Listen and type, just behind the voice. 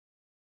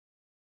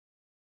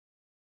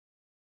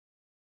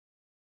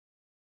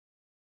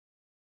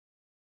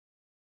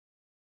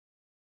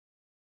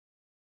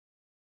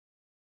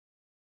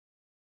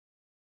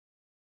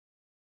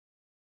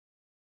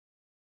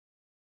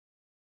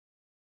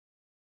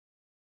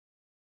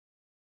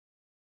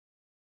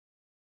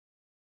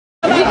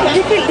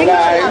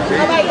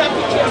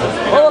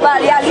Oh, bah,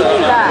 il y a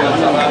l'île là.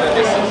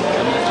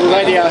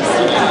 Vai ali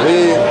assim.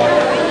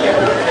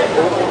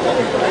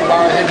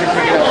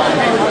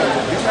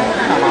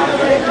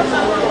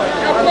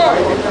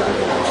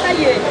 Ça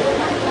y est.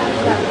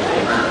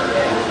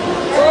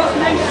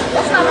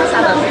 Ça va, ça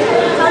va.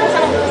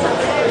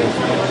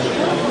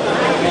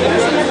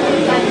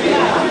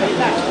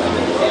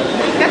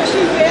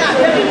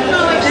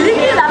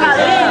 Liquide la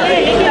Maria.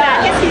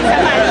 Qu'est-ce qu'il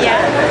fait Maria?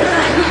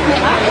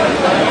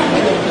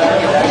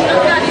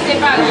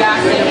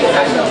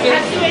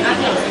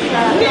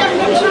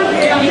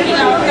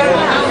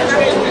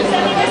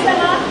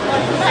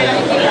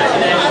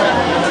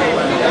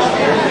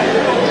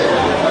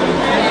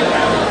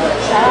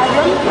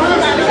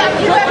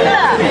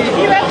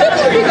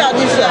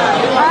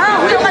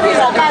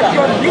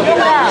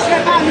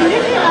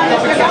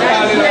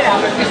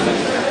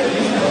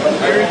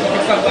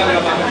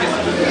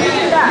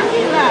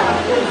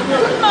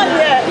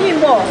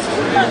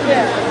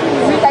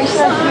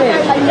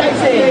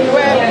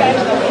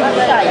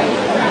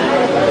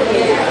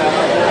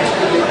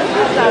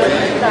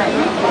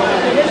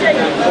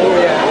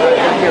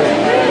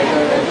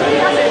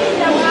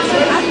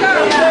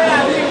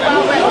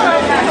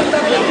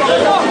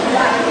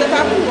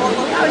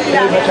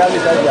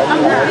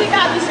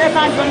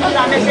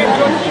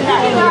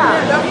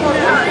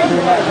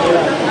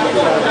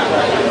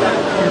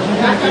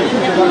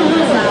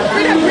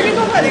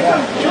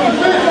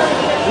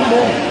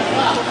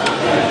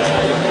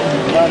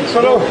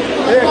 Solo.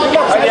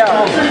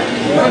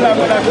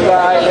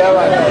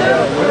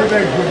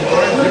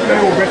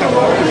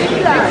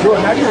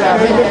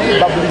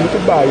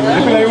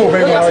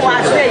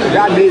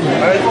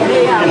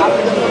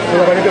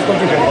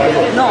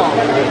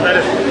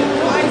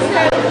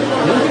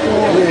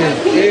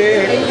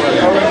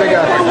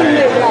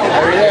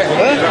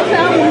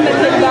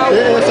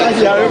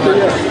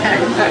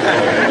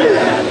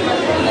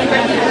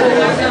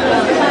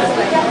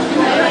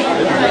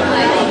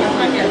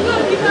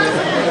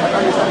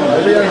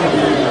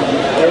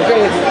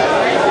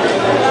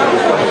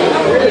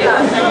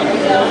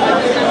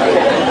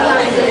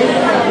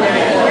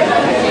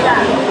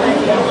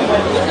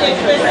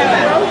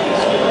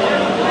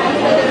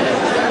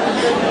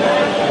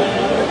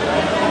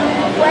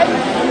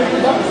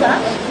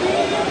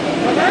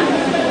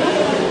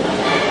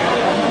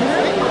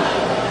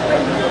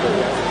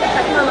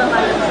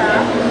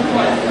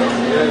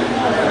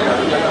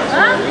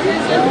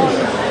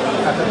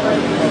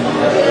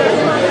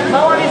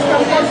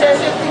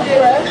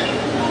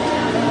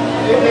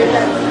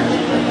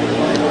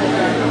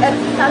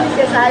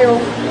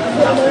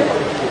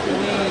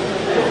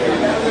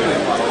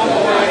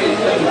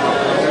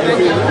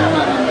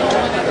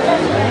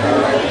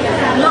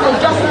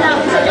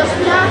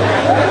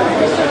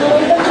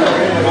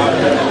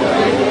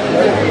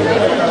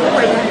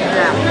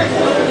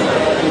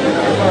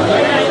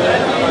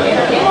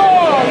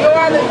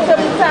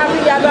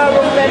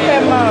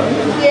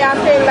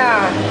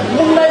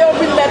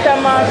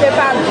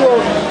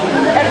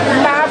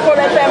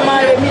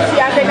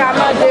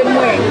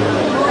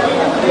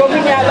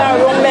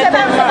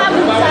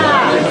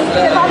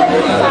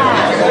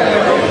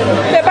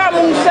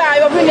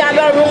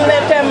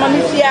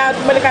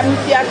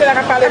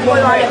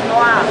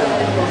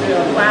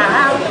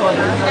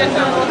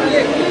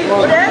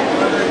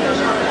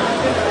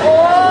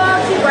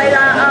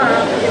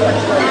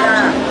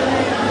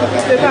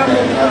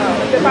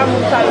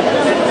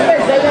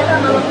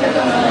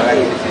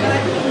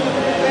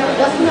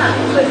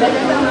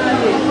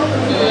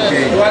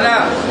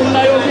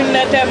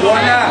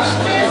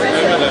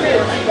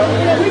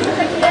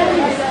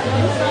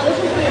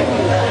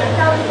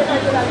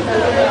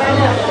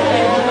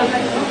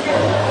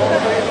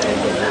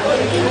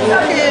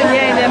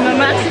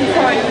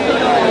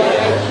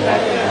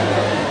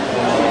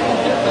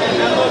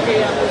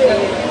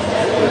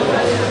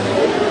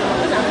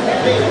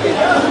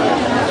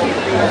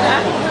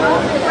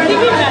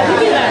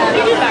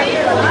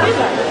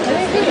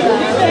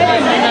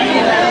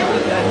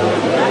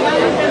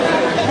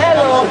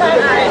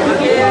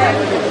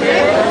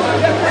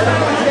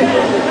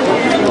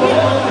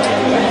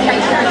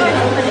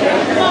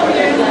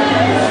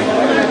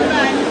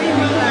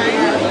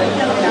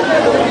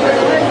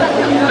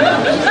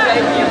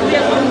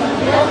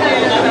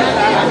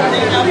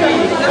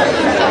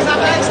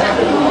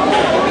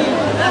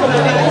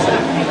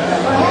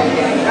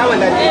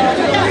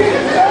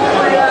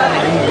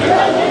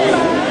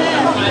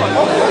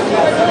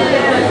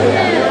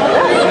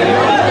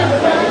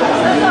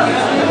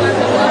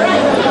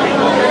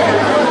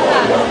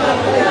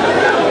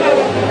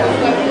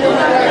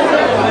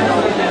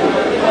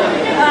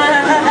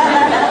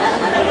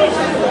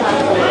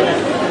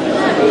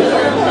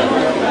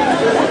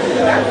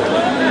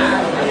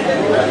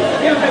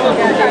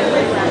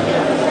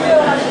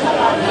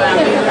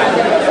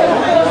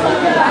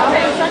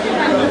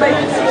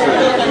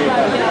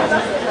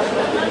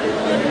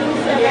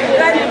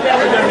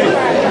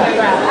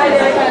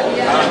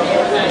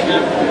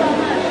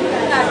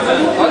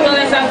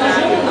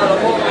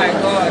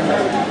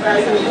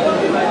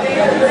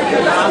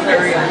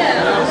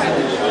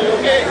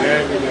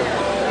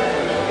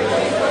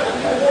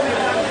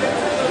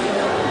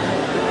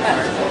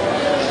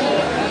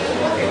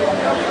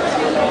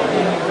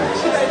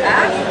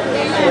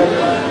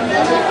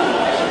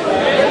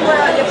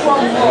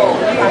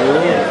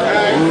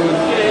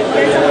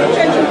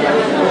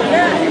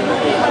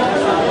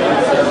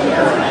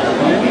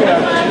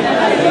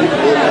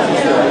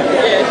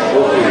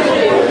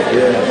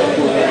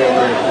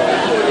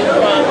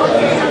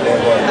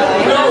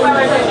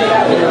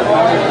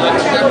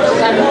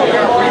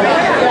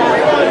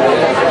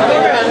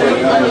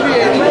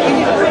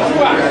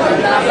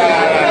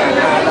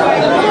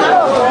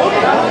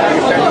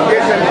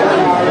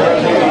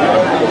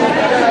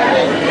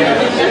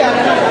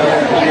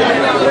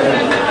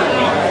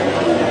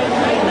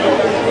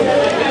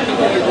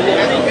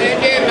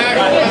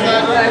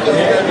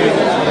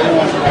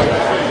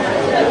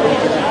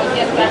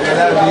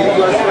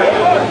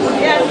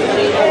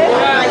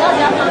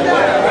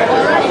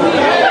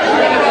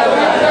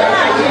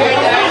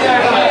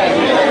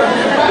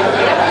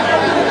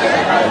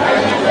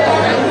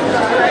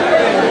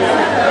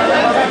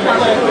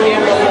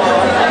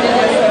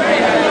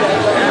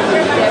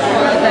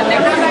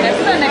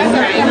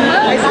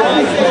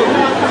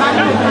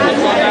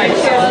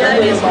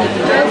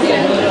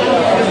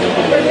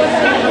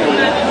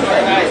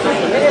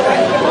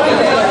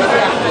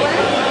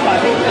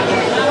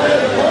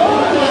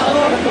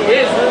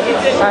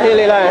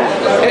 Akhirnya lah.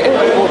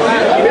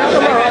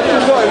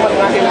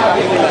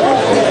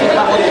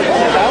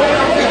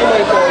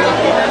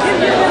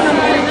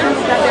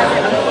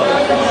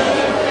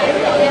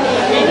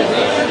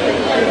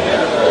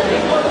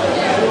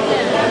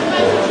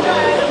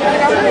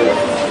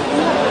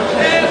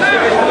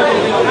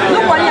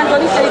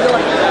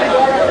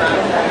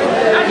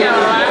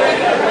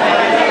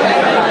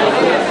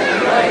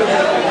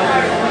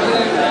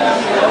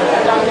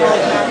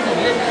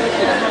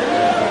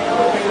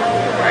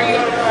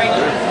 Are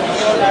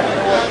you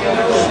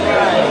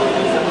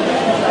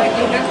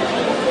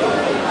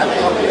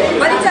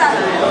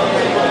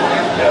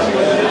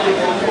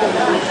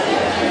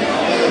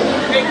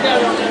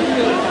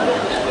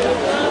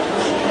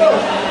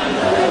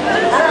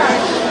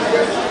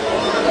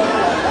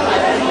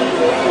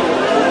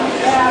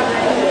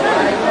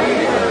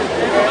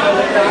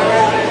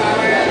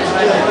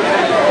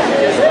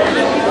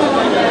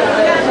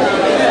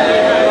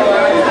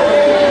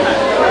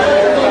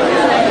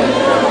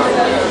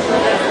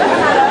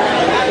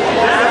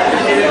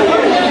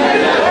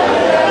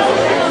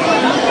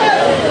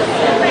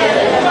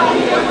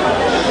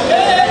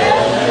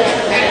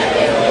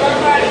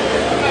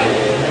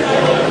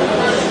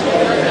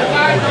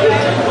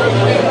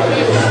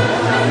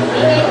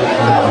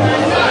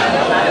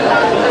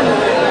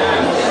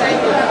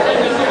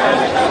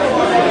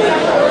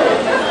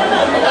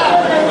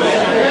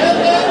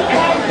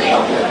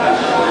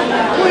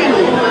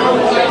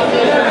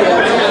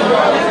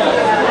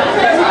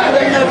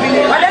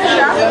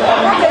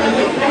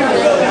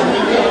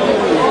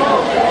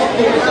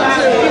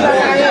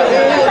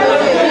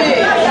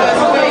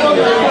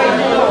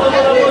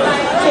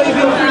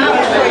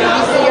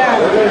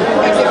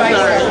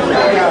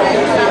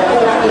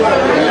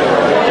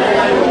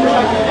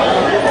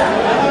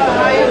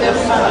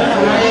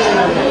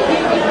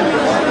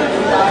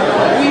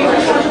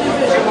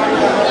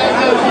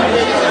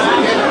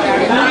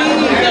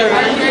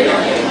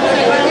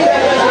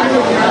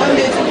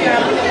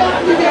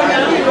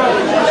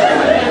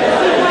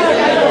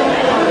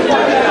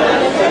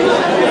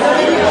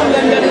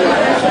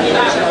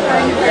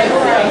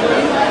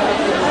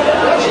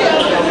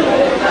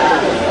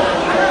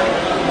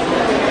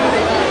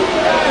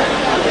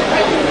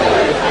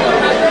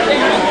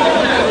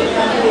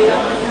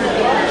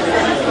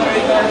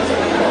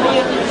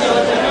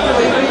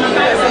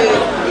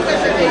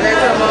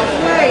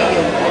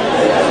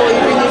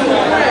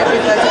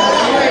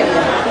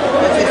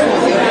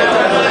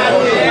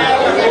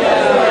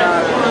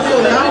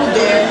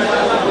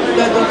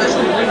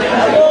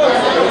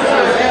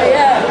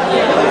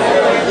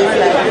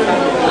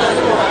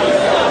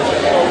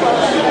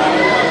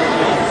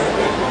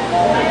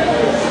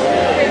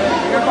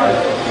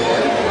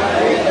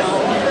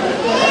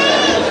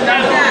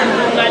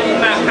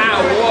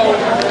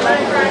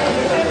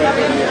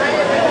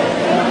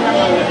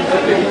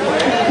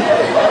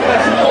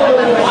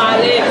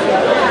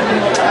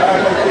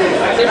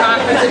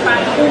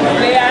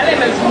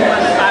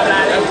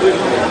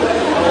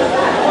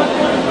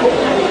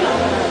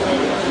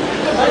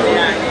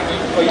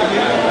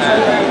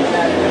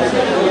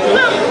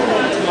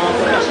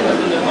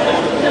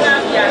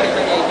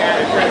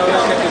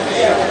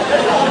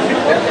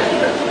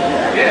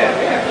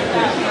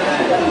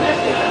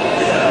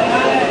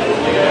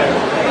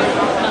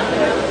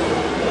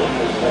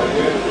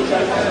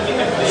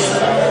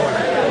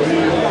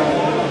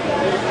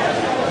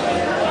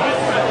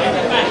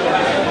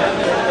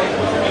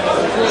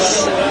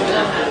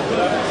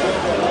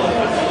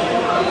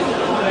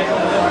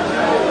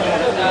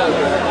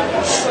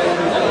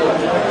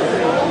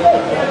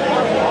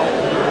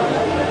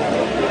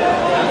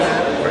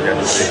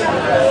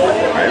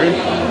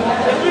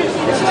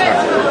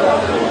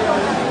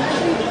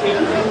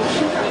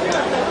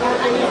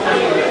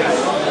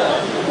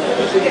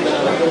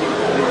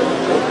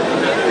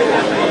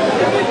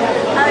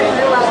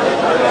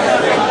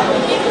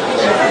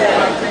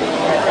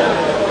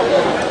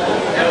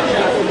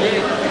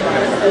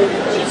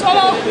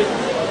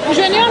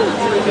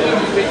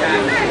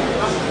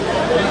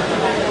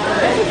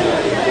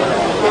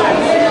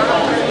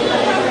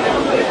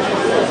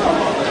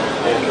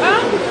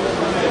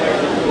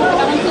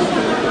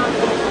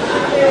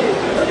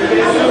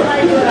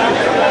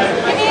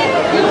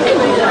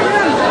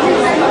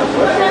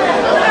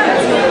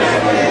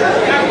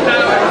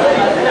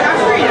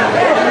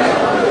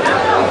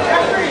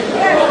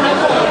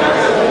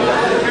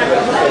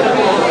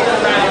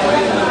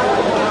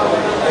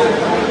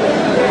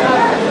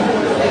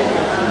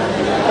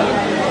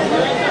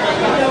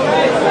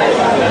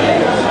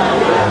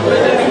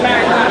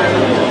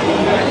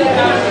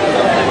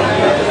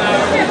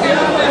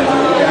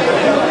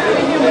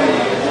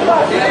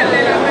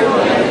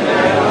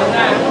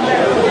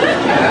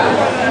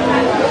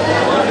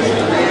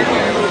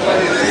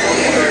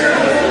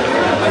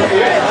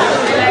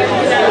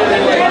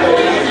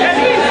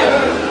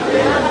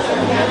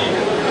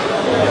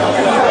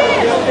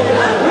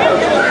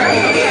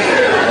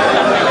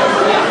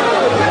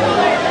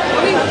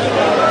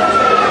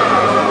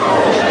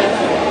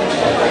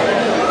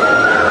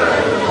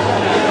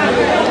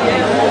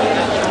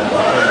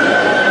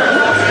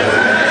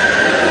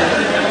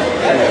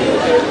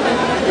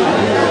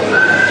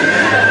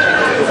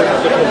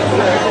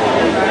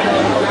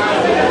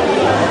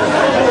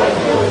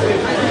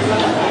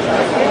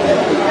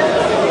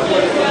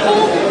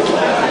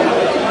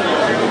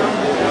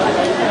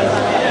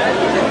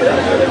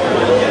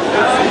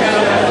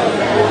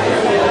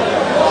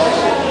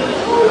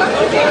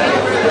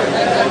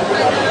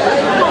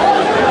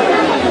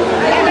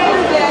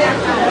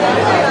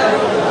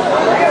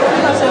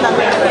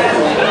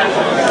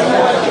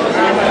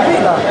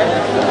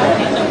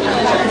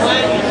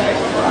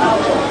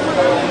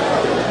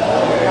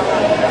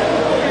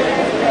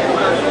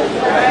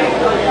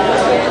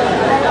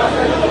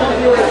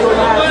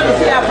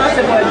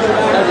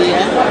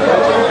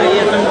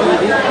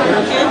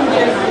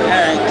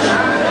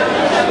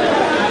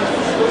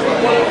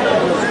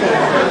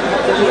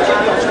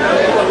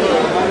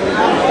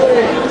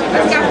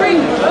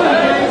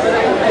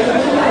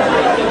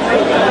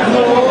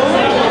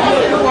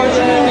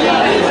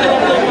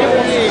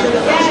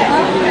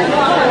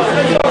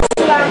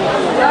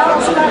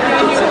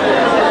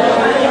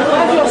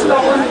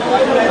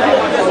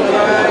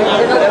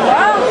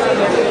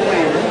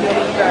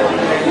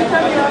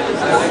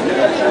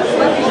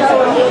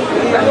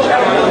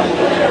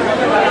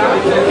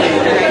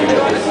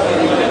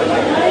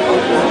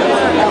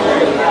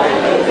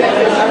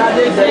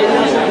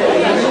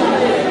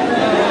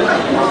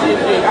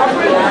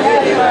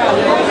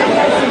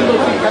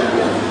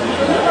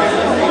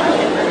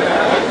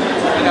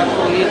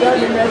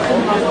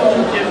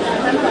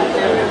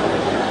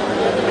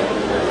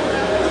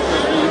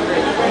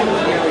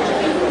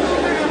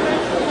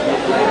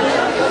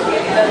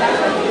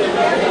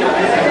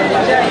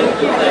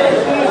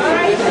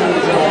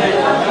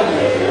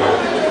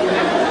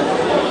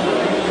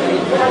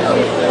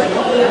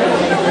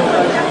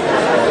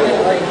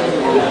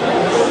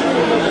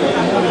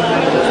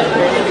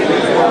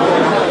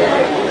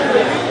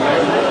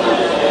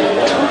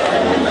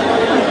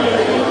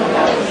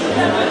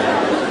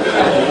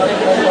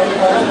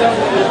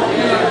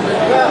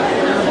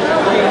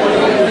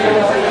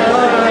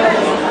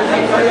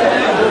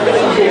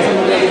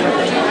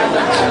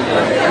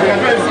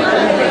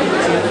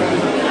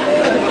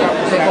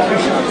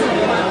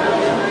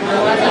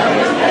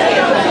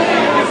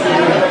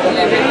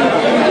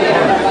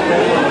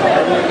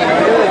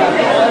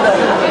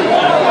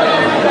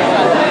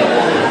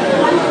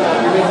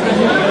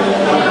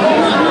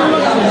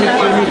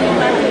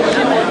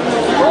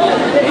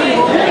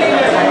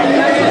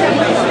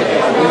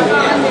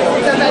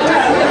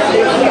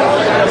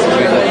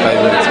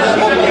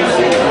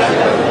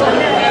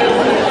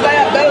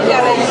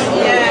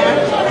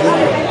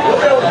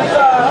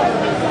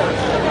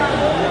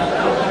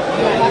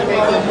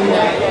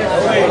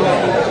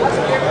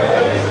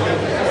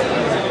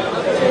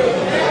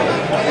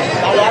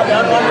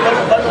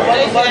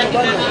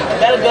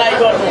Belgrade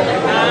doon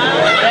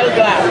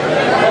Belgrade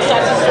mo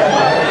satisfait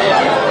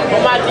mo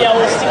mati ya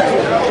aussi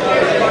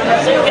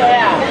c'est que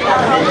ya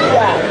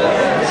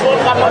so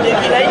kama de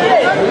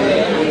kinaye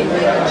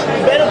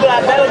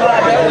Belgrade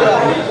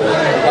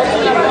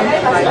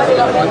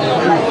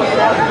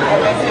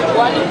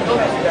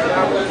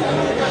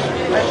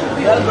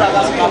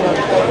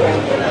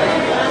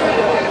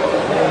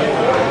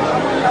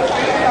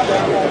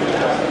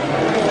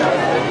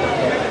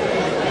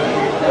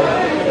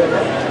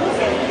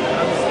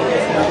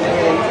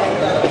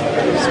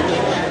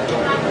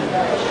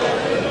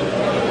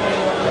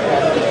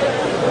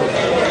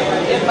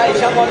Vai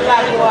chamar o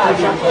cara lá,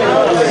 já foi.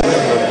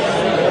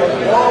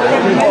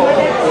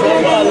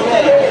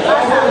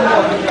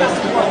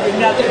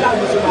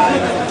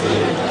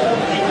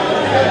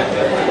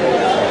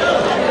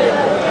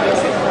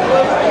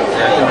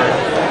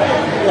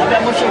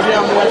 Sabemos que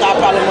já não está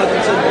falando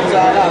de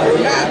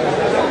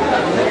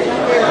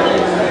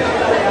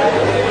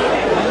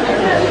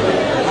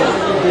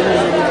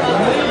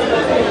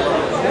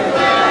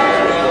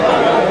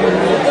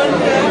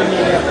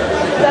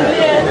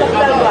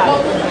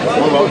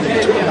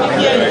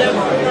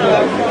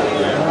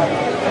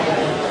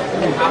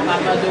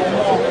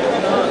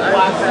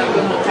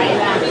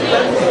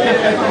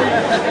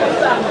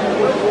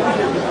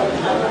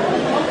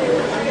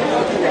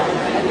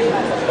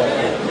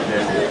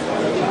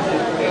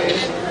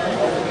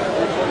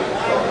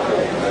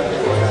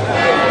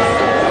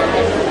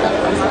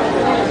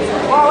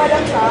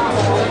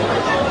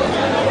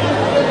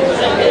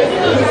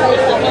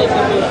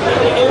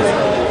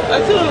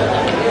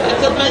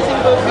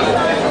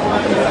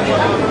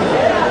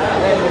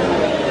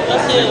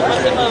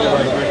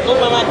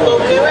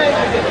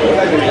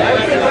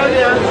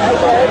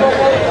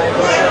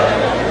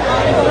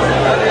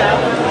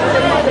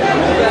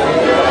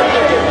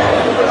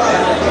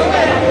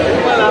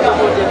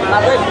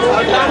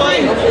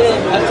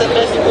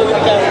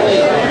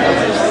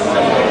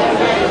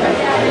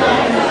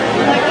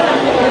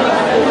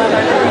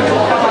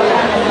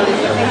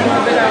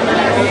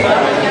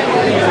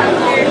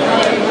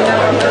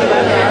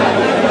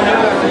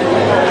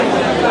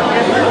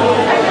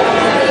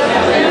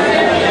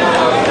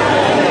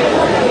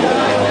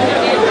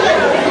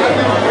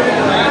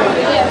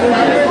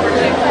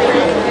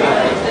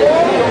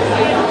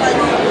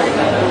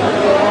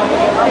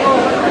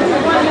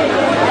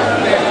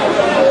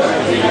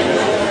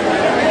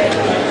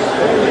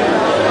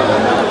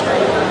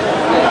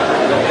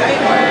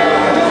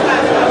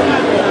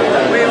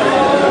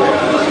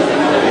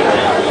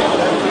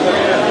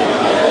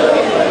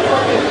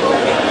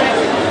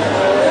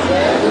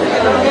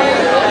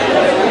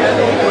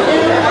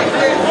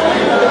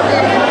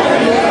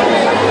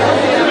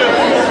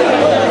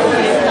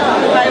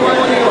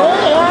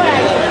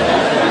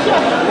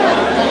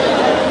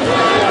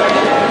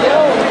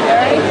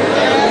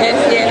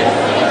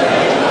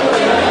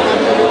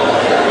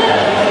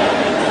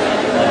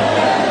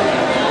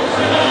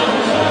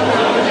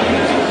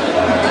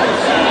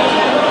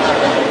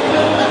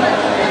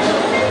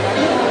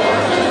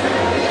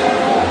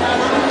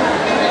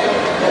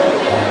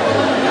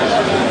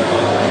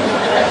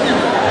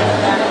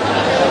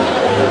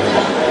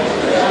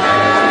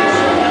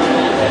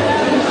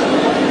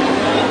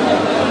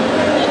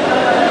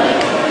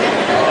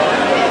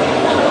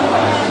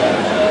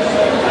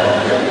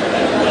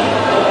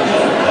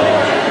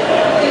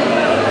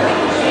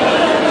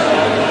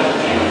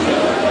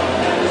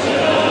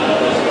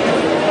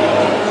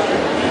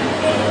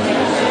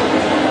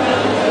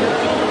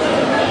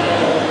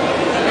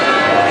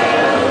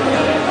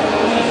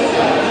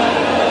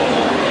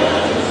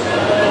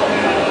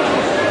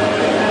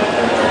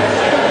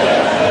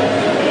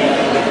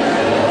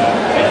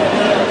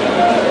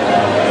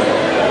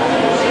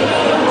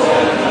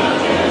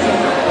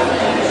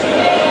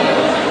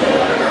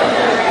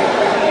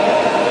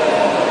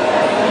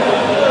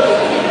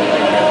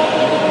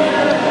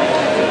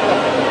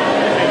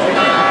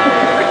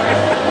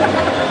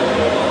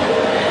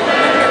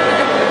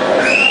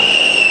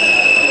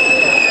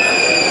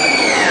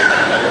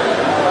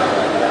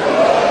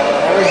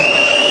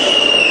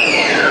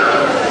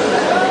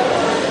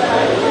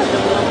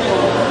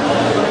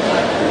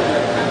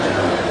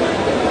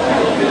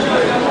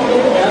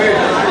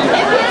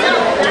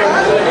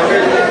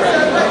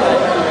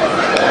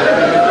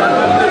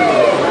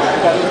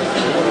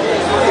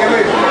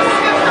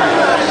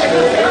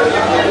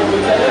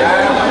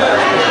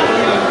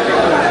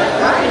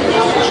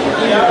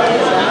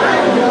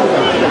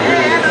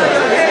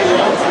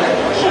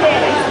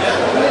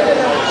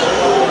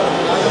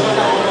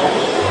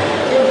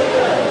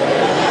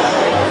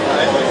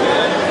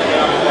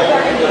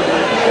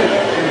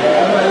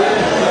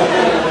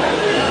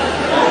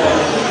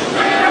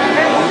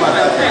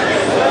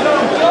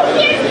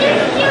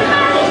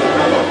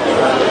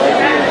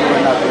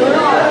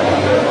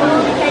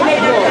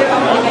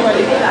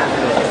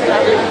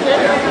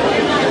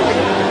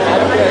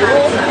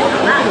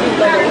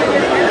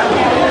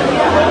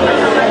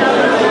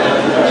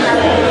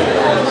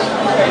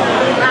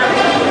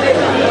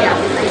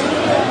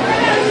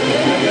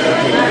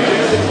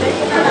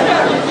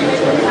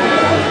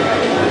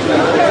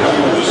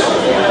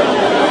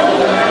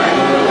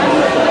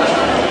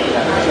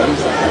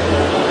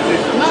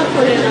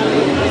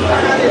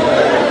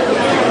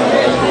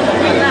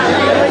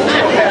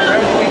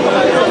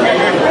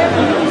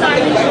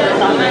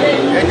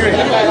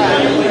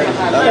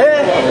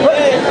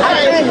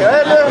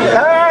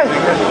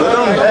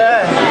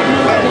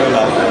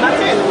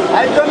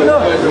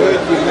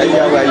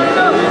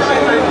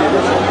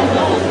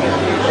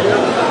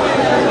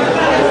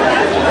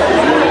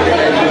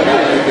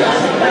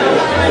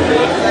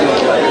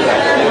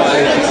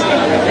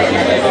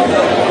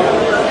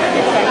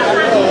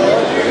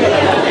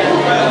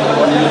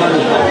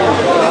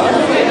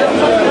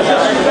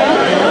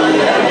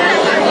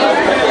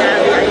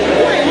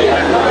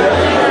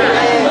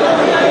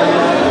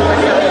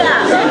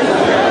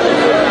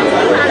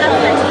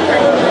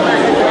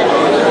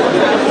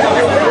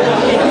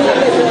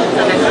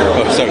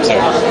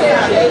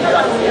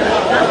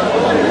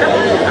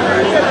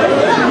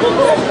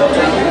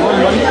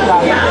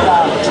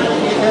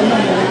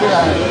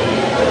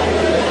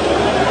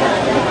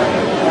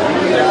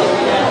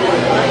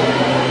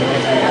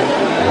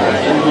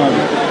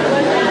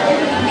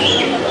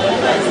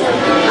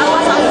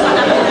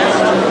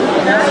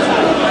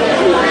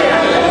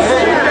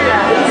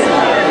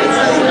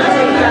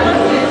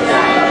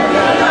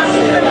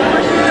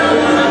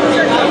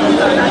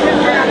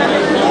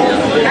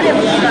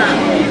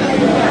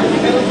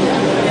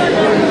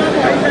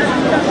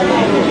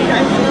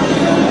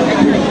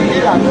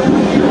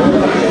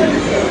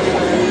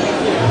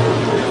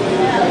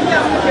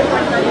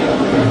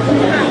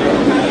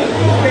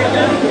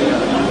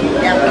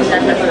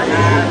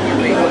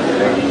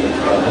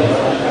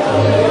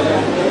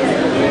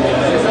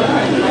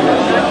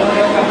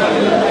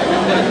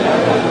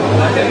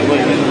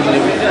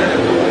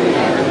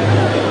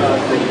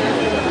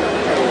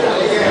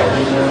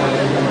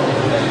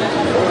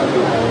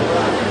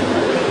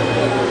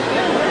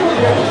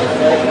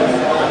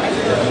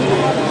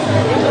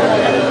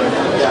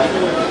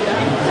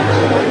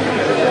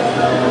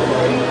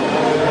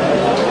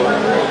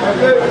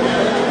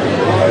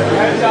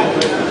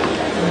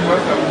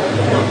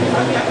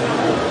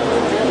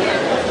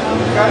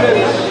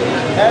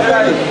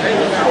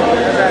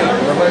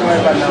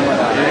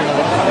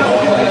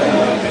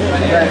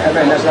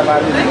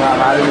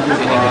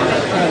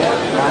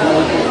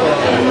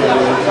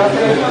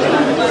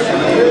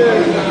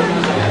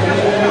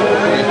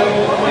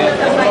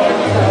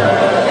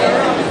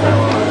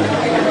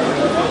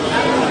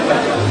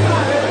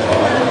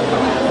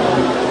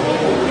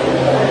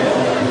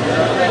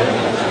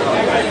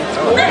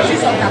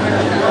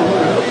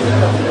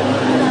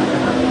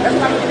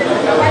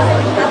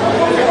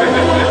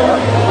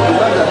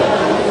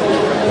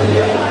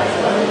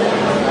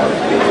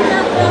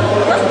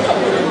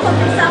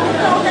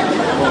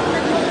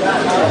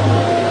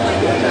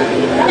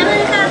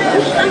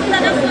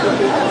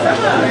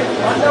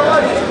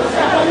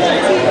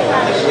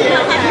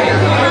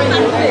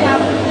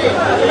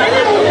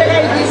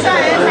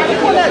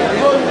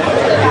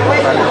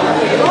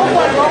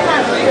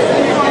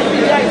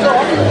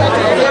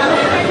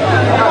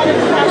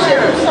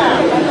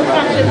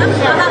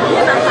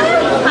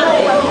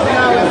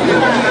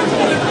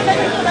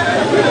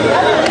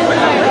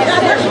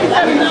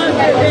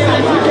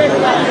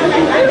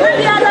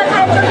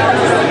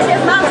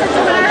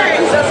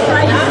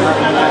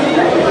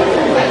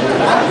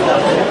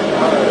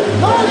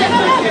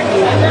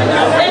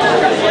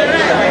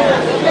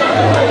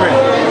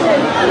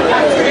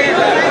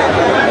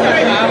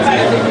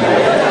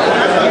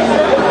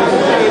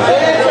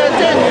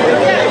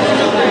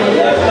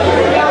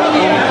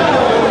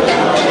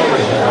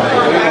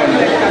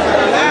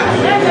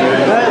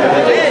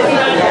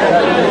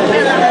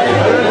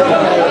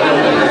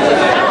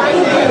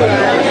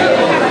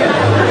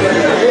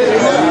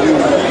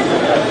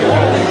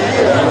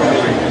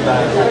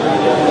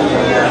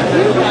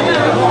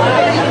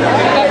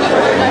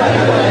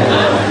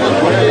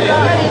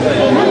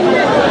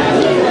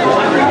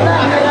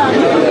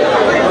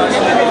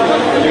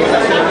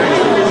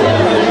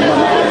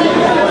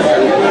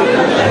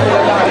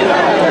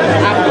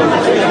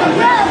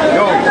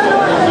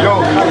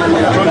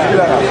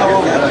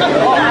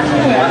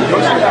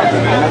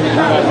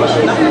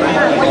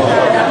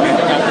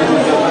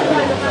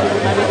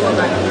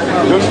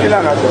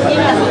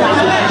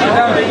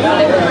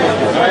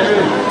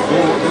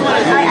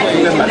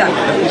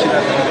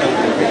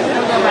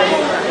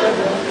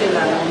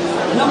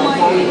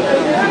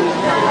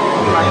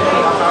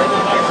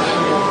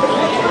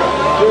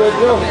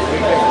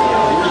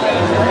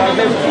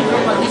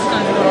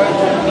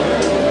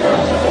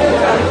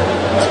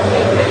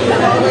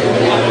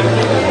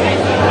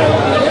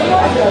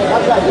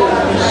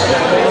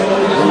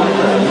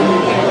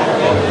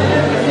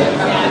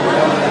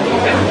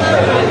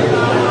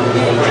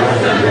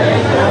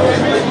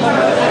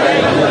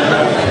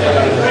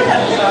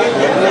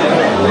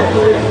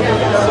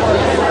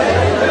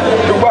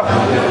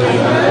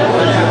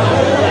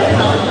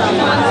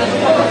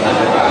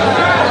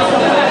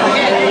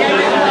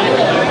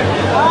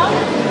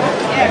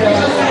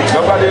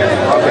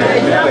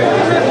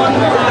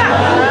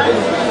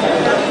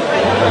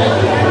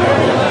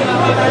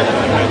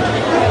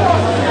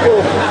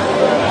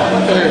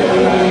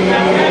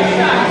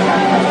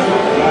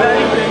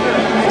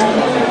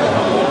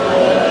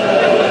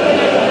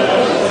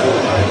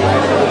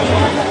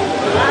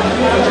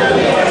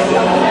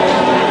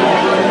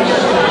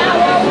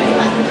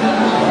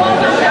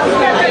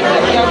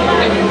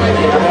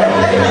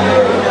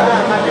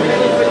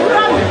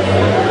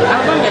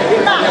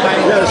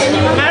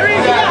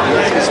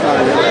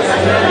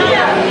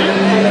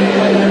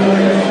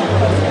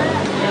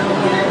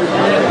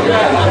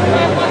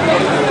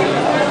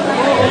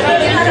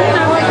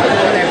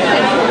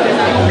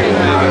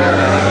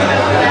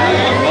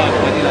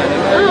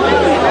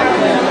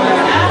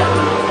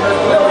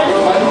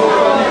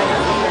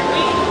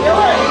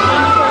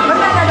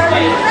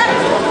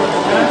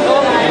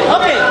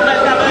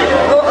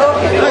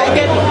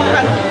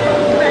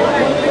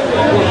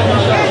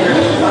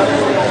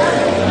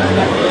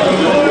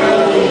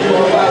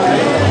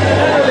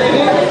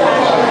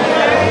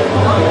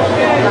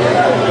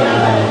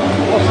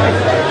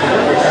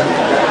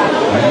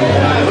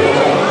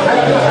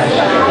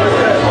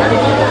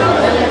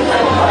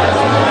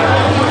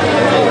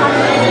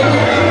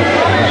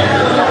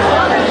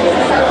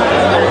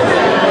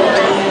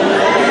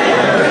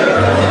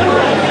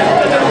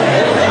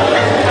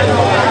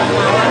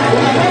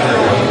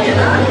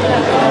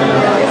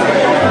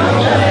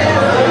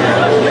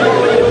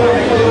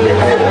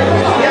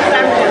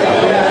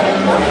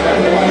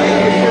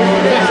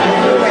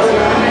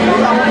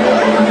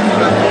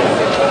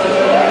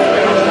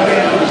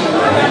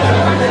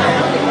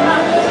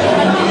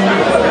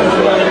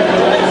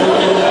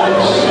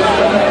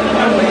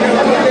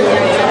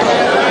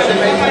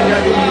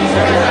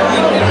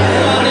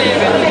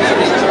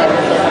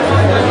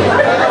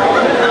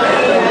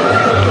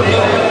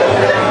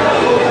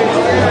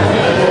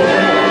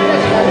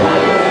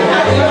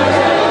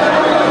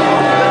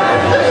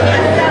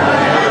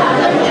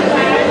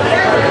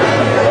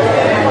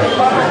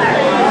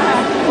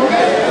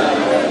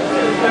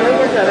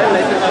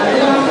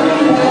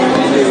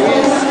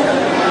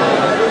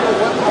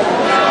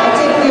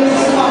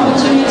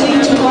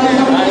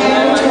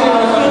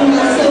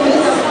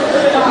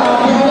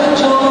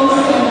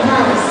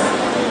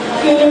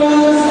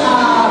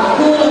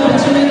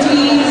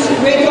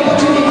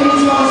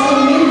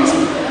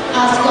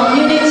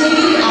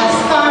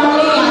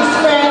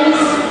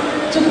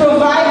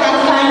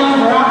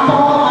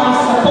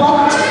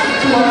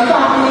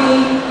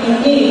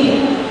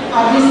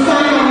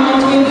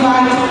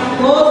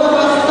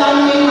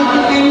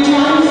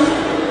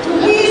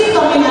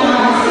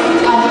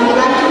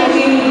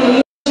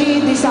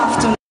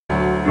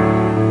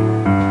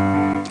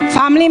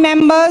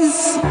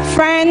members,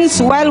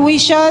 friends,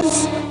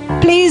 well-wishers,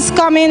 please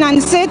come in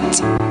and sit.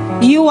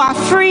 You are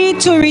free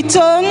to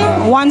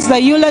return once the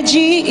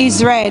eulogy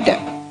is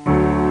read.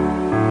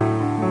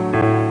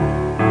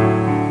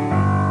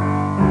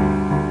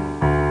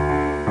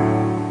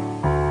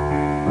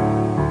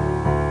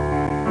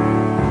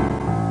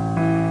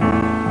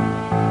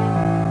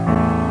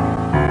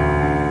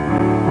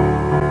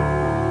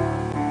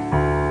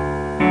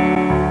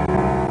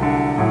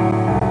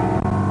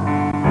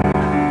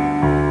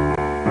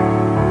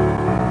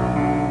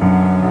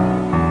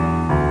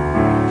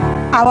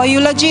 Our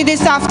eulogy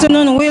this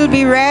afternoon will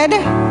be read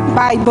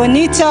by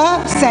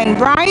Bonita St.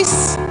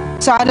 Brice.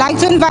 So I'd like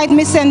to invite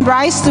Miss St.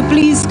 Brice to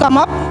please come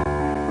up.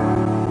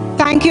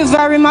 Thank you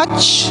very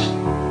much.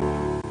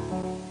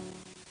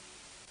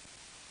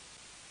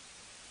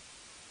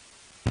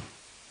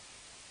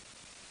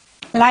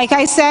 Like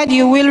I said,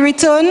 you will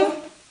return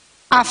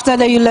after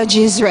the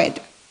eulogy is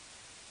read.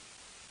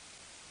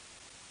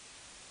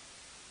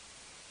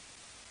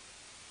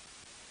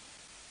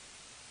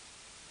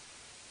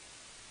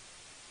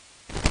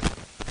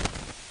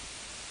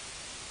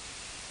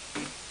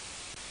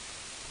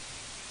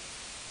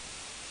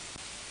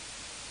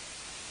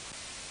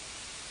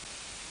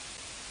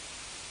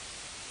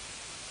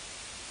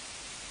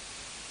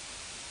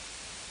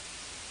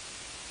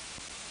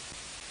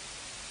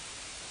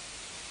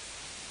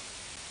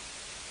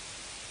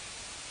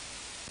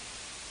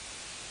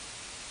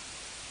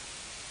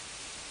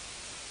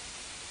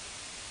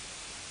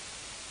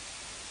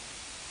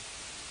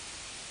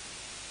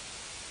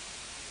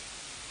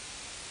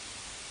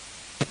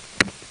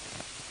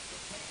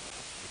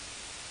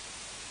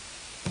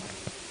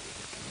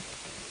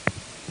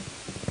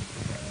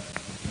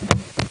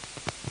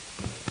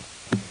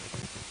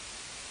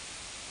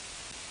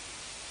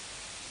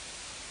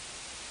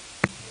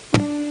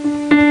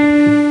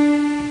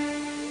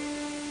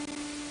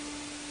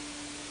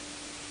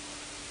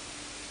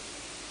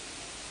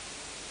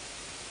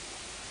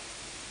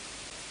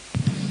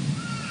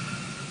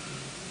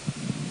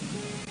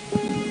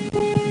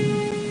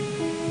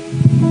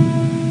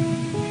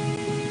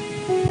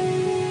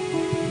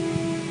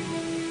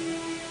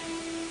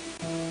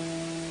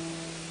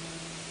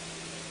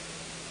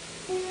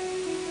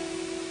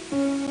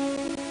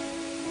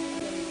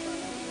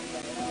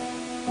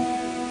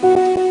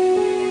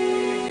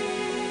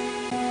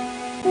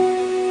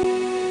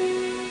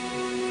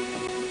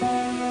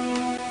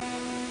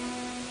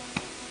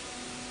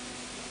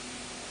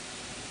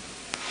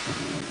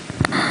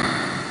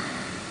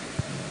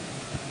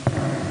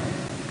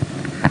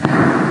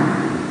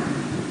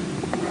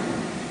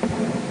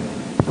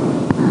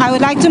 I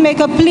would like to make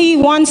a plea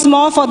once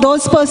more for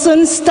those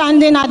persons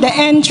standing at the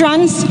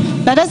entrance.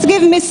 Let us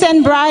give Miss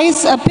St.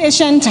 Brice a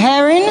patient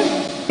hearing.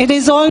 It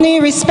is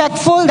only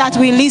respectful that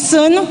we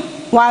listen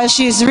while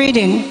she is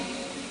reading.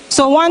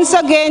 So once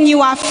again,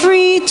 you are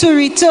free to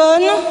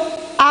return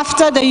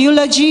after the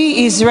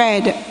eulogy is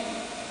read.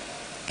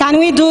 Can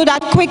we do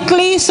that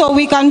quickly so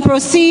we can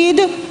proceed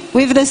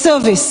with the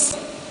service?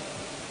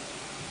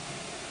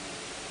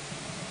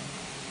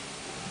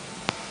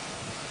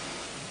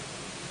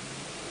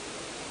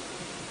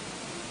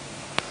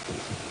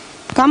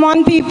 Come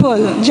on,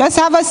 people. Just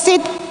have a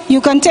seat.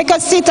 You can take a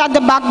seat at the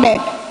back there.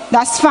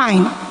 That's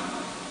fine.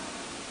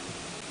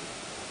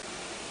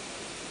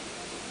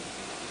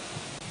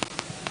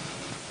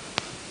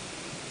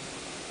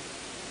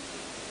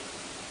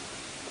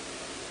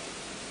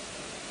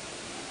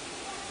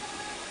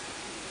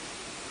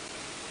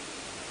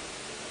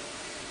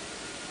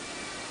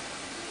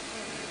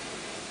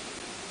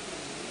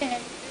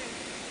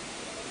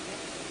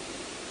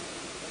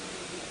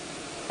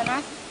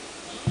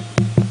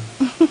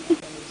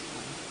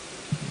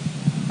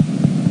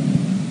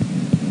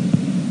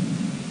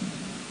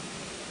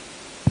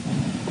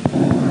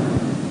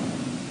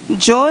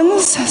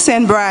 Jones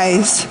St.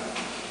 Brice,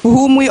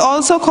 whom we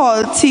also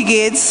call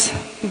T-Gates,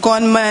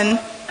 Gunman,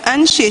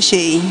 and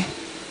Sheshe,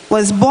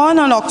 was born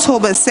on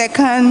October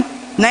 2nd,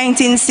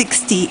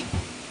 1960.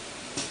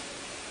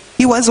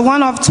 He was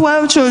one of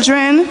 12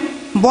 children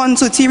born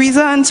to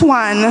Teresa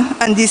Antoine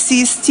and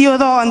deceased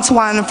Theodore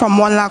Antoine from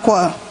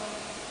Monlacqua.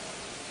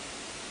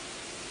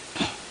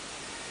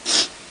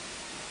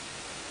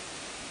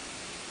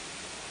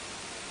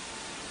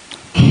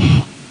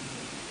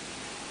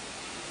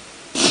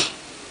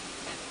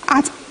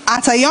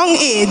 At a young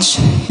age,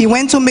 he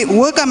went to America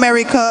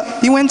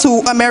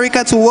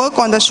to work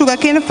on the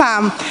sugarcane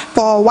farm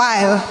for a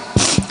while.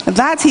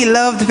 That he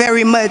loved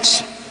very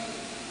much.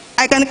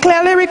 I can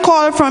clearly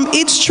recall from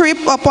each trip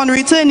upon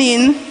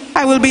returning,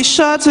 I will be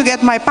sure to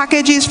get my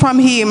packages from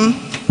him,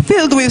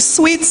 filled with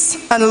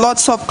sweets and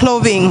lots of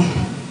clothing.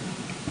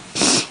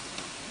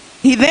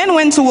 He then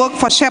went to work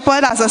for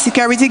Shepherd as a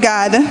security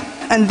guard,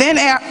 and then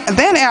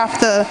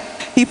after,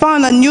 he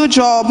found a new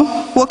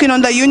job working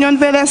on the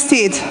Unionville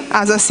estate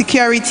as a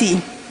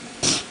security.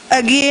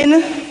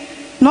 Again,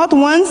 not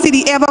once did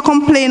he ever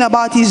complain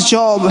about his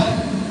job.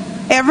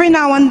 Every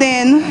now and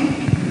then,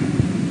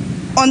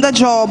 on the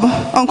job,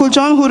 Uncle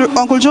John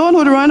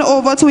would run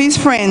over to his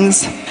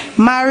friends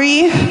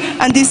Mary,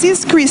 and this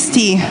is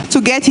Christy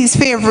to get his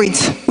favorite,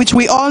 which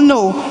we all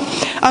know,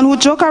 and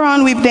would joke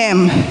around with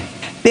them.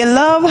 They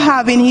love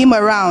having him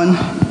around.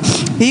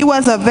 He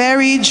was a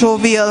very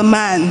jovial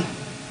man.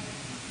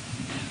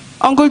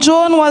 Uncle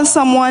John was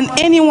someone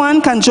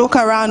anyone can joke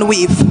around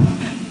with.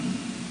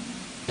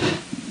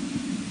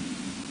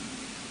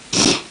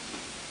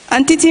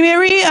 And Titi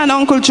Mary and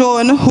Uncle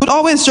John would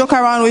always joke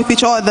around with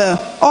each other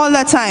all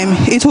the time.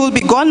 It would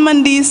be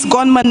gunman this,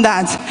 gunman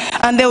that,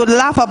 and they would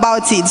laugh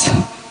about it.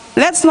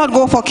 Let's not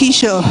go for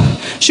Keisha.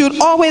 She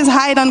would always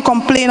hide and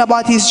complain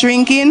about his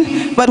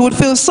drinking, but would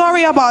feel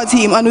sorry about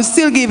him and would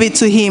still give it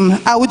to him.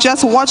 I would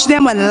just watch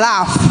them and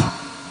laugh.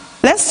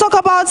 Let's talk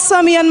about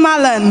Sammy and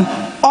Malin,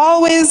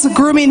 always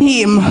grooming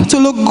him to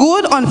look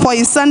good on for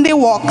his Sunday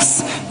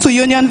walks to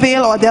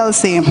Unionville or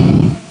Delsey.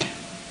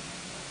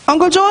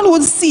 Uncle John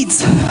would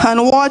sit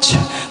and watch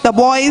the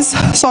boys,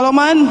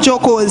 Solomon,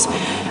 Jokos,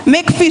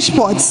 make fish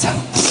pots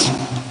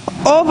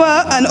over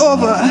and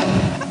over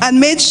and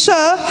made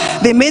sure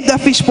they made the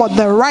fish pot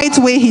the right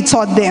way he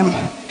taught them.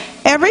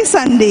 Every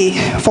Sunday,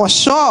 for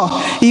sure,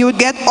 he would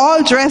get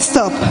all dressed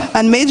up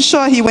and made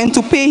sure he went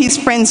to pay his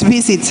friends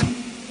visit.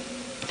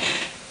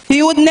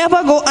 He would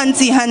never go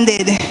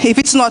empty-handed. If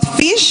it's not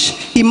fish,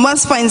 he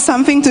must find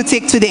something to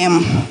take to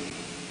them.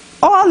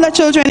 All the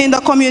children in the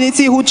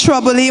community would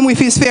trouble him with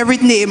his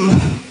favorite name.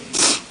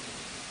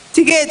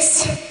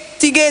 Tickets,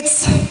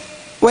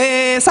 we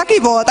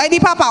sakivot, I di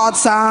papa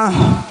otsa.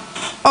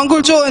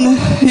 Uncle John,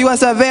 he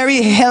was a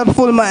very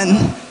helpful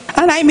man.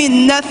 And I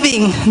mean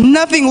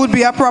nothing would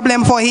be a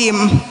problem for him.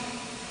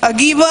 A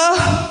giver,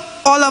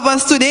 all of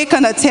us today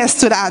can attest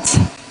to that.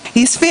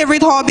 His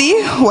favorite hobby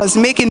was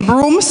making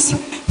brooms,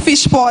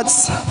 fish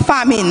pots,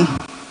 farming.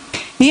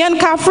 He and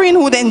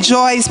Catherine would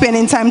enjoy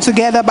spending time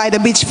together by the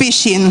beach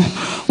fishing.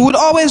 We would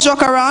always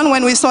joke around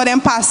when we saw them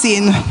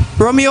passing.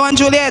 Romeo and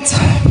Juliet,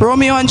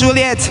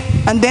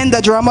 and then the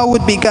drama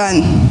would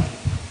begin.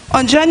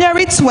 On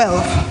January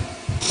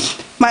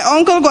 12th, my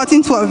uncle got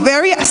into a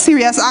very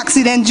serious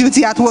accident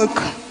duty at work.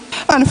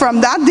 And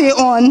from that day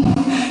on,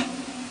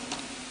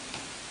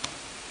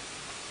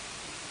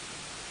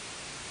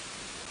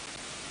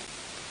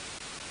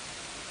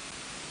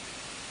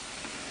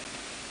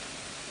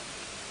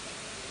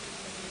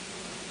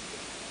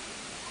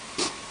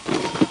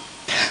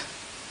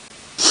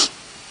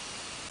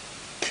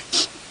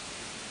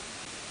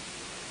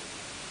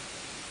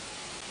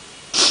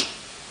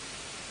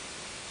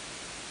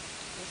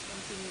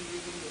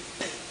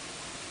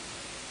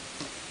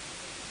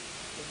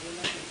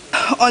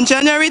 on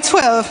January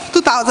 12,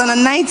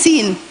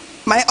 2019,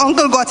 my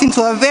uncle got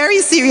into a very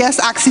serious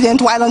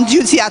accident while on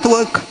duty at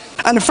work.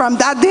 And from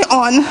that day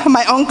on,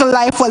 my uncle's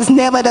life was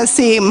never the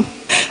same.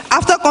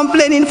 After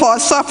complaining for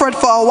suffered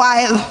for a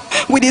while,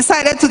 we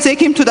decided to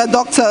take him to the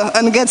doctor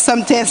and get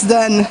some tests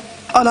done.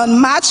 And on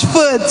March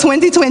 3rd,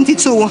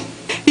 2022,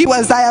 he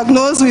was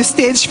diagnosed with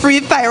stage 3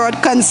 thyroid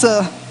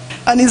cancer,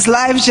 and his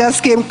life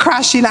just came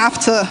crashing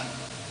after.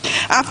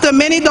 After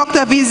many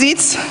doctor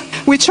visits,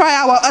 we tried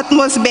our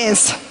utmost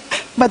best,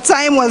 but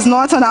time was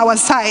not on our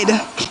side.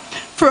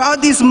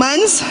 Throughout these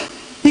months,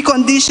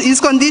 his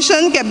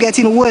condition kept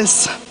getting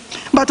worse.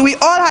 But we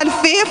all had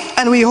faith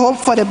and we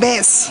hoped for the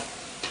best.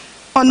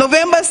 On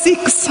November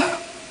 6th,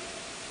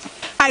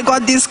 I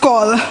got this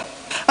call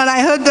and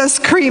I heard the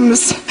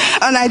screams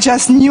and I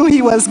just knew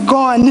he was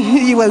gone.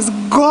 He was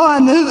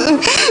gone.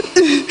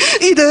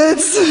 It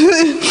hurts.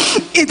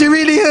 It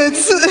really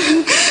hurts.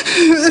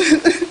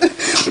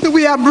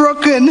 We are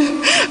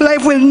broken.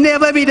 Life will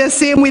never be the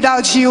same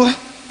without you.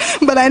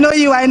 But I know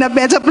you are in a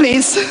better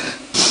place.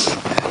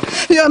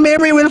 Your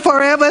memory will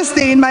forever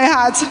stay in my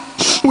heart.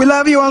 We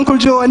love you, Uncle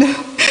John.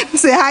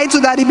 Say hi to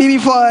Daddy Baby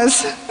for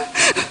us.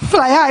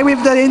 Fly high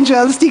with the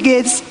angels,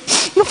 tickets.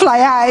 Fly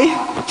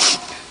high.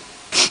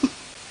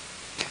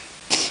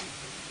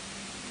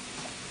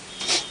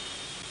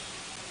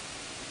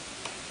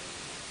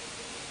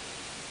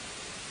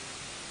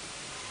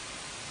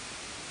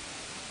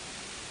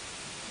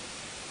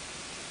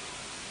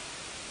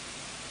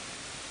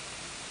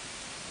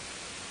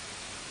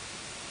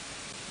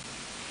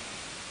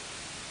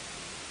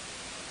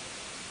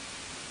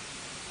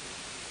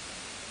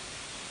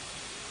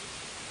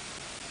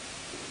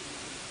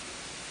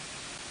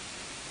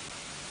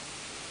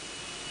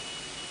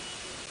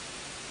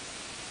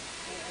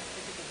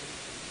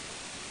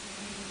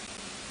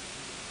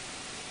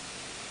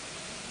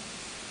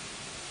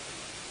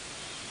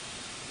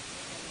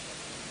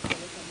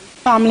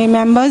 Family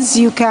members,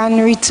 you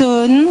can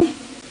return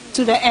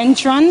to the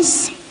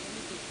entrance.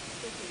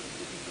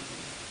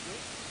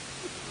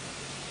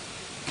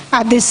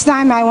 At this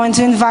time, I want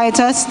to invite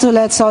us to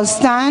let's all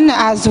stand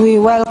as we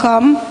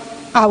welcome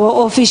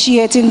our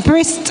officiating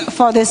priest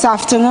for this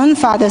afternoon,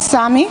 Father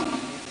Sammy.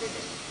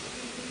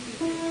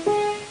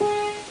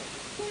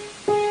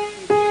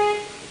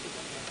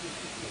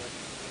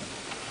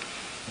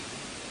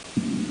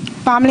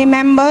 Family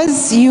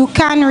members, you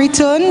can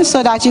return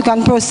so that you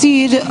can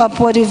proceed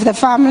upward with the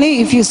family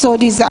if you so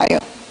desire. .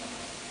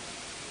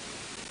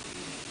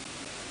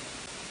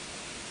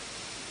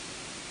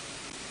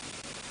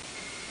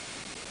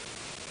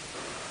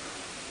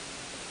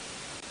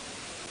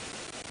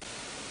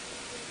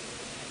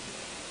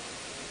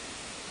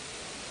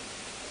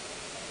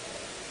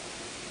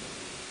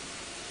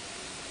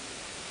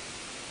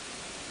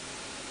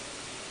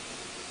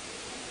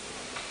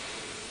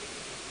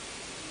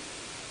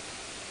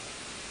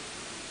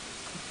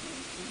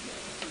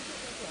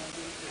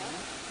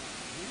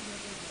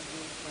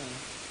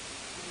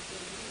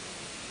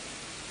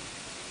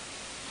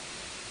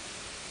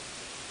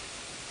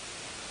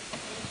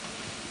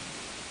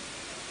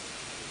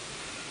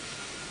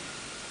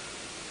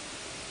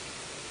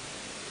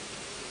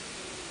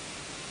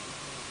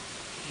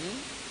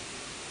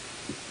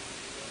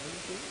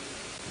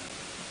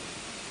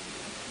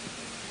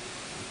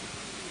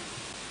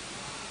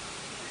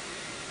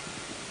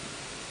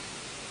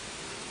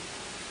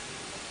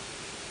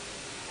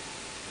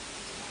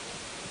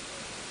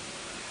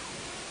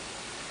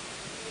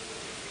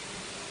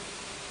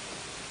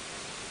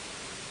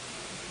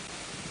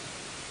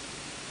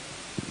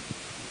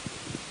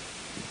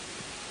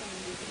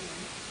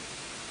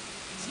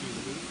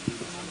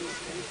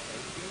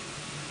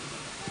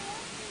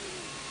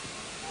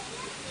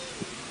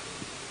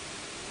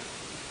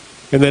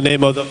 In the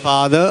name of the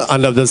Father,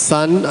 and of the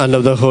Son, and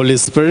of the Holy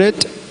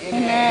Spirit.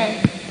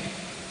 Amen.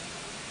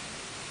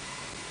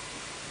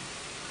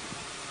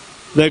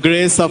 The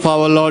grace of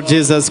our Lord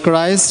Jesus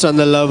Christ, and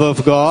the love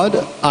of God,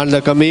 and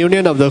the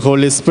communion of the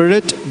Holy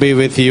Spirit be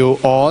with you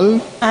all.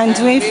 And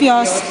with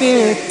your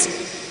spirit.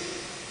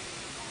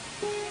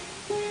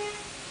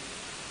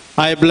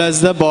 I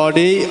bless the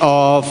body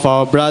of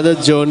our brother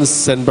Jones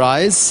St.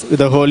 Brice with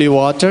the holy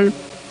water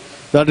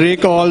that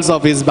recalls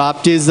of his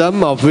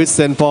baptism, of which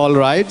St. Paul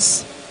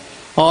writes,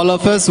 all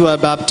of us who are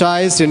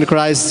baptized in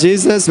Christ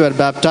Jesus were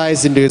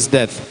baptized into his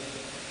death.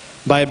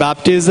 By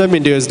baptism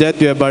into his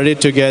death we are buried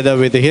together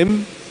with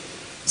him,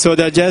 so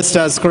that just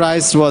as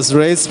Christ was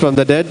raised from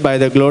the dead by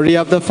the glory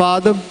of the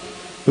Father,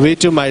 we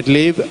too might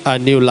live a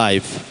new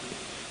life.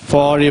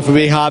 For if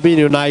we have been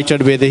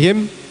united with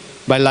him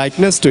by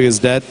likeness to his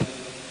death,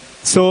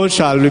 so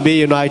shall we be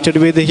united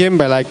with him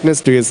by likeness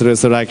to his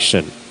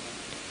resurrection.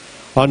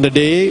 On the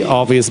day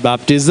of his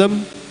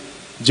baptism,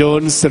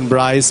 Jones and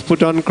Brice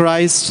put on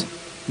Christ.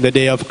 The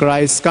day of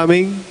Christ's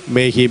coming,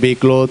 may he be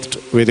clothed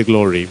with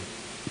glory.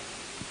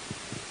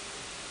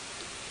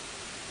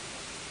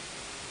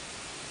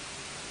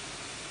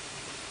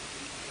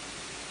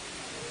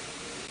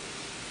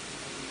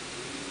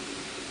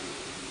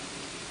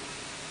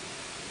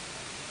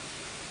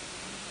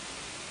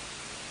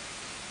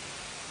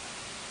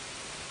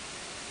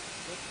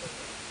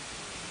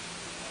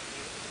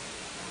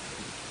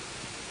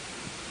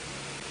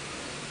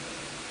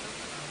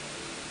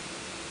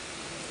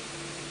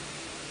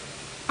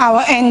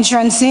 Our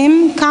entrance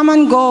hymn, Come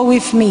and Go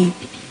With Me.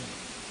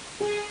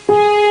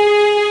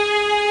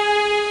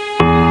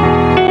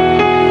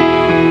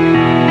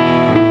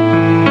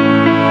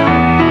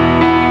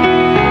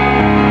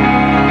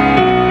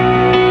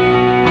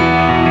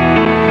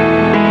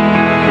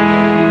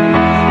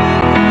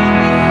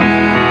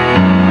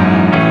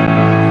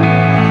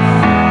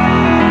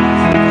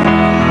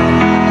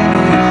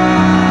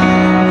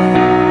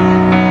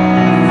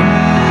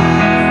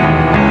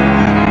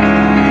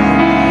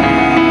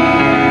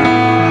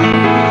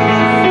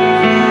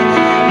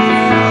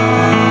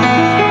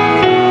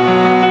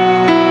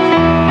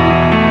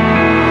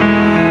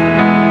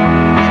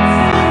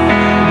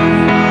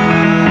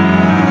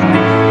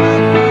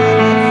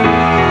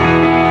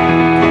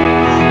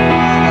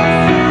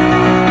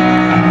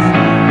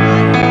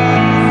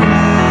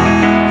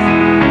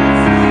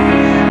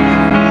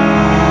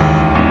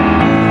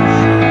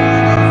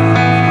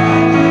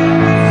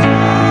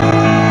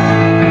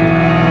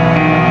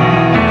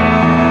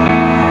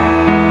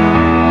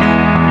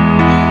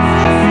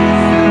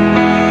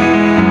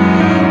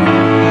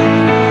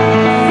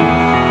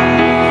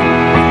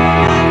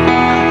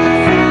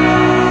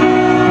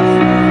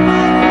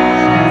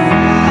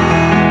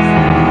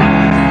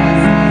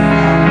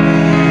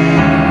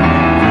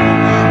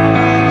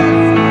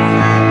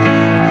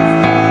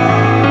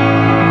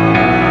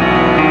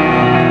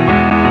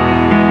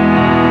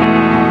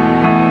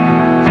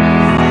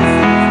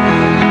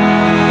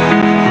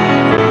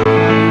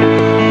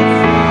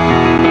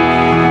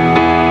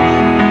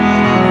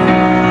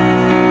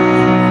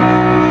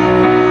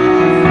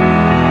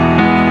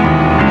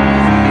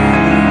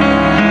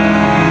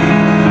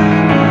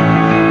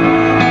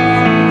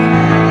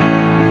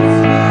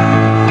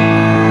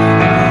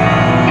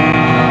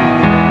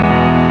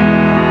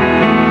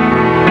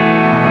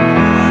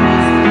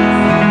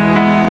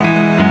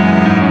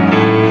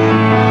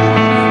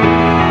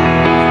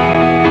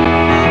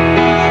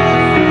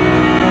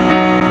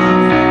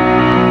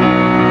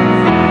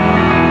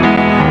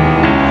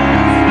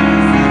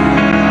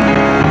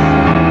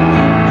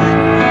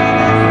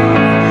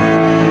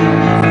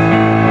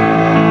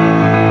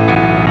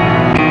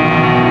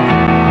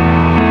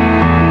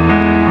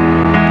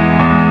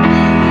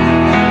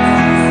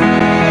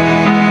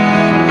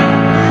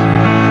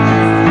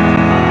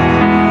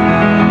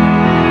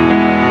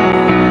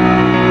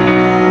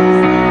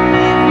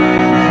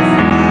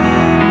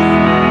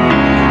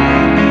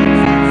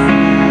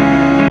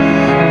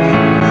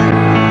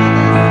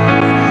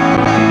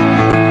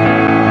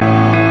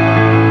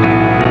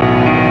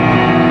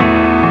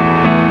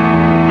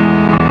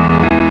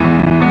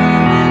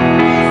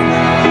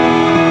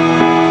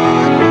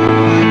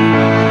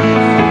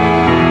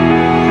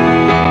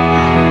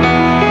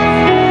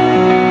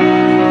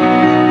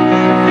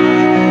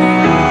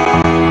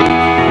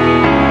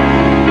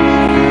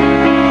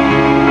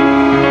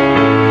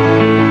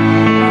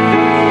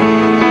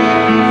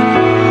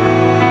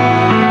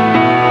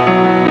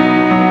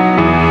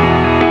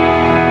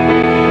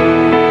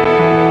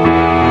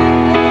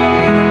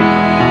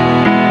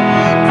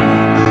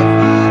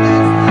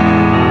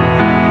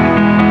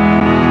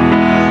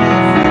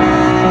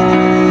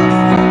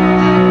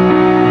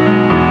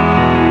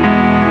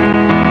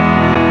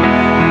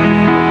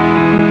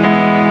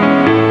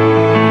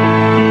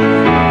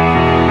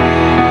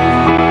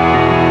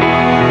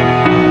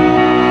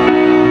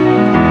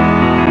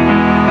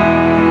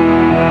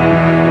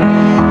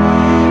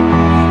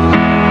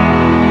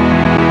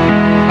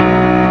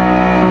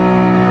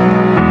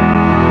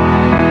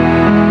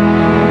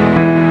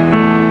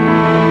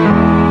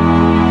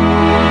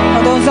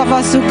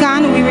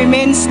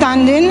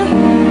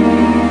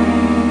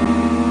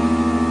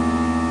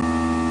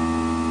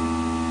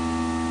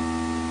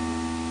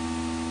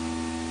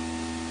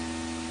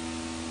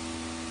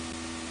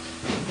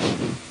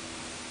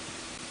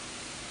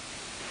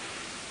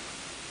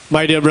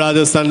 My dear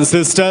brothers and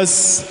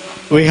sisters,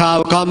 we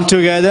have come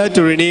together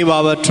to renew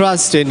our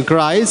trust in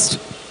Christ,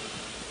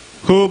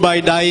 who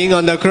by dying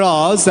on the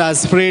cross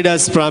has freed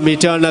us from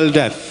eternal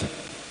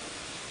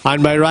death,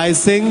 and by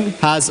rising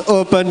has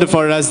opened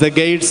for us the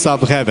gates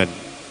of heaven.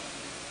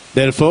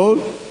 Therefore,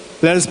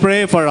 let us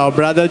pray for our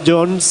brother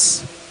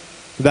Jones,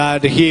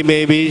 that he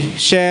may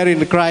share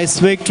in Christ's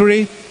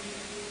victory.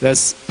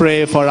 Let's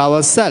pray for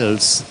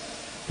ourselves.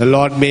 The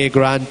Lord may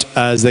grant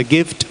us the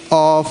gift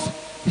of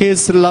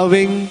His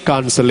loving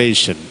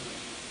consolation.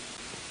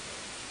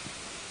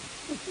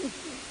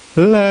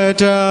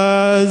 Let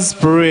us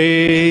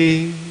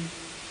pray.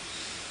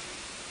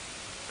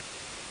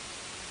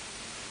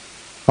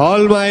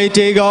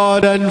 Almighty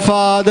God and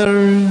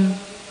Father,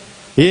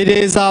 it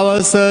is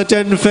our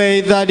certain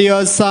faith that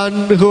your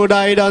Son, who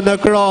died on the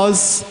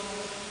cross,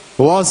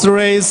 was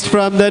raised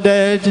from the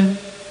dead,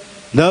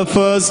 the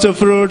first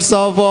fruits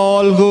of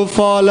all who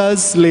fall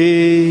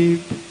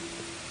asleep.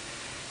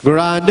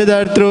 Grant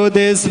that through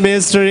this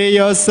mystery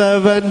your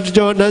servant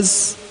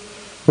Jonas,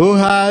 who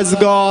has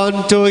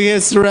gone to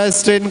his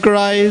rest in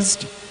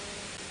Christ,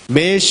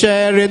 may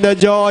share in the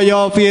joy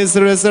of his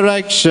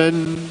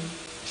resurrection.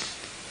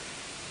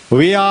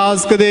 We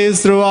ask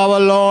this through our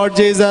Lord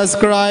Jesus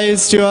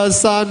Christ, your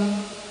Son,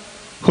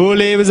 who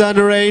lives and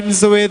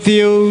reigns with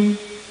you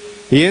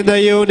in the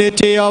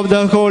unity of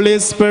the Holy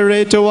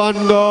Spirit,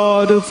 one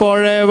God,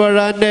 forever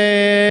and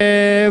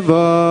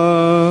ever.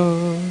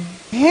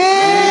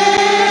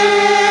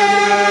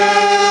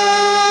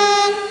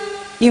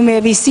 You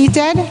may be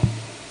seated.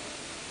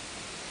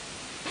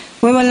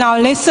 We will now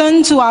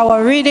listen to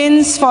our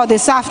readings for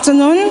this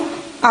afternoon.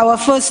 Our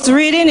first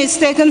reading is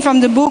taken from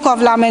the book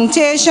of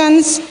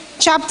Lamentations,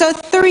 chapter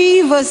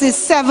 3, verses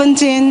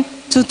 17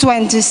 to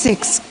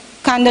 26.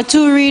 Can the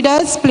two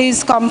readers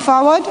please come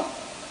forward?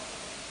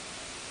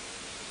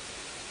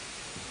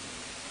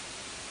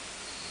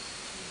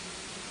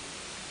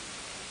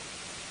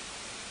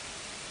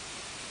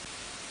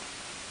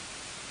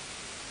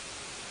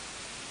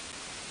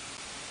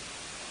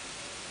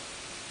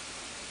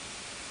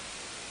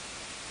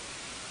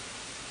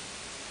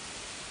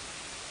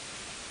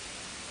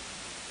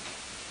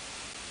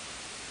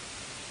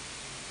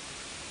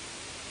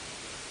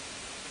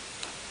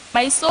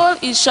 My soul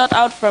is shut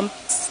out from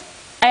peace.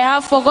 I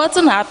have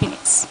forgotten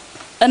happiness.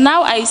 And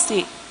now I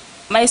say,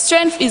 my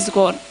strength is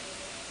gone.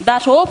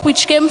 That hope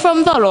which came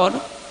from the Lord,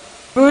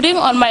 brooding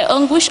on my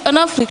anguish and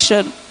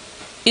affliction,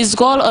 is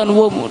gall and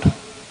wormwood.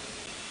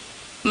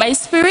 My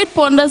spirit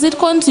ponders it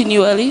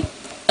continually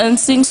and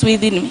sinks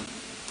within me.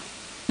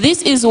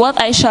 This is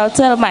what I shall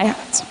tell my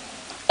heart,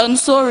 and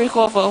so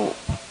recover hope.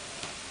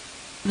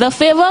 The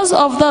favors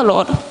of the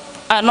Lord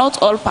are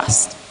not all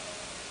past.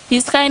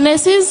 His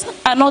kindnesses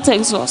are not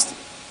exhausted.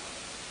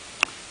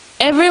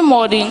 Every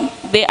morning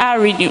they are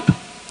renewed.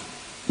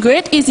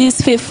 Great is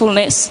his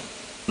faithfulness.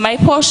 My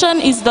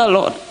portion is the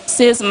Lord,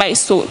 says my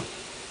soul.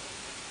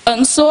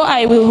 And so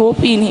I will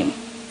hope in him.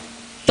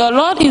 The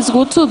Lord is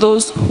good to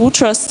those who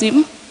trust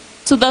him,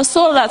 to the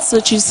soul that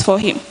searches for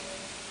him.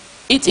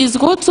 It is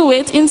good to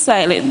wait in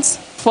silence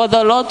for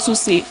the Lord to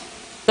save.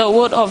 The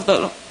word of the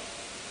Lord.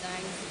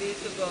 Thanks be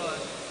to God.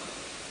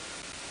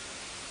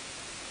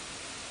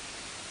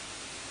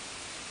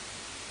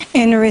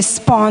 In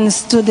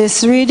response to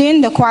this reading,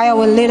 the choir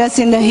will lead us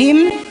in the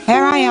hymn,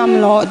 Here I Am,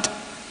 Lord.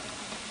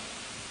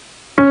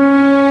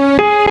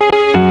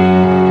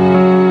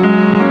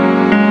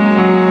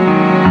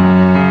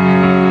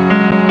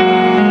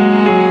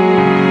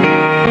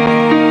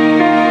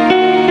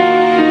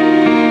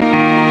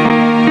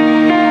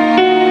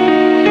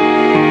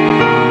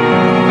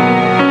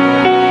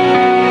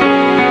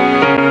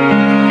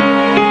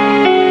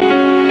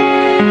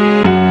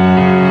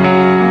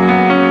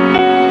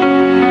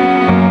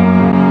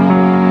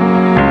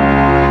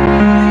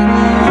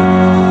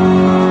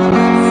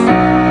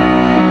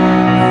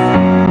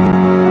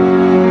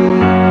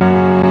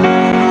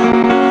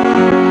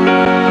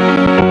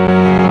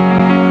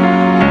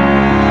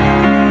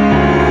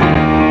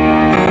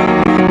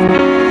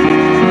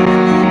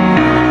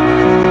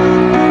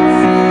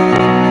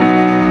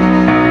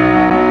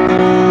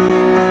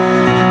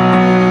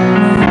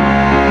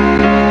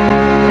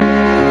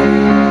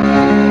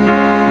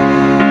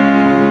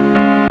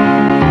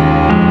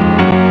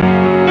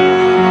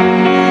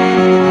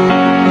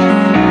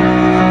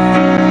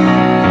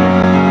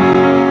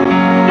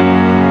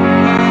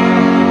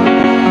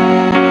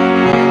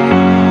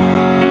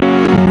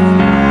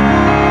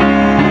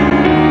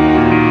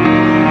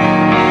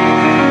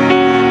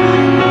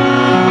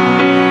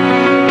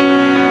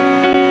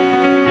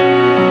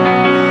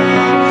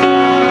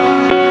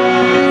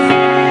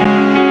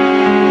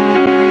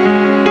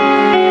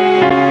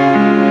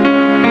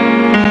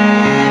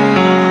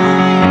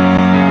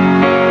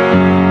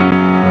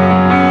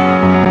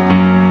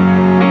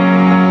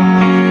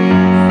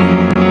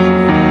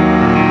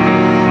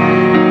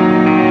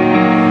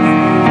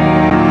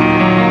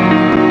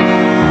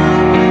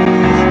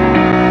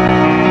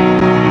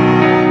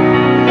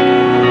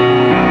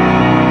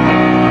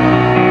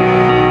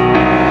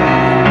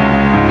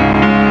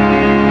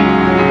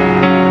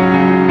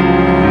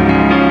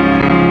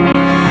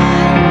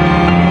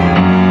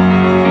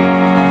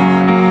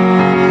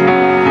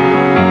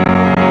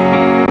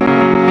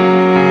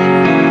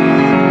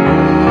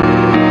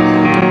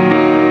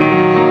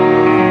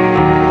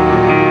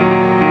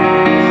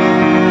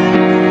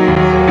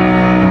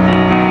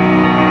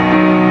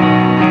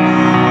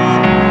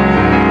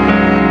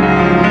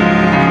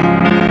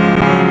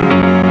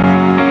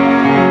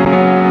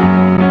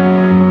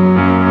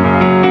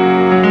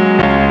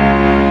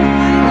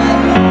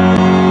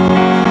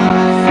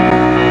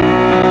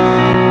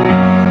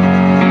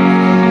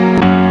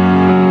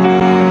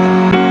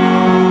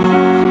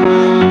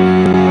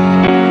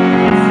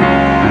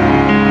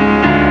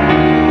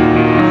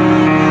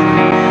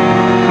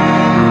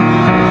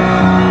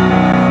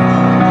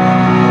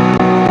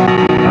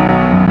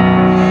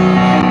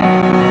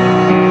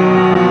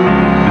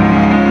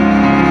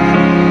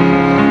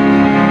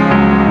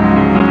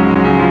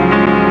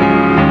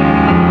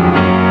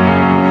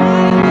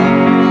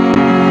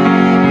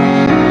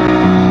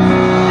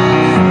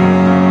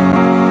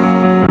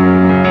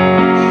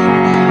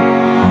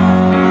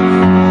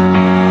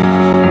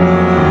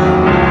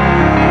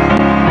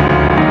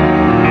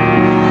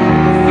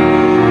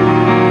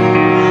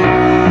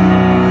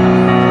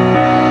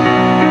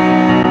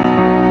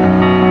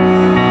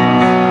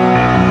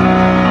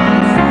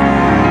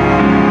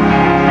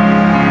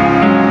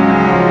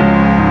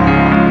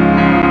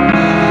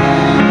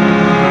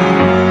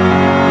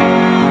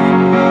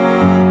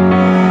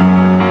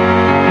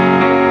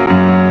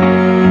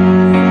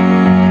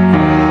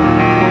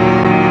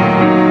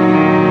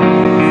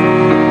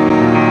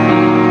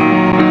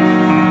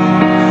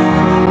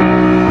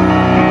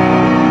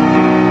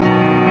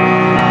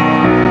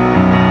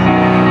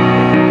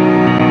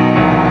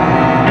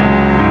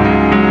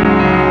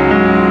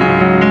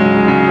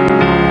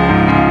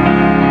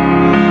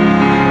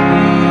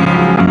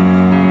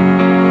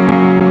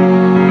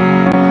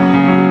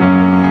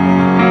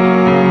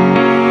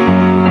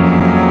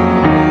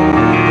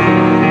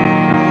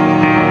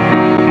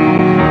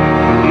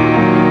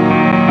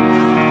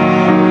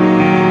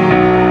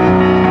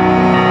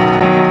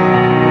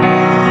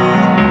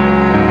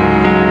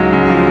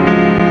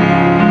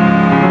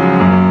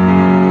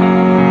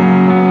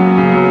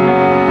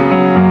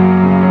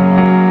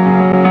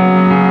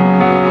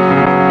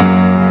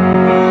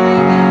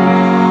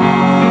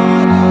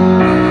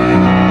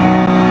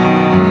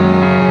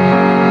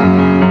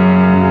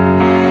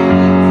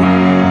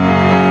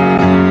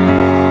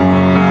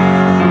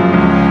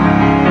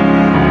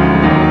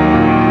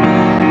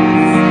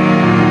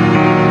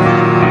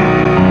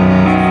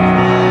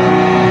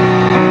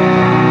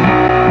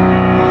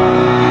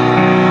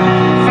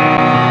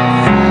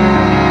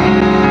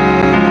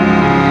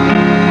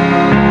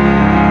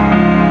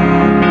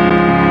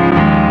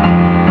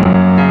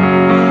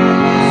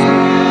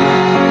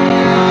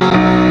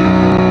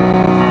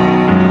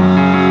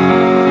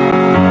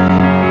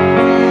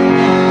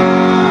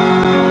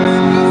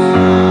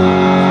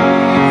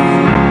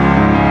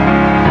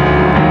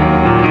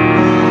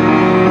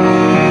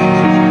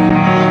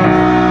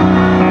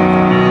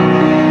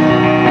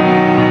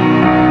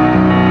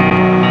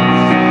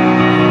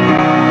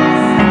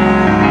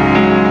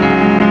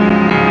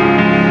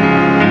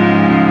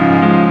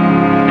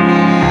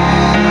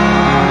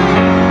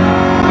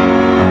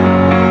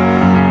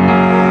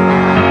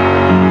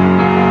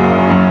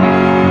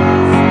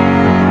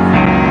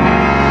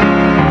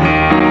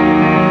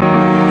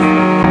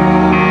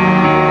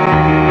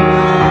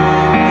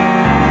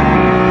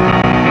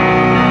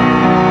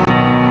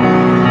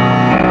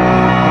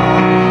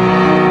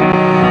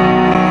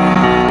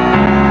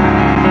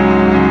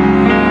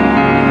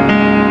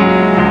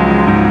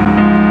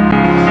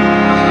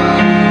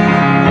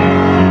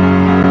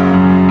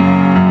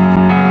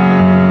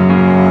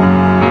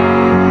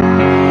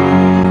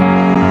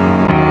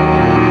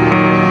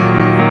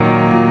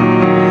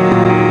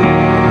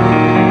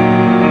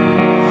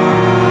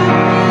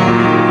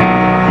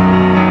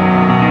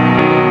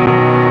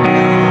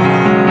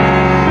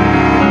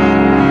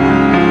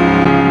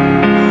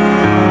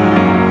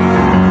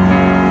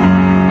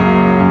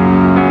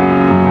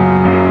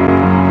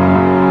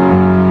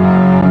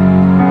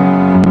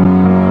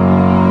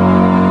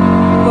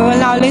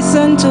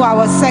 listen to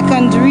our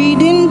second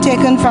reading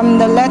taken from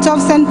the letter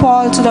of St.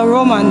 Paul to the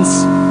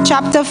Romans,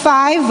 chapter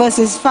 5,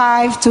 verses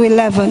 5 to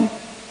 11.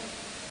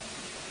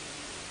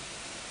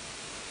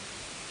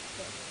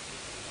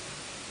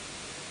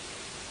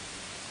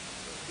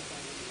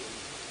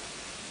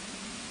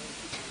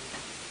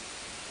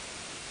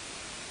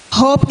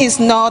 Hope is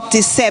not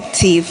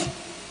deceptive,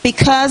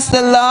 because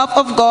the love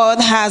of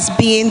God has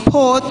been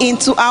poured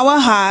into our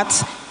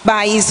hearts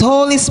by His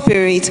Holy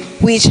Spirit,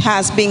 which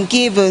has been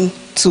given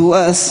to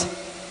us.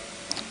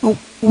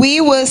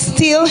 We were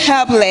still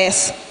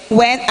helpless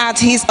when at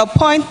His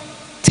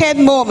appointed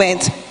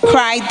moment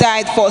Christ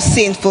died for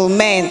sinful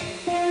men.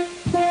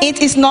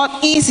 It is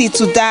not easy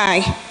to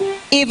die,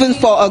 even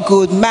for a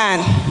good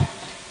man.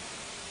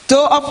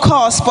 Though of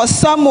course for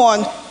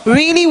someone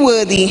really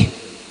worthy,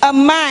 a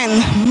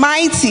man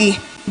mighty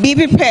be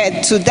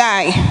prepared to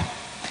die.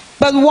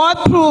 But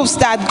what proves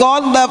that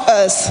God loved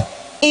us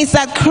is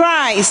that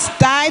Christ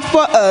died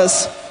for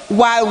us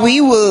while we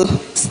were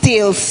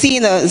still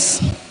sinners,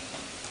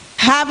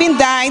 having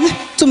died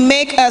to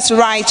make us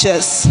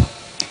righteous.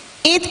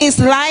 It is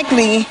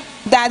likely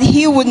that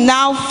He would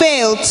now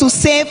fail to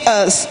save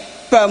us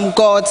from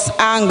God's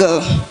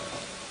anger.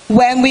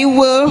 When we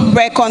were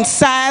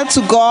reconciled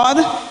to God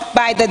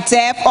by the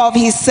death of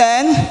His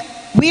Son,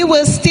 we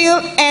were still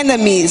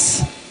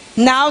enemies.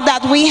 Now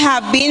that we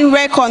have been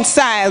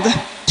reconciled,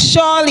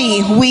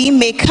 surely we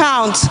may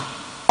count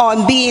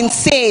on being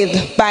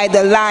saved by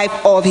the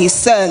life of His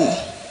Son.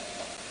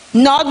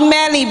 Not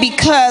merely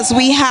because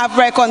we have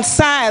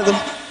reconciled,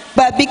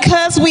 but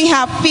because we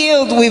have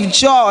filled with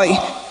joy,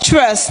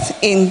 trust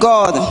in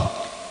God.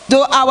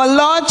 Though our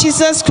Lord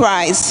Jesus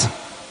Christ,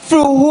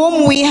 through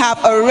whom we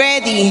have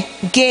already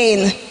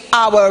gained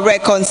our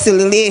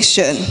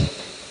reconciliation.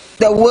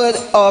 The word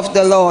of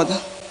the Lord.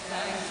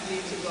 Thanks be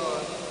to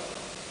God.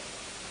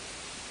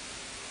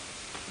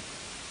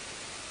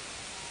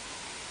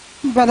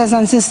 Brothers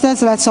and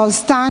sisters, let's all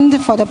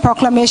stand for the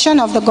proclamation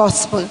of the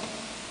gospel.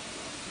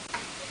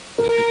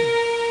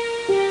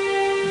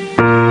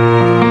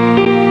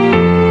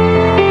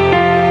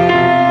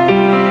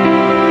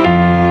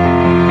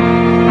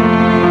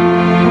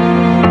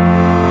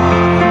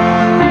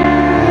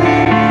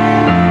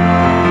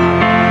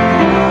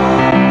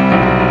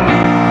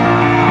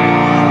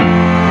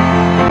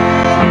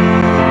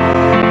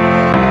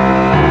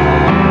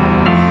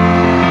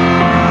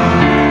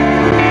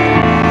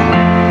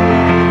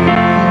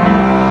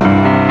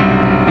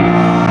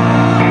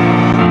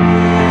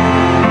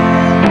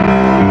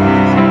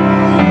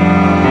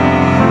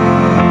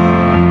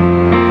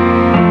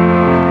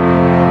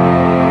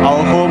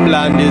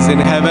 Is in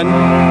heaven,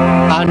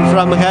 and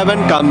from heaven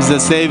comes the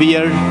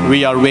Savior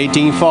we are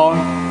waiting for,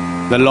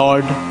 the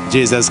Lord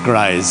Jesus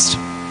Christ.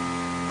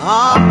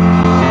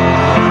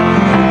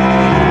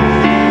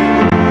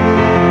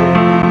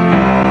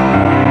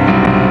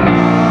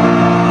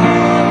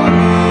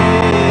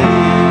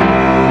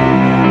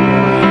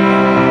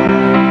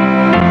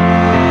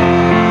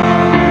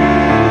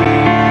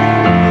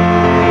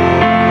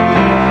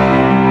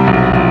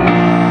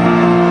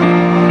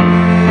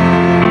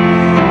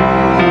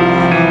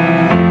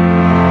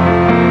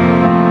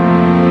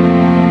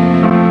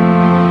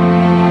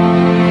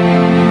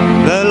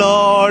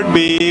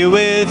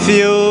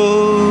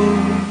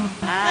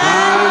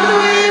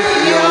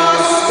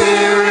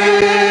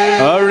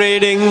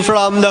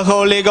 From the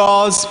Holy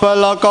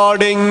Gospel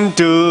according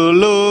to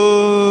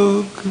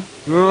Luke.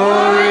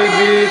 Glory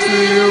be to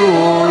you,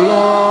 O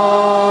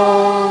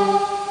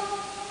Lord.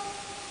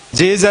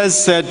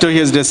 Jesus said to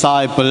His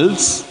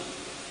disciples,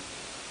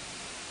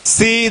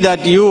 "See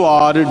that you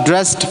are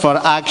dressed for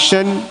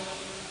action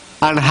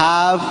and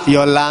have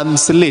your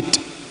lamps lit.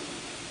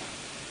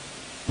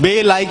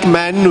 Be like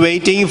men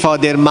waiting for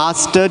their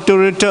master to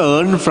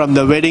return from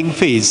the wedding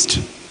feast,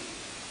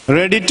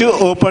 ready to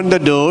open the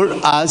door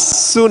as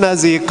soon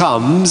as he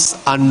comes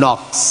and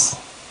knocks.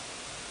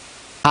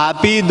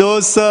 Happy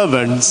those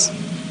servants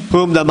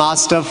whom the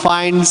master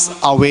finds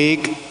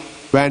awake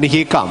when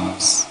he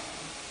comes.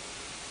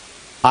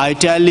 I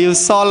tell you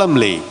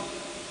solemnly,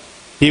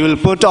 he will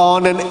put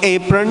on an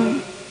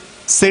apron,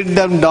 sit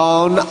them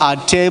down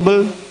at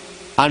table,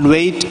 and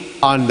wait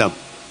on them.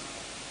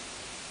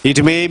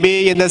 It may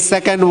be in the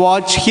second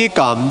watch he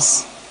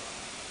comes,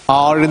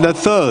 or in the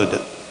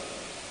third.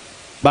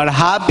 But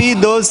happy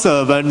those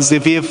servants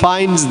if he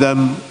finds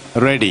them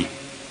ready.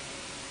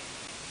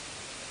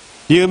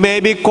 You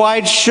may be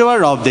quite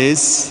sure of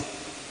this,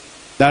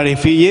 that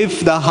if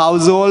the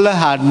household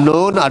had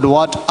known at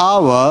what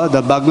hour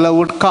the burglar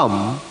would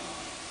come,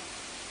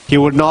 he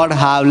would not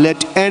have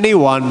let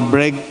anyone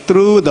break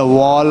through the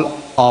wall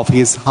of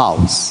his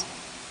house.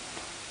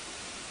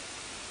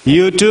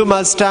 You too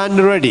must stand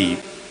ready,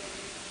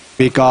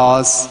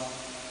 because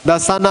the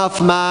Son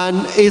of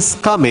Man is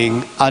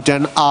coming at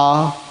an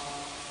hour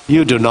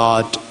you do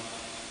not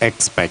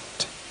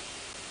expect."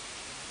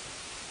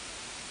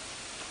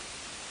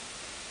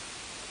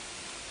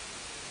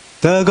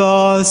 The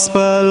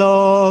Gospel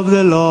of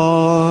the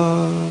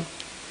Lord.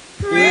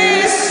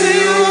 Praise to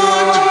you,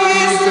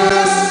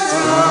 Jesus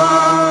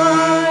Christ.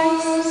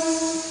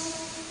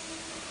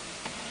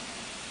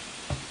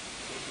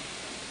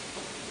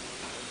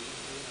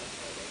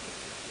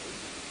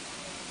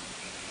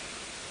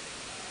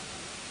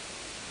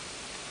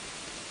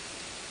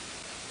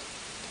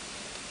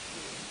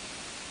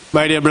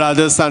 My dear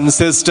brothers and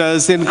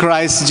sisters in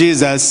Christ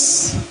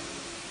Jesus,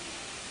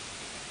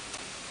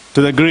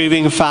 to the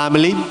grieving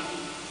family,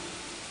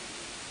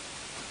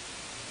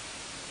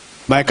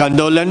 my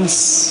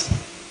condolence.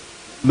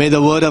 May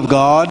the word of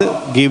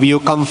God give you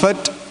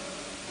comfort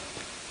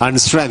and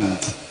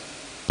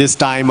strength this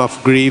time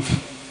of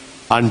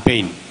grief and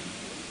pain.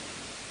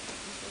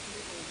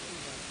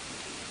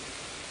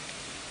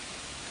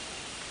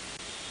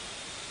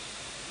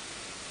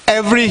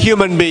 Every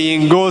human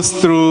being goes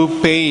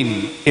through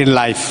pain in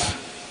life.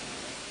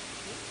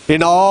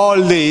 In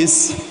all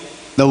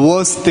this, the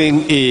worst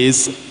thing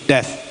is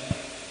death.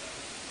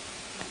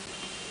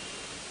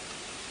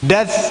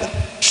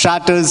 Death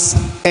shatters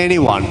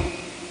anyone.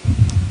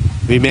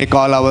 We may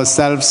call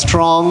ourselves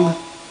strong,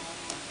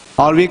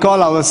 or we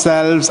call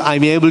ourselves,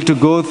 I'm able to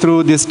go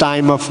through this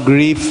time of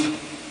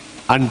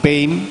grief and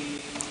pain.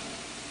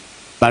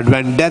 But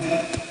when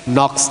death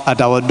knocks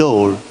at our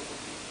door,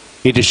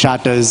 it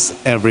shatters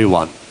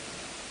everyone.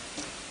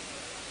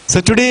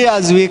 So today,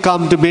 as we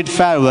come to bid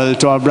farewell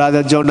to our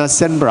brother Jonas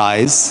St.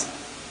 Brice,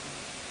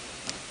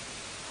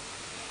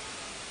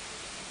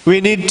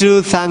 we need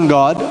to thank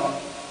God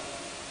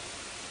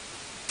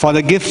for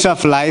the gift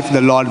of life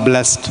the Lord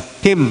blessed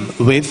him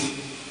with.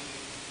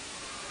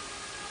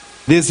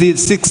 This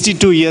is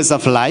 62 years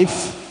of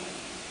life,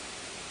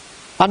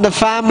 and the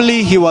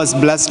family he was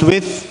blessed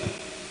with,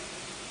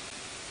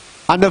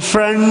 and the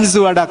friends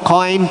who had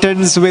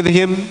acquaintance with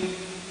him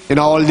in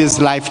all this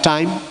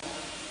lifetime.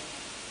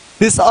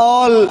 This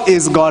all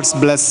is God's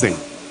blessing.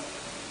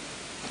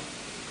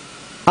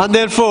 And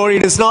therefore,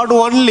 it is not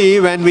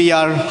only when we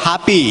are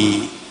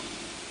happy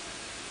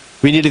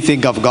we need to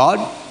think of God.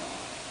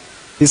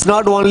 It's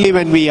not only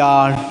when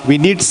we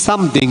need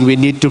something, we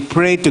need to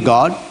pray to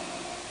God.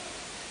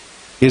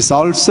 It's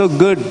also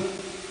good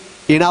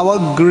in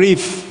our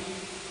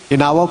grief,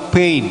 in our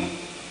pain,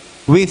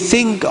 we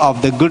think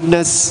of the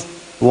goodness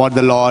what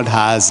the Lord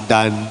has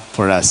done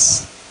for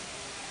us.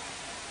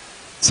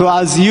 So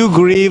as you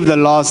grieve the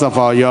loss of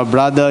your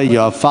brother,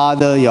 your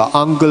father, your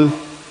uncle,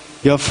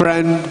 your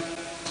friend,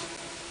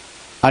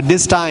 at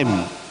this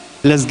time,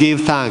 let's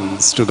give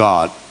thanks to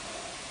God.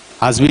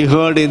 As we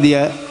heard in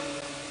the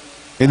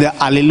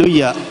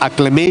Alleluia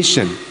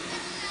acclamation,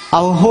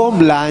 our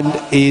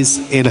homeland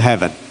is in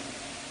heaven.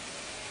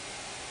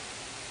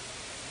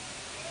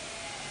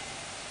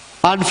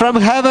 And from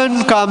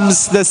heaven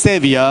comes the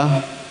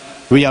Savior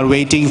we are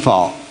waiting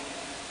for,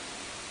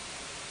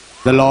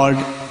 the Lord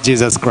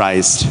Jesus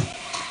Christ.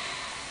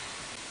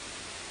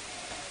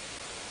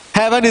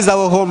 Heaven is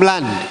our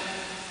homeland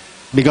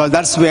because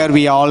that's where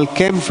we all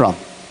came from,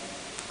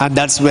 and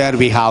that's where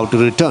we have to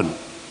return.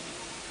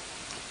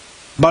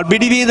 But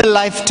between the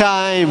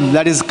lifetime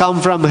that is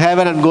come from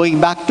heaven and going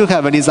back to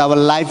heaven is our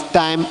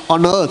lifetime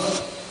on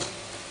earth,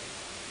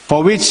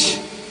 for which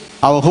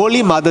our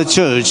Holy Mother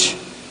Church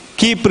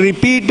keep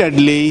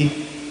repeatedly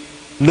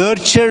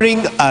nurturing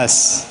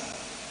us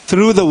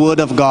through the Word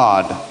of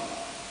God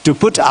to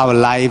put our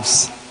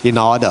lives in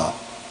order.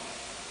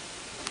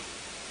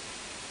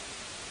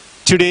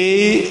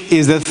 Today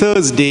is the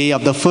Thursday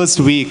of the first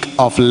week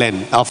of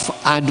Lent, of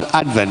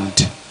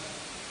Advent.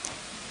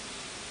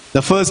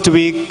 The first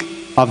week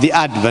of the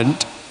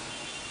Advent,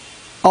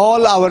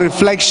 all our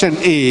reflection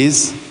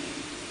is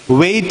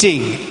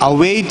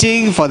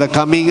awaiting for the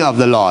coming of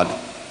the Lord.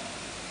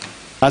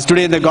 As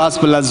today in the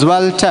Gospel as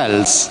well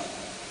tells,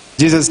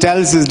 Jesus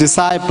tells his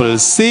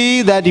disciples,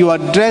 see that you are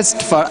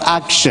dressed for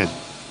action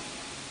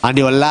and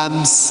your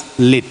lamps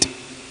lit.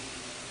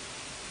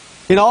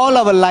 In all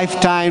our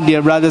lifetime,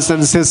 dear brothers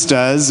and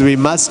sisters, we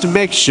must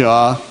make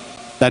sure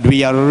that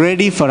we are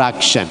ready for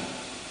action.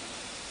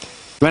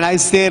 When I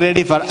say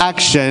ready for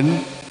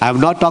action, I am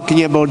not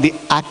talking about the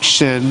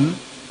action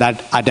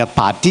that at a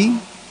party.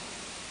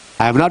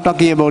 I am not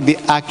talking about the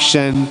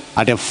action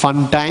at a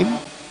fun time.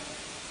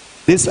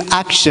 This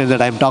action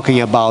that I am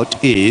talking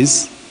about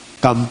is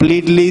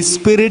completely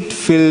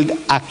spirit-filled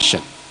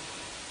action.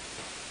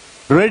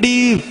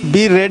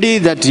 Be ready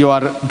that you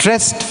are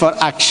dressed for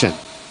action.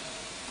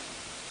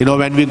 You know,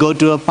 when we go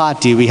to a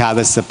party, we have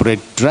a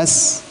separate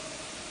dress.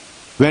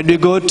 When we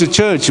go to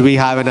church, we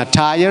have an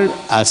attire,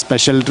 a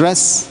special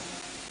dress.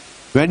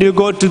 When you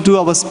go to do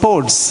our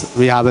sports,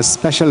 we have a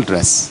special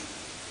dress.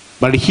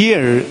 But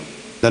here,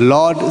 the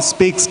Lord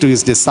speaks to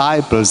his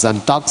disciples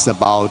and talks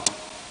about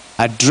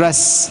a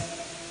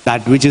dress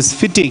that which is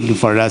fitting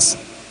for us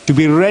to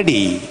be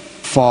ready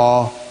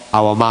for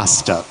our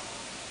Master.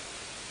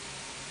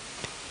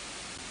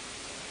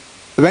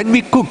 When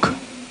we cook,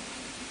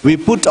 we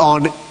put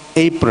on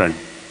apron.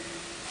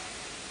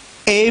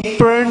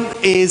 Apron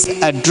is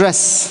a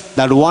dress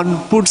that one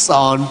puts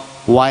on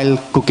while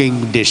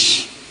cooking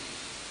dish.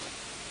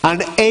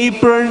 An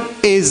apron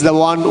is the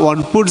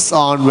one puts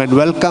on when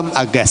welcome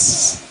a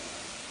guest.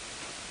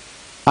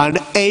 An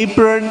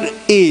apron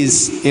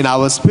is, in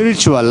our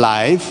spiritual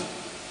life,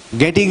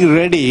 getting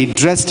ready,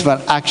 dressed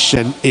for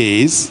action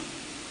is,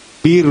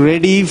 be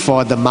ready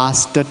for the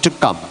Master to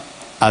come.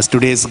 As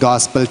today's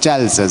Gospel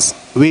tells us,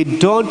 we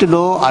don't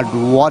know at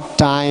what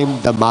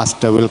time the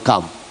Master will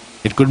come.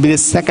 It could be the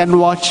second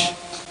watch.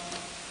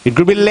 It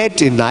could be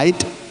late in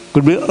night. It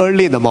could be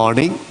early in the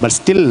morning, but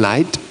still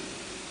night.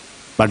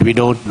 But we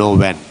don't know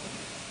when.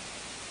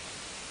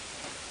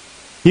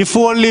 If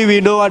only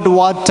we know at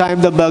what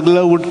time the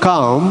burglar would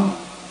come,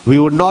 we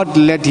would not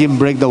let him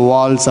break the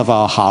walls of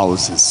our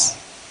houses.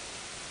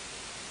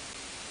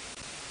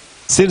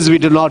 Since we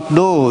do not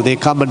know, they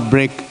come and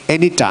break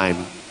any time.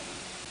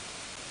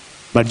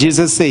 But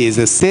Jesus says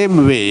the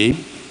same way,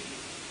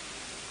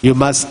 you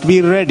must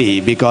be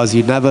ready because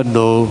you never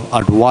know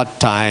at what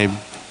time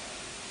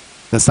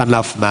the Son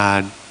of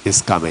Man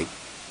is coming.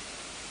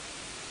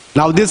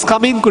 Now this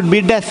coming could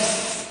be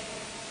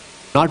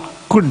death. Not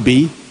could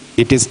be,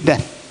 it is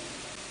death.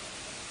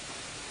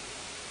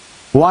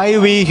 Why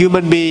we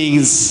human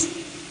beings,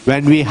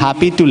 when we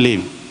happy to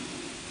live,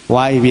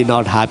 why we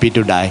not happy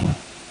to die?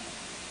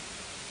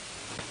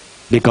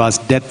 Because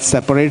death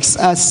separates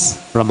us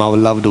from our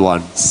loved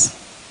ones.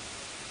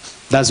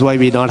 That's why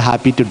we're not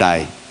happy to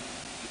die.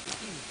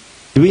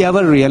 Do we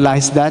ever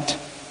realize that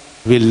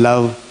we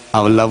love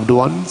our loved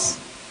ones?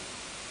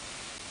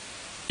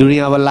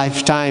 During our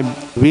lifetime,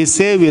 we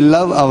say we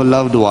love our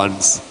loved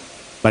ones,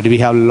 but we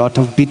have a lot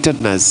of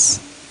bitterness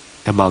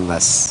among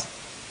us.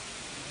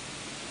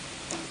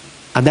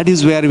 And that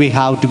is where we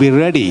have to be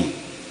ready,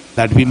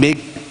 that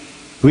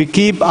we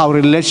keep our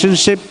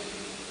relationship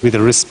with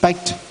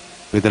respect,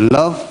 with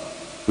love,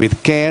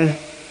 with care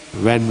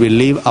when we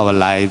live our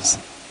lives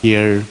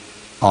here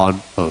on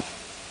earth.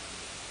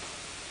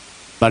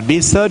 But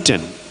be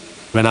certain,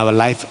 when our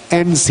life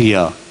ends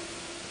here,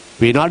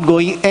 we're not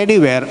going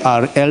anywhere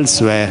or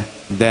elsewhere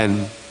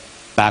than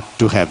back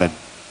to heaven.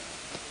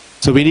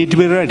 So we need to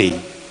be ready.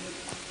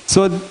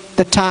 So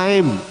the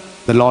time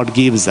the Lord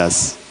gives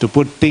us to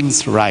put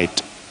things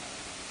right,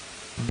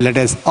 let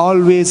us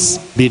always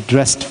be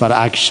dressed for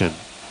action,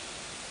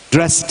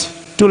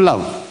 dressed to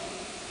love,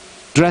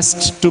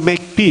 dressed to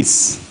make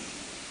peace,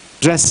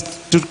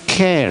 dressed to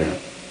care,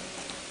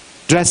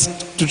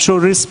 dressed to show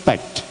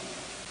respect.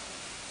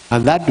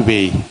 And that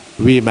way,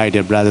 we, my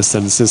dear brothers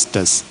and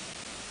sisters,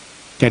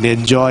 can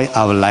enjoy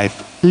our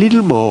life a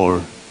little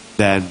more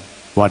than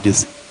what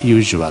is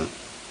usual.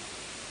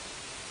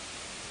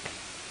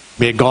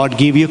 May God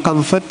give you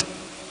comfort,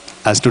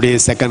 as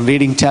today's second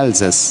reading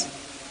tells us.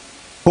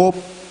 Hope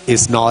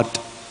is not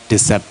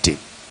deceptive.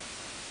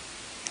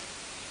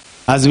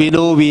 As we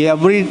know,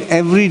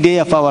 every day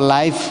of our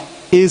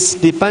life is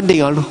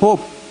depending on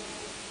hope.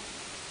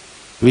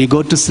 We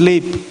go to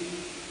sleep,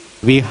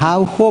 we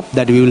have hope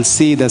that we will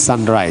see the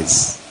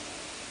sunrise.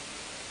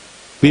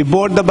 We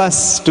board the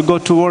bus to go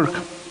to work.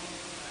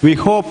 We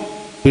hope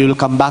we will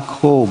come back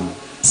home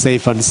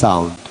safe and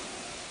sound.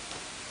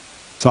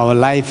 So our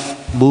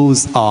life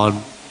moves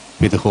on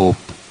with hope.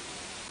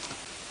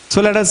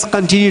 So let us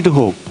continue to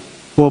hope.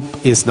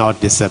 Hope is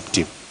not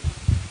deceptive.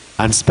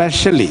 And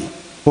especially,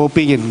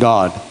 hoping in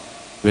God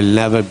will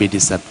never be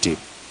deceptive.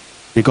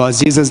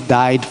 Because Jesus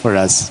died for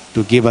us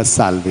to give us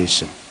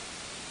salvation.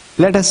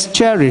 Let us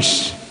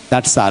cherish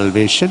that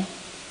salvation.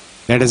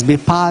 Let us be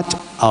part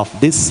of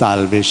this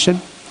salvation.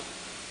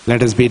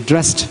 Let us be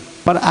dressed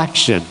for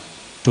action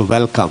to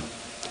welcome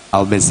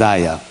our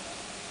Messiah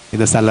in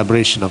the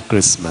celebration of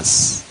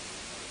Christmas.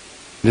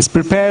 Let's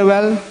prepare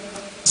well,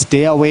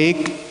 stay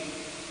awake,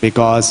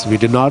 because we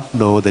do not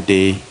know the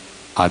day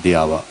or the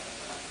hour.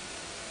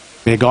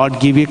 May God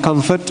give you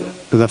comfort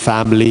to the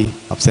family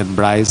of St.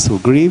 Brice who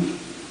grieve,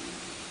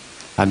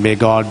 and may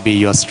God be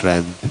your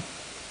strength.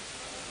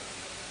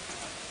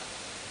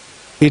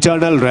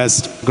 Eternal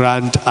rest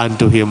grant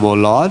unto him, O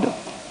Lord,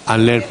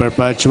 and let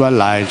perpetual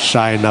light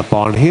shine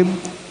upon him.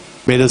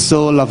 May the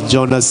soul of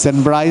Jonas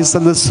St. Brice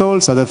and the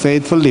souls of the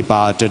faithful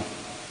departed,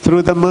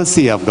 through the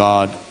mercy of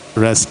God,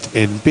 rest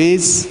in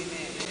peace.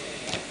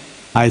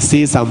 I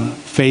see some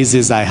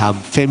faces I am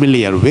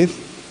familiar with.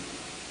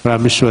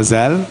 From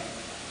Choiseul,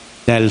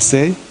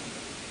 Delse,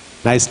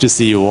 nice to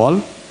see you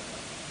all.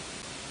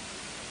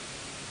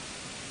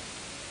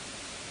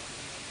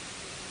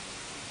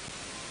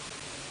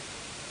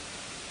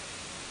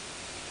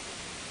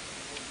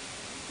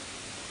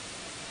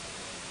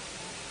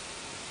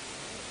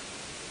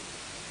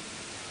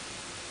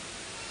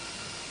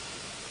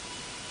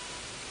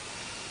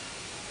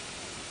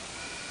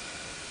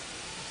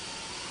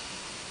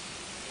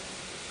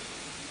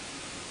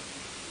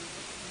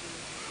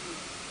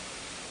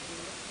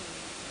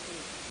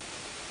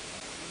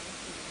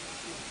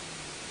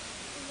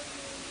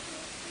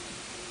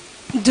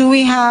 Do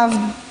we have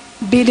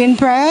bid-in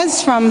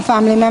prayers from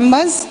family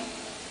members?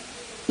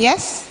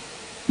 Yes?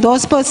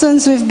 Those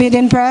persons with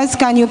bid-in prayers,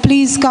 can you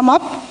please come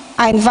up?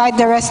 I invite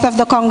the rest of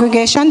the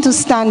congregation to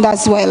stand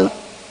as well.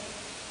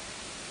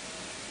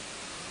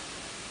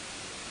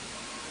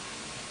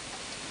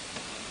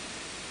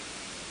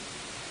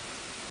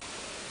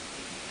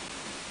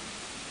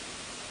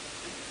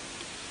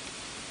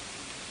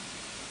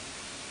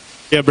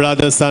 Dear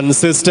brothers and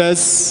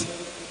sisters,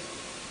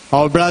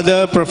 our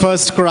brother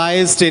professed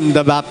Christ in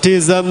the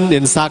baptism,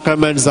 in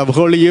sacraments of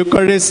Holy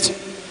Eucharist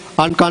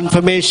and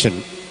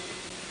confirmation.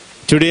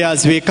 Today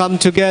as we come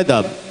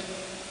together,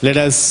 let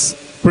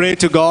us pray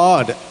to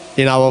God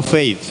in our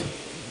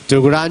faith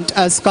to grant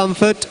us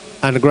comfort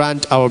and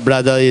grant our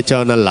brother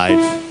eternal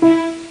life.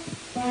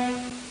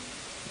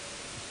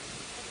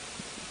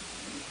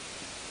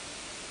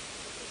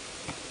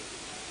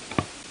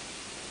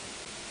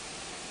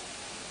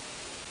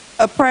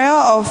 A prayer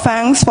of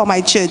thanks for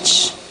my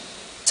church.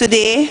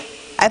 Today,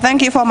 I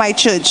thank you for my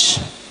church.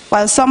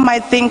 While some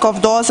might think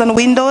of doors and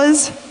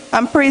windows,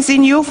 I'm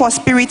praising you for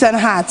spirit and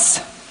hearts.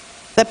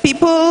 The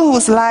people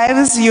whose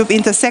lives you've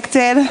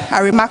intersected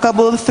are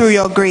remarkable through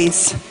your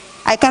grace.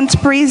 I can't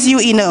praise you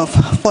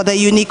enough for the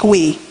unique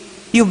way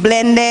you've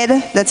blended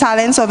the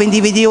talents of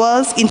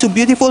individuals into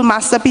beautiful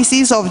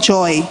masterpieces of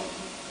joy.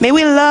 May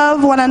we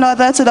love one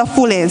another to the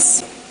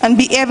fullest and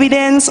be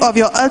evidence of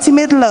your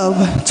ultimate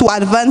love to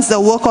advance the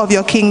work of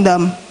your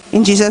kingdom.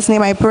 In Jesus'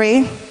 name I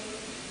pray.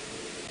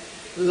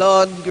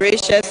 Lord,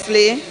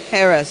 graciously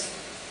hear us.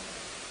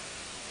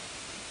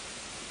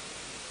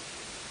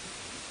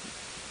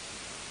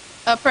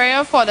 A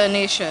prayer for the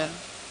nation.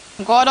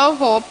 God of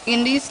hope,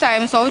 in these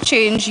times of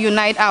change,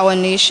 unite our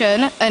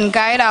nation and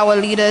guide our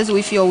leaders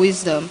with your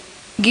wisdom.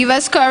 Give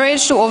us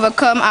courage to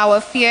overcome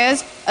our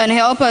fears and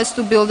help us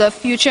to build a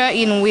future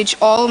in which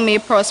all may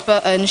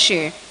prosper and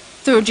share.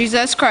 Through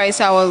Jesus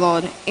Christ our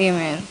Lord.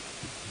 Amen.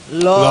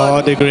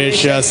 Lord,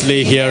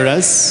 graciously hear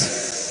us.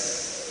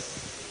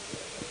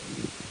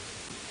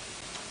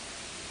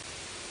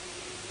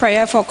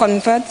 Prayer for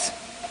comfort.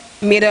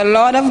 May the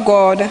Lord of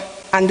God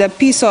and the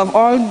peace of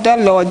all the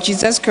Lord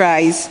Jesus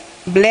Christ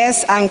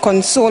bless and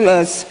console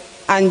us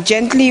and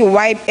gently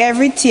wipe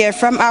every tear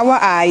from our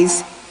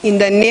eyes in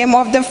the name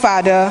of the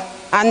Father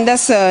and the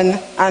Son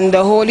and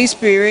the Holy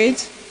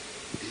Spirit.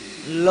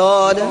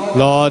 Lord,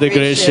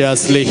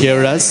 graciously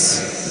hear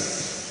us.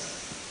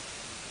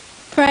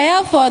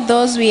 Prayer for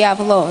those we have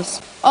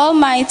lost.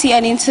 Almighty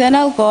and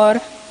eternal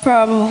God,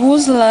 from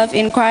whose love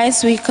in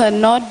Christ we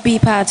cannot be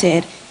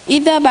parted,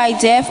 either by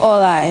death or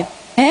life.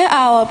 Hear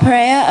our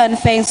prayer and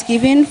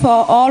thanksgiving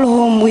for all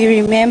whom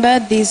we remember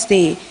this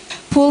day.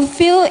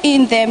 Fulfill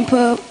in them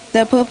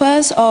the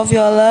purpose of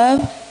your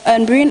love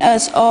and bring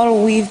us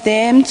all with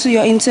them to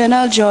your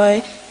eternal joy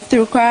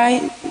through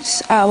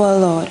Christ our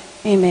Lord.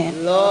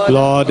 Amen.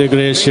 Lord,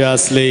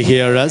 graciously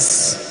hear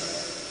us.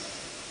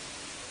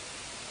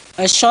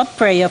 A short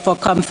prayer for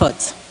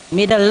comfort.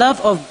 May the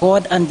love of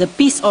God and the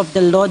peace of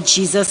the Lord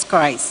Jesus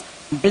Christ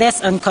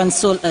bless and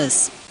console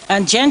us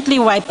and gently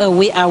wipe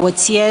away our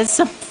tears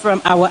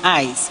from our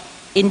eyes.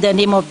 In the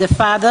name of the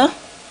Father,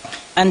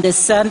 and the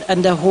Son,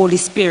 and the Holy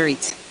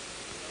Spirit.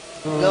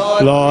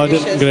 Lord,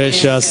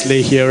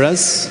 graciously hear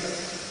us.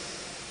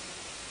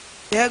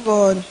 Dear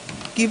God,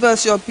 give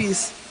us your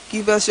peace,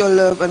 give us your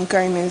love and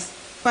kindness.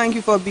 Thank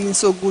you for being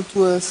so good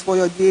to us, for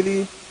your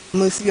daily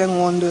mercy and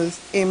wonders.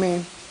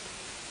 Amen.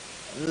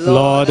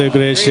 Lord,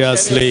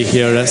 graciously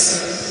hear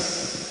us.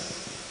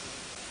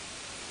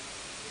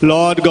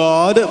 Lord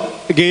God,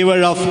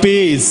 giver of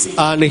peace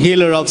and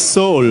healer of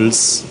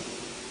souls,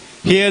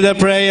 hear the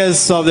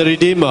prayers of the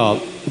Redeemer,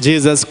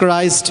 Jesus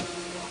Christ,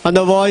 and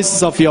the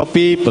voices of your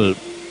people,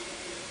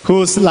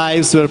 whose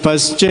lives were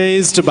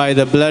purchased by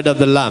the blood of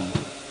the Lamb.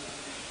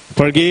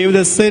 Forgive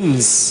the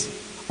sins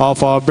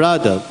of our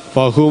brother,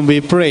 for whom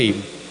we pray,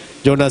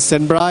 Jonas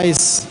St.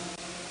 Brice,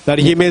 that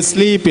he may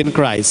sleep in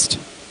Christ,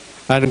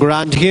 and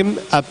grant him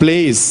a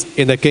place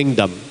in the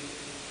kingdom.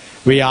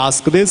 We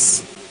ask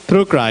this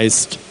through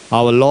Christ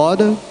our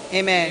Lord.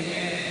 Amen.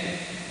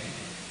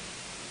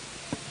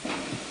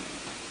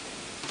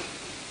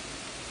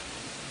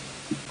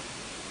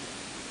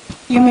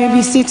 You may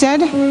be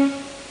seated.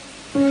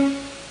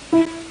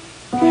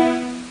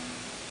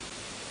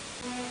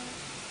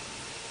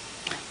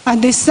 At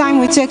this time,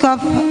 we take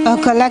up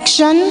a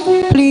collection.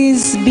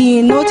 Please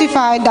be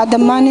notified that the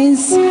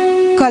monies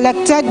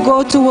collected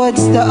go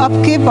towards the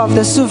upkeep of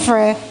the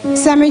Soufrière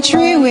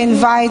Cemetery. We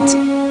invite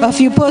a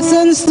few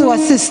persons to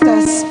assist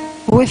us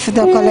with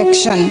the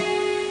collection.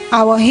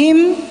 Our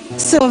hymn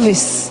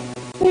service.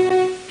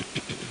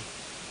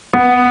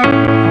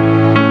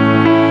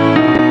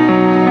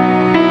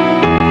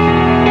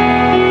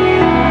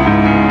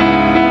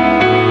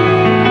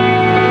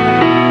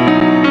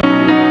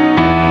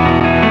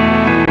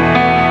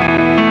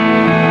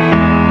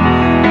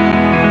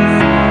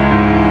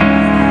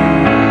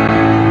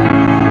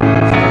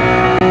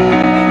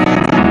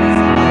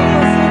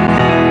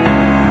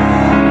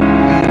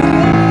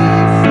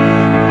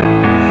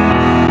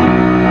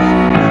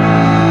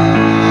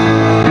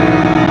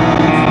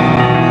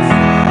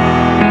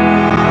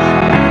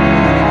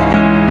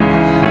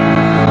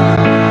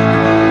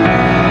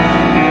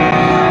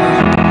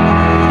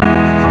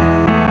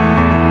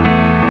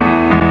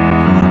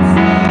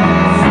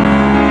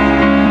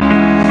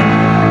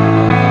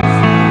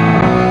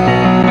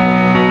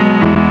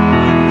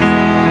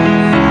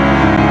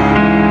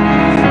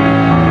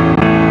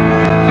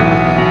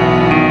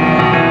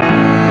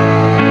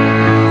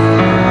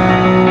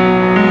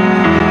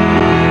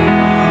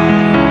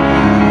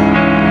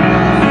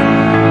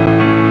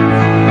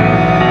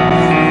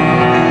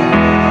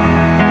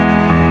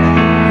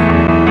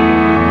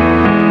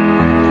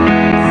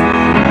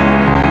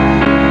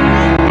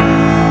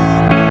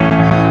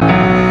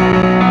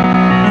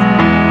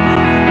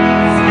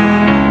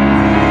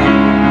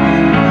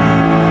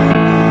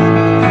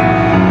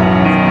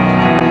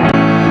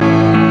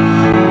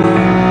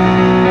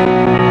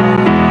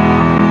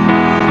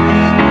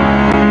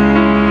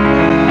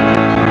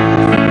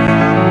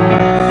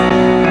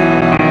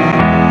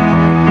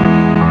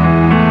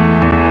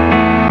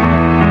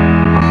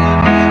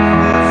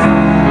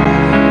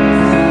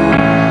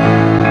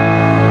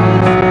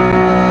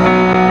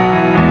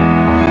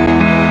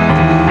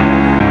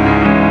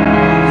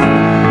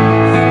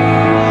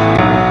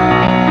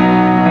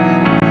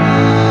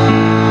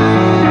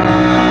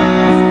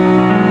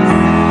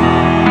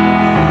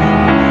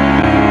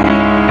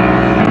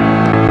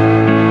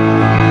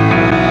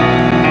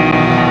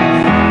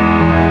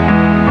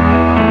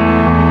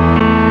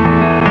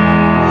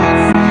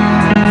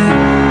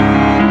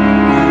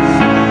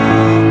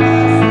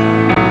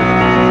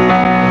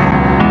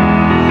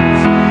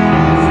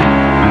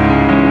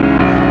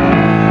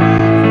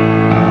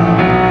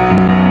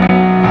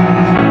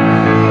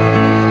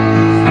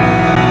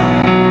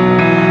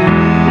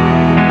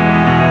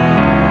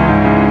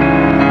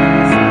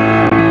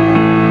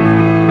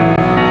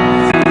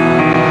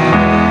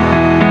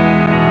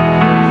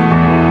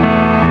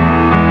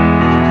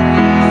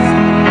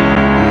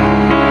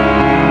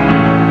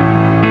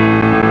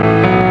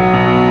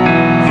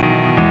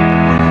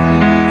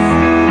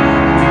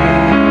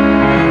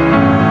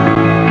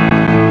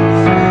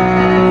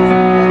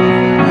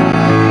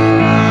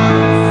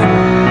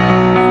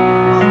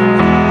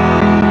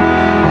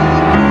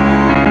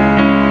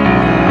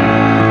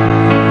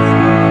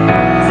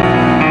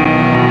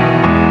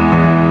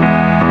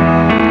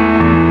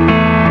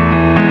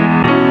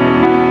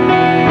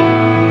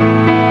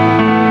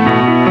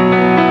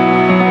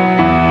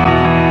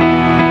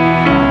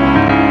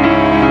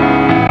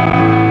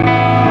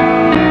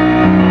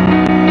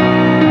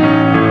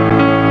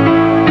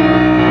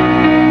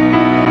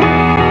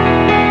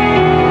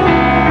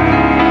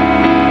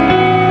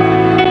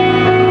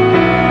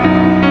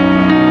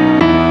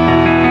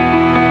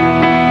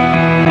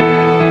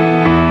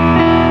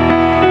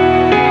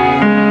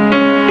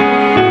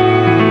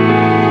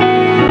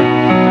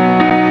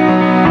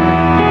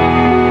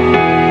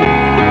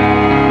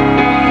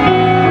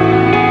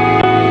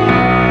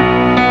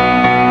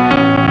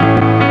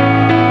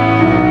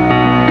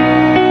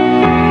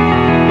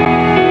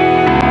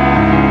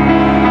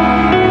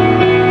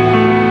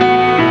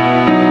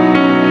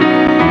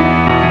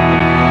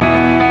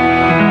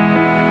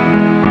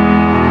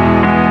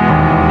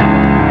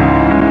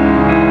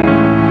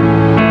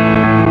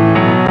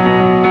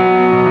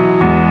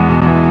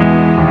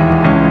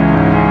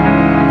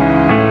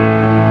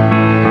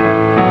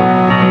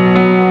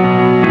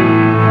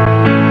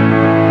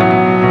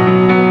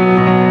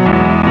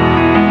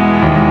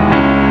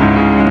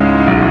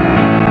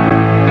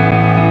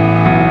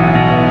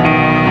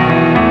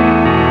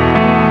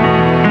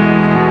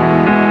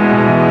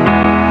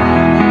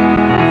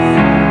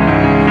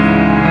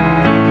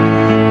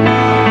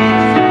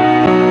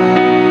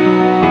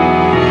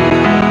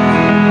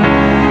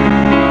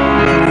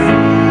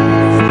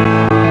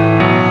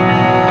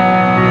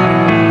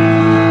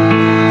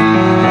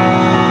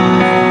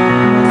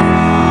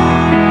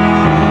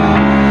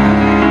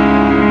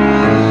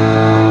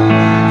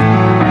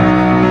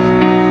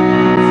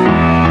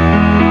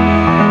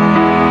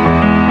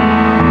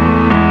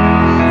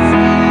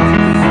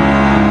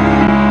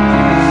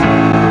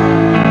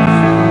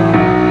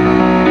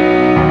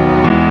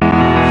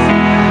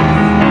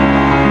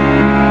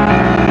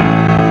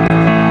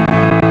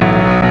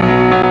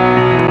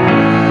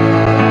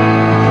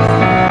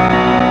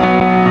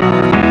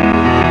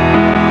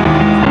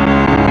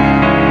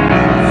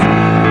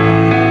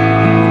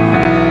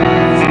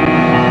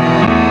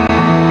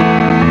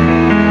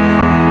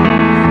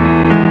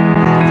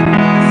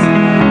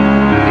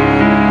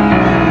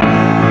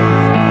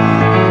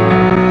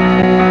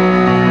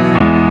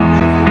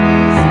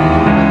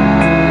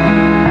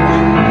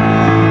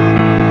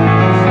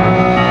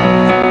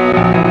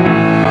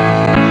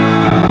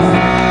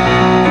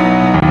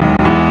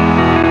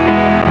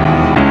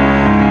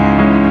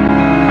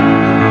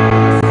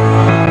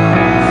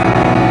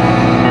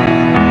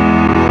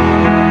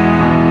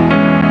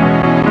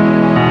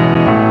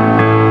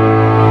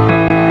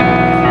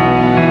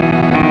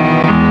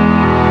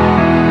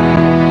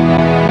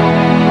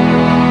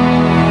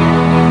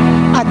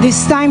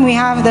 this time we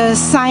have the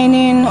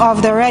signing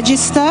of the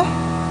register.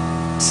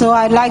 So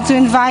I'd like to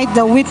invite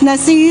the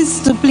witnesses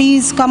to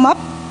please come up.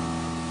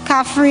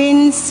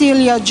 Catherine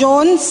Celia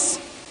Jones,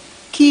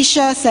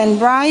 Keisha St.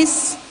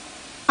 Brice,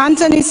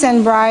 Anthony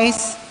St.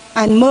 Brice,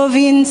 and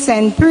Mervyn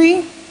St.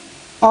 Pri.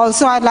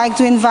 Also, I'd like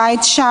to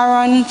invite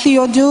Sharon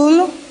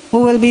Theodule,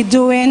 who will be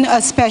doing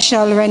a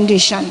special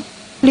rendition.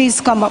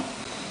 Please come up.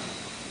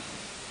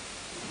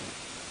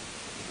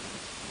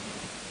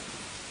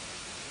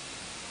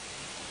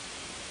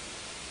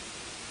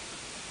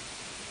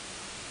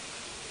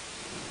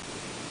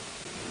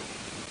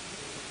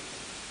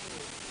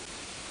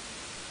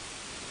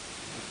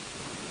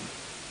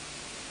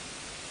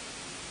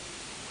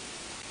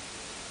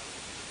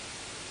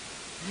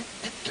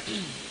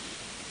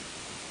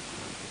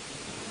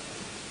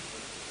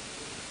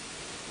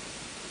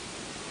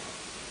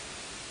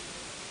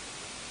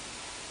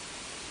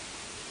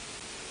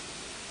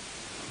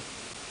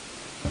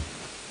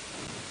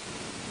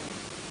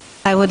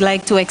 I would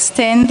like to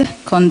extend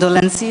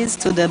condolences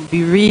to the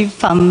bereaved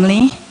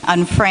family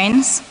and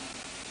friends.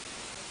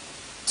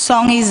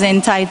 Song is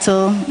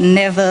entitled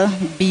Never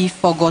Be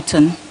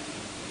Forgotten.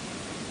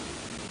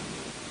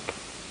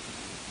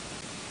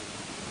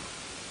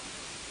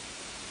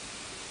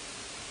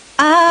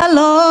 I'll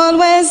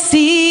always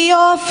see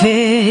your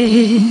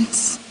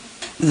face,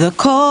 the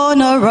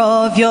corner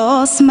of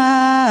your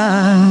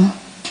smile,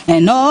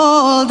 and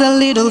all the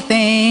little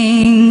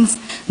things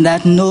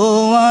that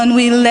no one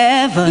will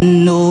ever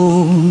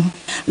know.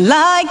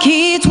 Like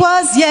it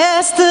was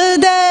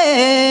yesterday,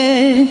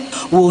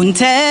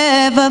 won't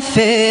ever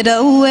fade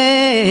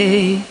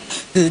away.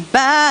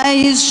 Goodbye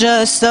is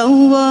just a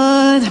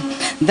word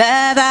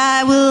that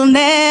I will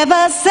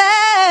never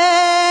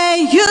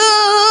say. You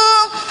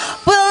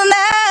will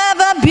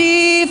never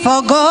be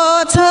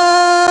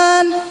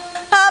forgotten.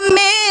 A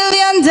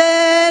million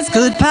days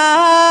could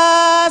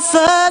pass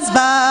us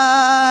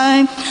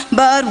by,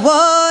 but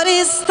what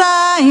is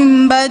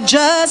time but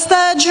just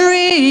a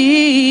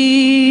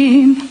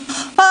dream?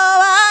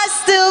 Oh, I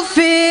still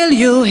feel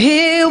you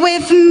here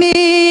with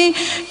me.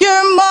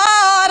 You're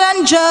more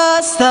than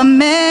just a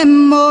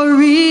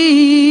memory.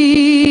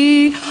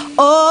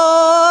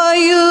 Oh,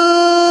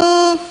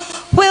 you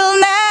will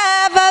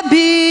never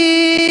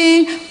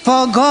be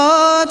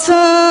forgotten.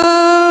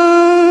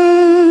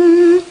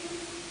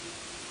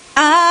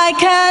 I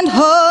can't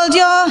hold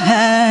your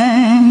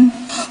hand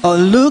or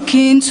look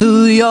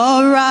into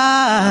your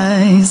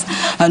eyes,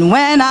 and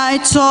when I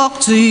talk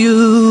to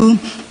you,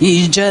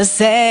 it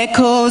just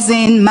echoes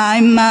in my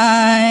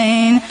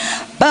mind.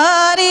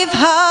 But if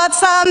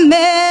hearts are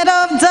made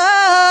of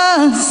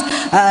dust,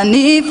 and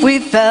if we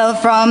fell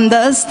from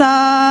the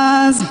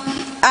stars,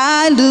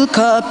 I look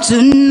up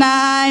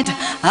tonight,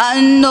 I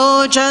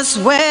know just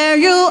where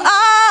you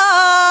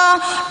are.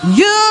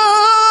 You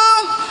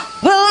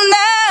will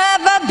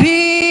never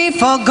be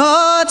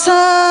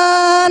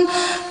forgotten.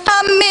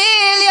 A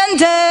million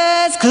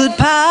days could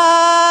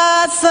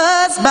pass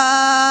us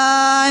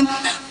by,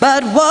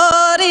 but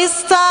what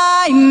is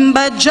time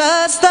but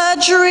just a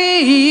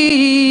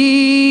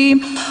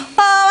dream? Oh,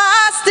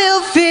 I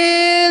still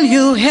feel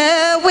you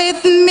here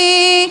with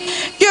me.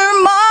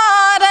 You're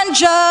more than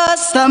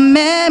just a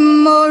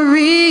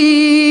memory.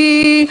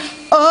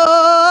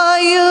 Oh,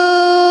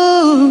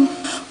 you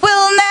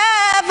will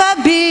never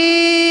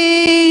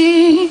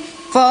be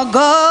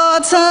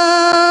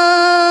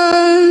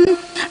forgotten.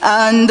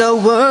 And the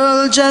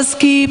world just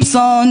keeps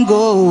on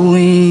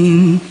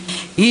going.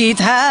 It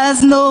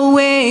has no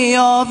way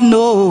of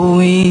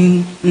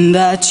knowing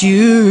that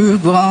you're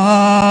gone.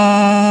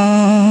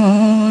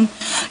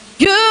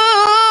 You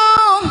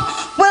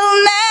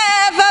will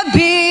never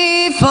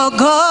be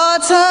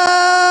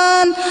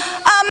forgotten.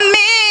 A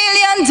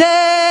million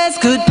days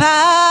could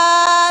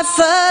pass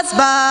us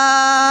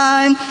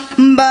by,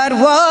 but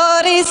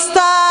what is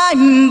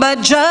time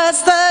but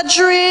just a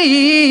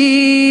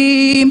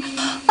dream?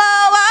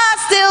 Oh, I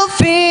still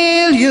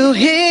feel you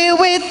here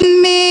with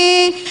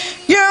me.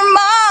 You're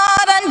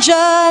more than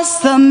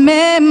just a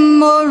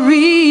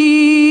memory.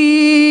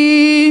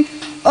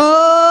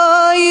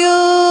 Oh,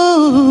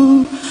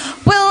 you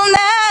will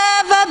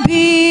never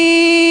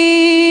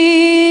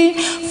be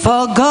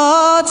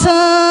forgotten.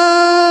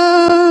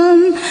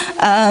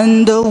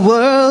 And the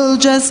world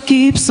just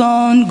keeps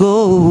on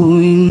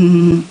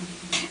going.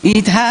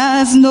 It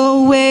has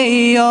no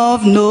way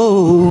of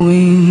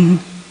knowing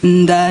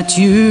that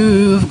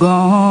you've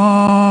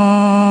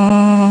gone.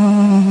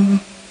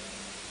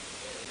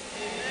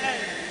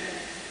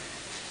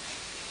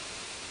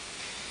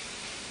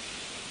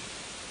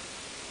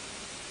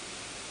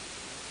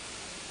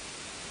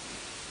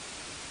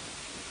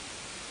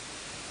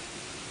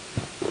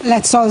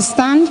 Let's all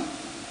stand.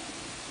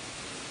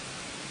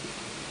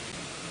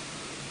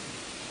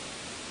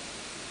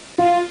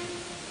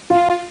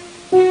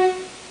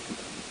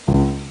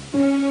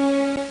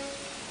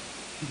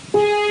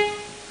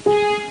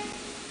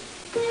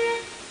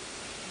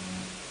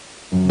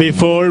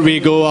 Before we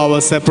go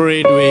our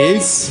separate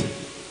ways,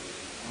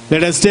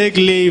 let us take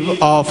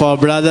leave of our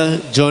brother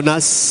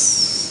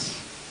Jonas.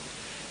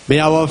 May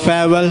our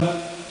farewell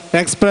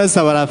express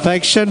our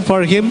affection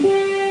for him.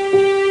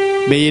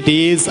 May it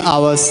ease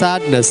our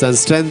sadness and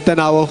strengthen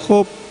our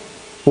hope.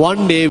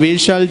 One day we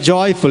shall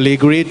joyfully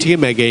greet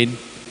him again,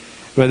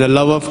 when the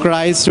love of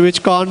Christ,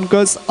 which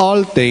conquers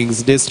all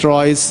things,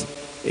 destroys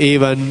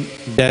even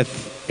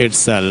death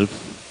itself.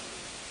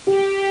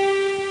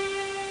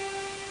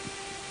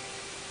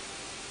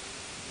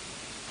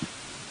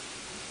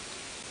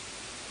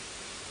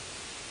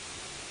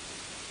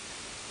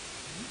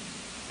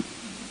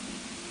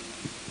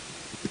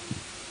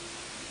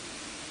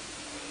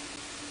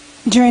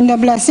 During the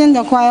blessing,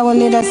 the choir will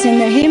lead us in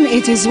the hymn,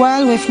 "It is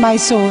Well with My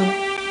Soul."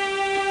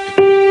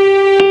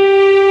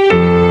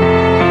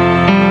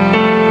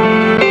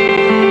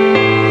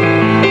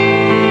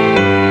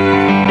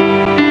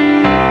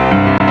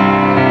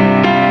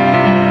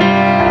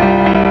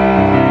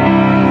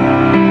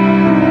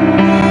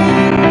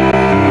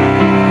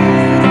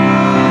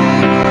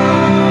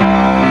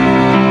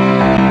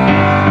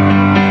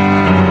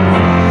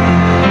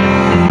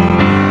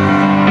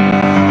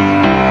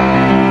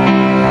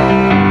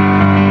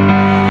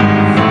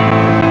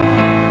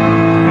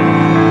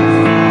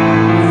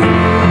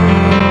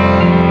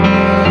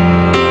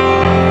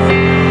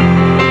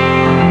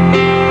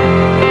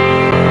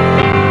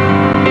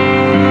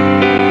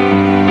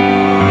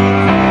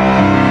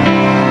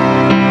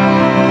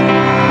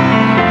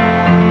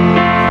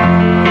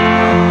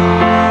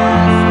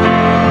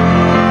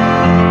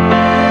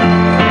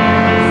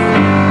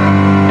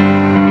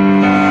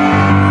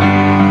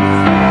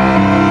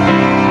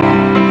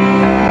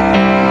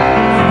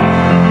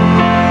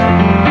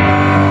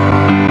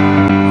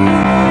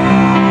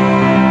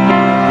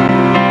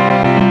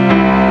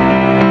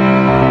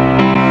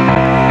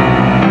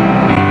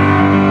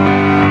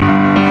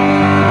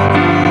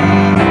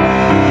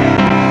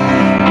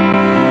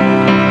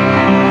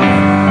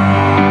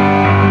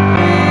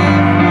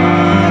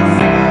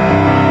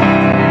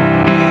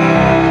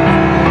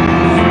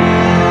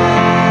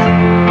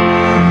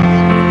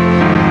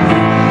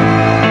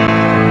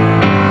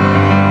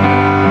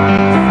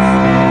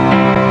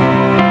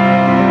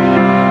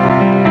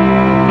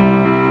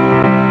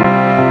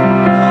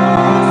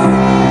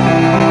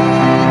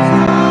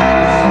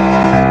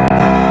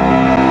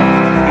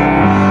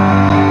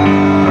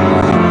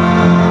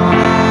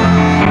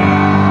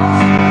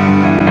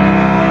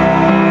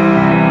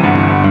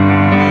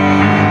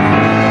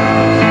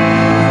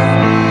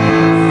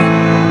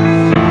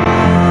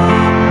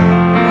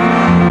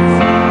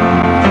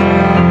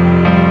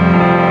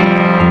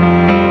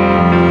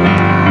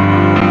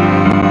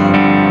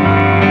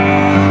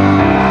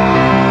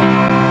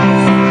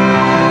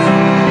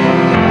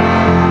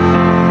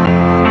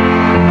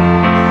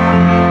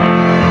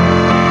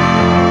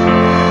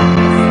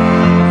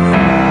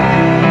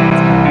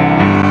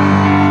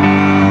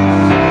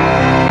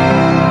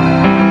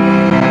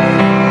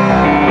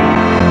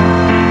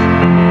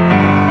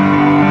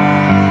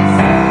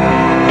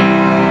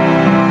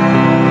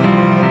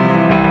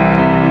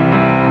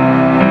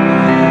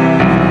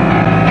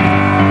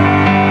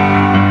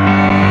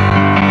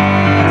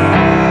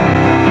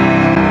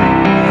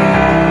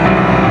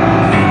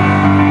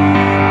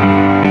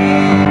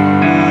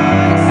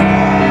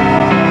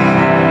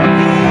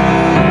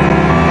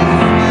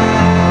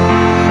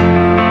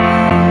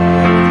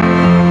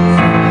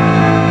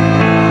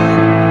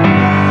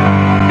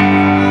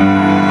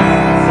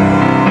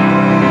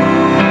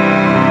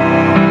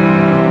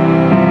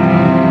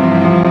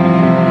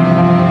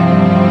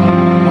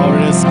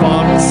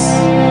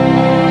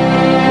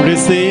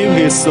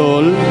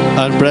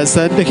 And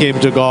present him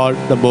to God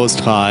the Most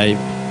High.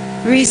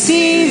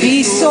 Receive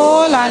his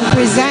soul and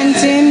present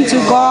him to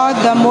God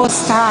the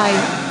Most High.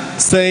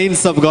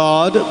 Saints of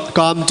God,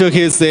 come to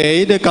his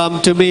aid, come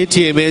to meet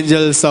him,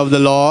 angels of the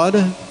Lord.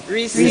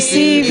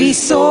 Receive his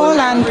soul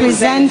and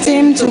present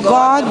him to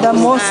God the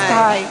Most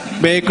High.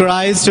 May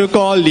Christ, who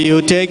called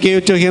you, take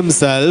you to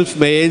himself.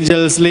 May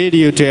angels lead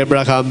you to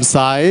Abraham's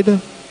side.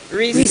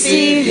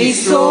 Receive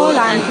his soul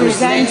and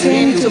present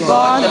him to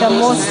God the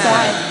Most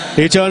High.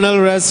 Eternal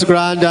rest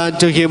grant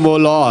unto him, O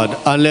Lord,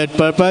 and let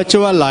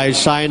perpetual light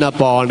shine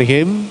upon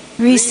him.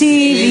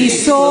 Receive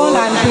his soul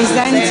and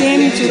present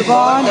him to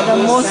God the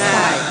Most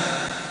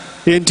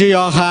High. Into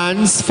your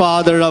hands,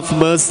 Father of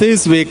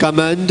mercies, we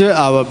commend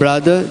our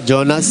brother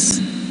Jonas,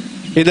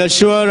 in the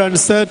sure and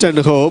certain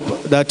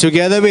hope that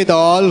together with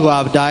all who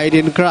have died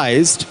in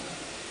Christ,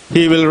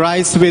 he will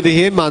rise with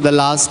him on the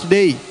last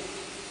day.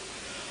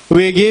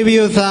 We give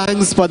you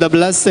thanks for the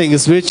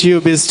blessings which you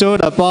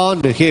bestowed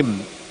upon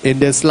him in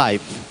this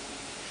life.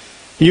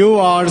 You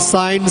are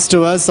signs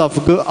to us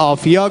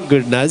of your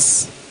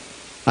goodness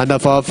and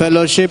of our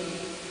fellowship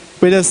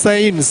with the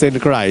saints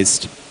in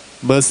Christ.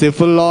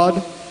 Merciful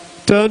Lord,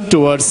 turn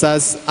towards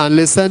us and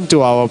listen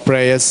to our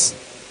prayers.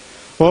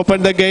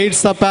 Open the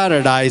gates of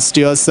paradise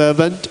to your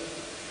servant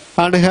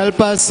and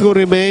help us who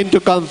remain to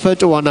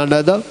comfort one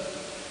another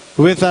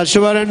with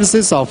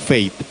assurances of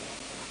faith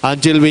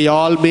until we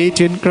all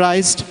meet in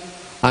Christ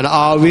and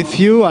are with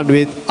you and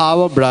with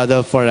our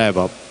brother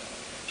forever.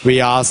 We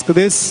ask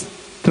this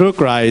through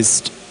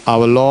Christ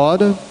our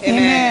Lord.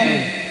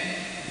 Amen.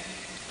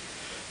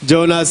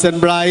 Jonas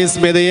and Brice,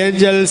 may the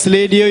angels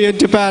lead you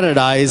into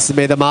paradise.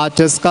 May the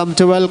martyrs come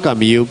to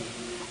welcome you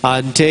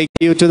and take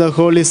you to the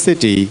holy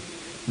city,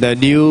 the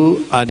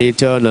new and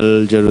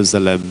eternal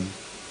Jerusalem.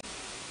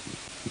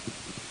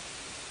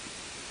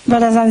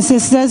 Brothers and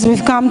sisters,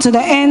 we've come to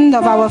the end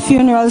of our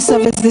funeral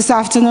service this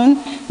afternoon.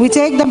 We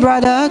take the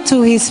brother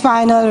to his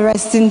final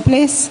resting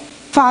place.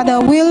 Father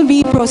will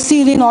be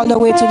proceeding all the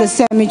way to the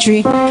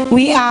cemetery.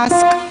 We ask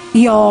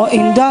your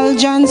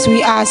indulgence,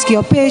 we ask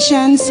your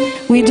patience.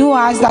 We do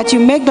ask that you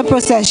make the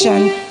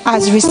procession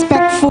as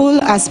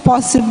respectful as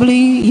possibly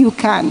you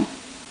can.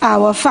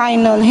 Our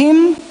final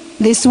hymn,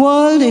 This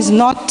World Is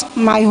Not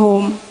My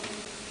Home.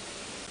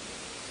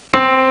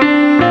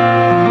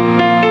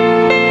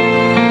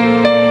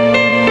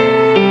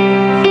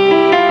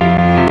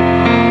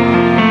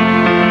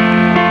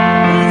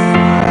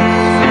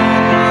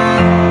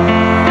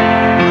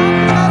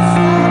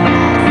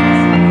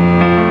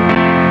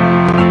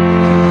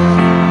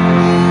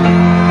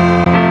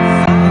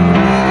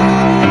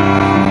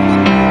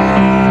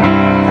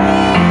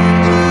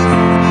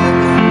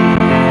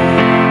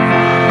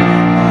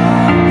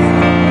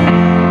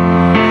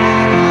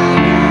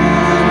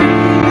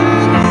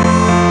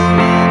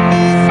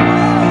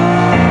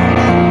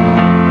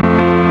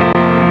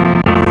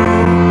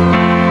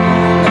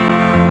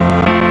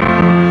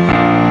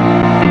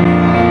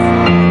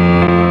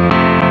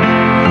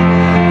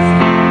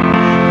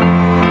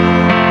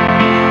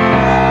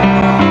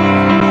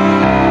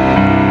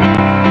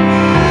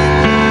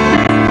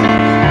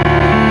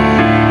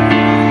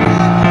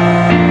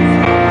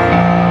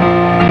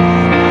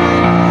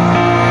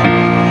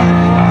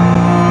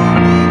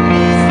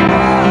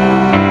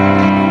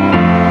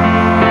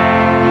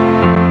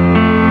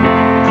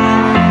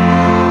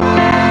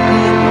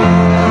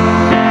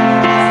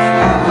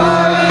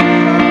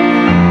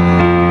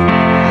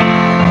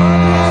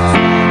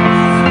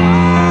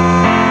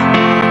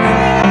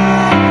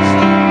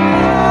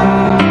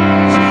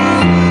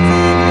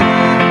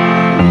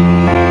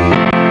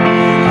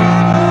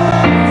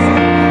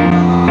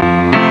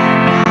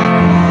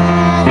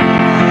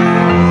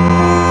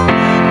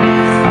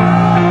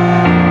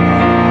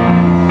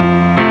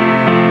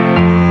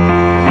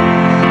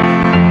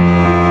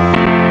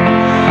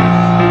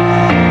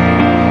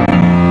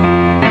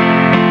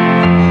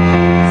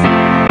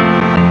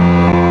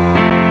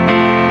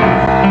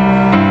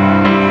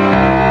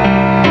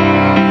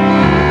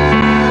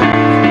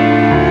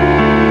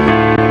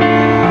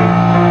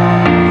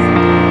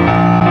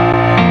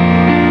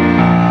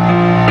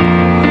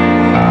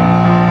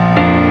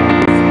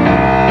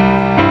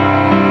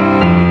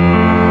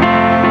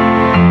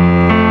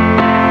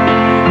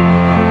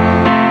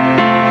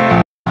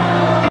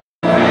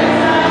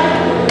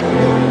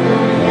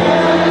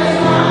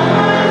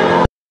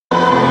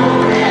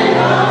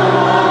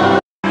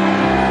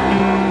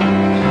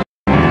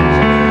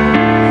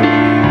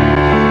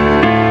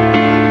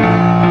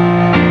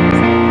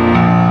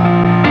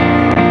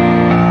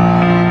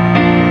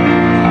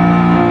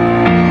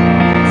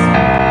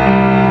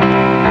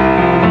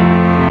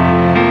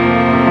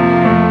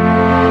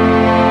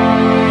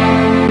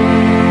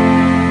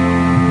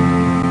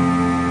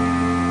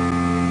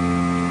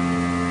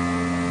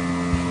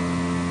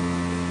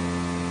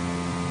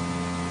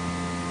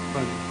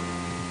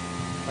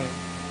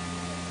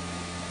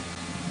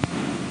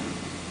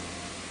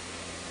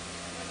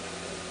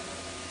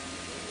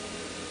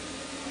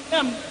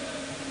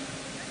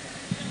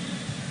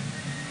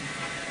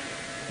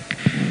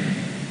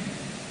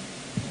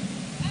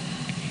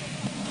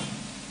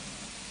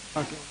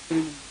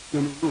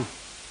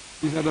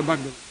 He's at the back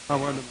there. How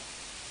are the back?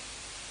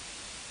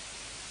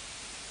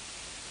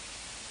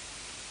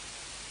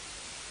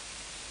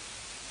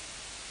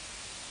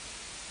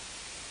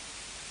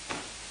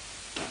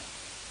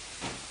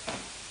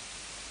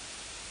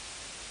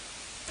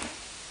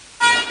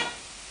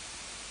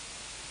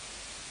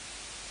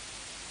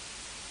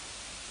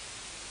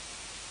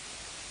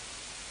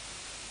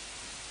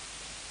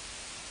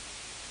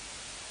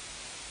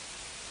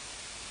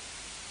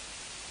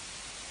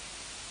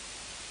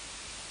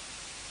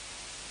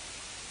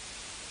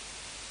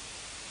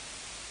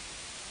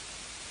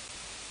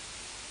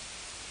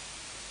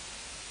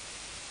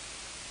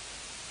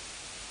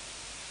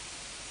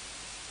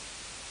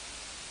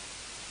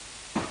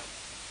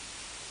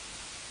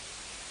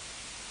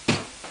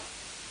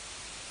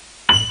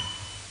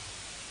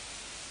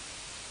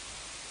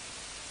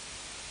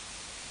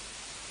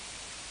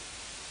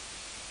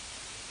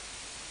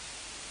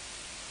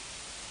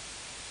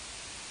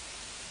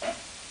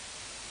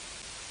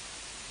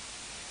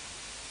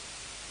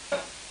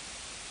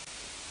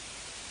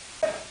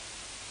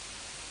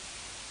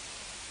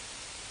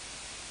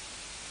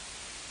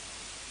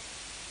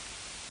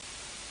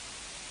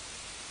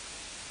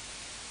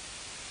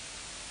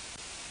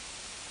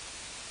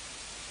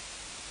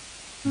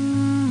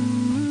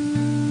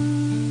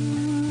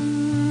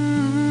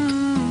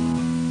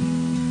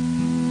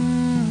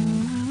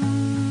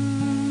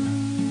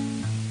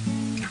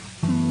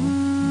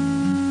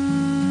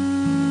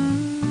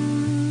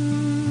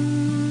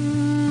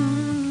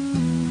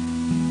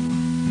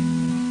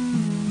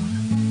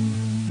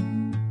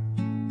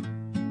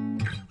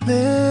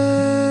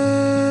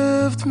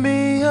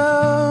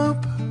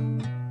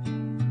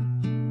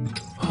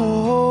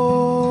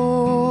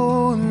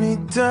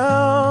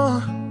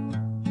 down,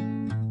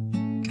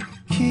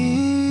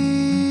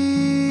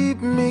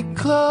 keep me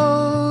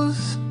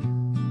close,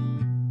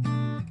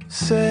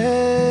 safe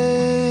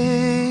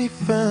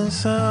and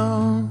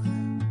sound.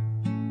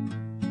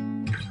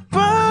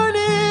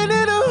 Burning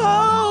in a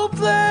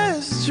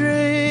hopeless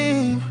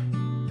dream,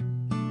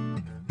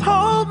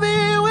 hold me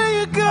when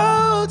you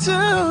go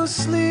to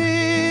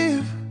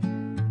sleep.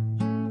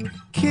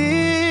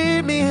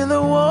 Keep me in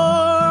the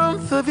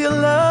warmth of your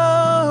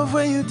love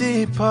when you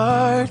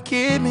depart.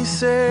 Keep me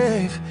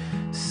safe,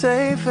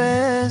 safe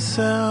and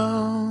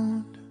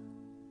sound.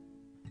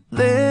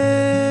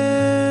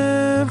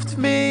 Lift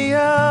me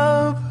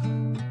up,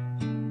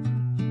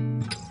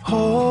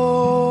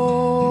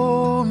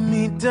 hold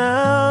me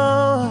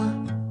down,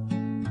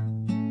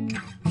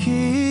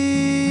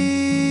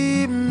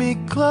 keep me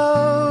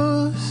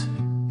close,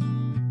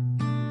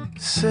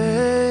 safe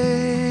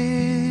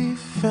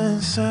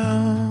and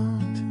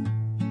sound.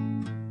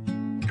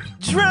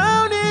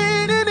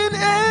 Drowning in an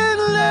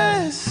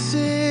endless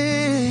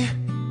sea,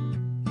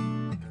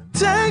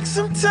 take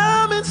some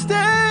time and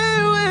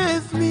stay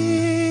with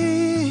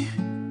me.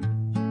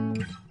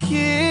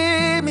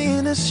 Keep me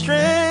in the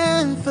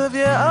strength of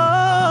your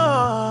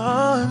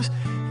arms.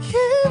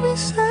 Keep me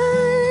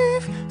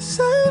safe,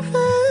 safe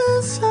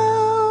and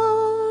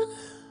sound.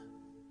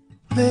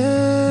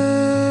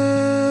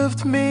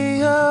 Lift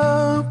me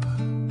up,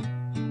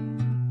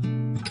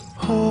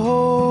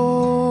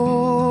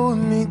 hold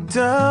me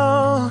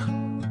down,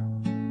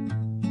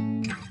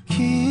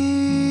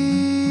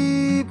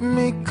 keep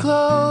me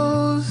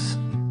close,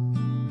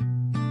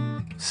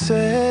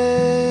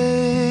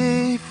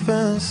 safe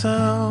and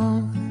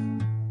sound.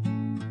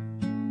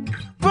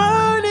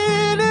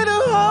 Burning in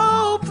a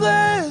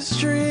hopeless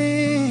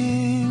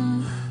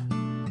dream,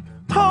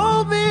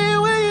 hold me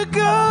when you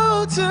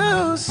go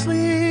to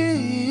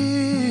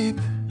sleep.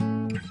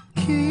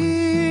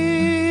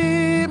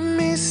 Keep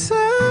me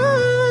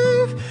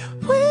safe,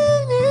 we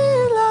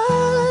need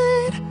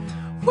light,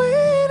 we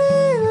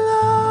need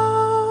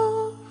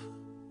love.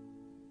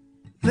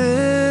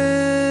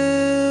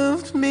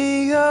 Lift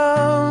me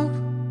up,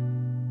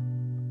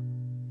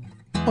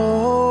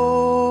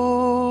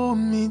 hold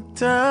me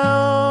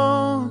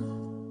down,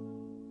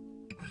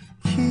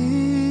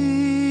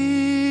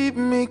 keep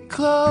me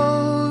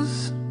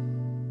close,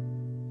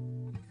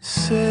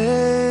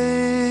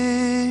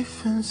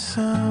 safe and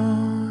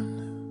sound.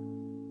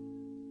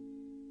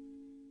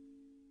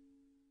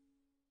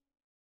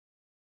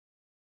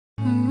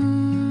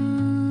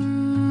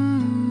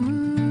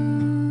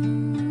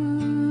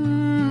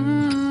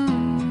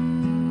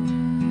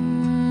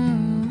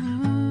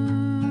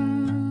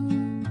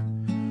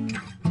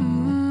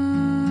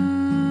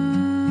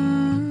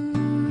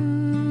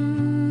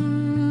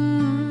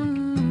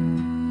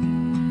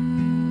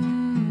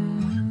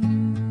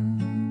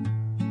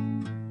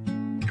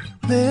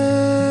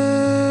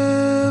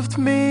 Lift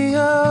me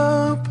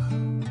up,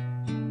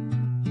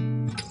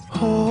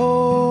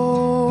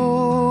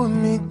 hold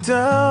me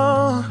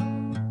down,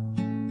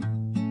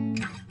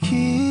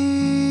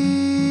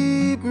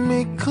 keep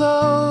me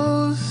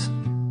close,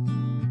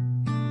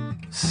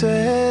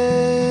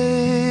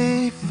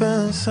 safe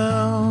and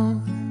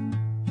sound.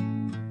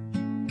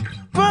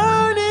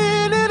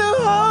 Burning in a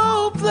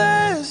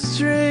hopeless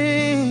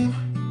dream,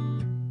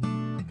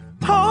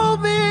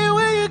 hold me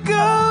when you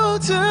go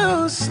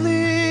to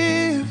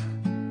sleep.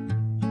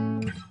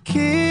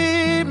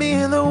 Keep me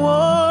in the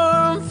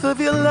warmth of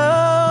your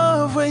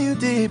love when you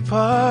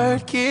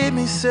depart. Keep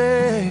me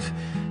safe,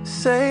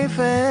 safe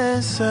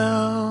and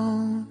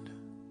sound.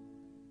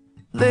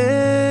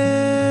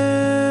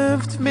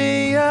 Lift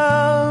me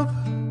up,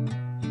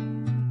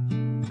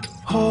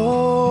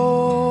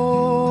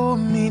 hold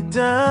me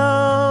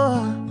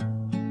down,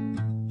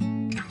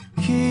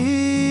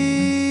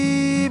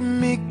 keep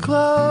me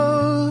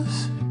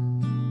close,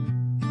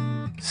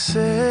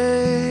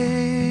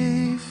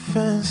 safe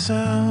and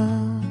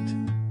sound.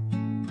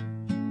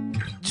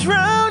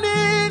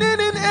 Drowning in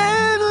an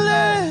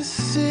endless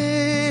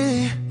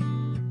sea,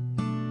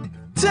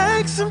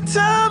 take some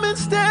time and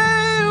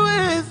stay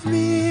with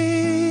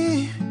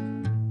me.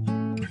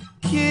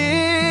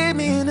 Keep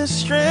me in the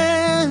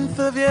strength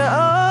of your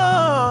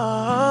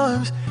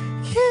arms.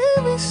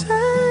 Keep me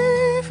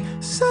safe,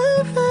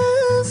 safe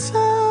and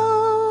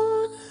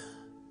sound.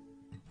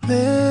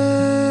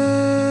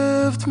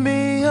 Lift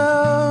me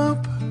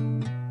up,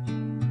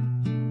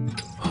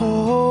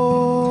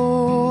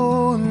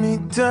 hold me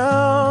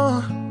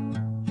down,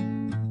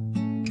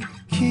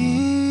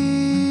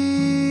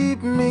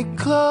 keep me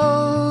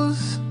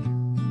close,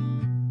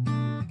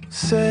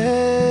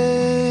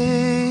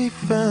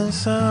 safe and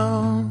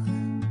sound.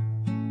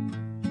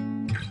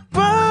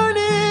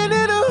 Burning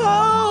in a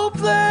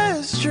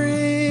hopeless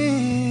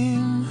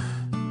dream,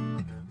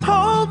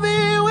 hold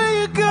me when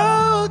you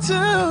go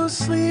to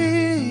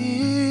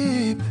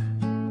sleep.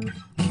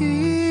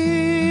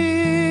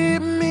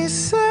 Keep me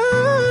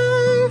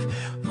safe,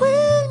 we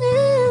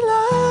need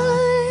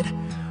light,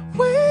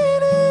 we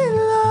need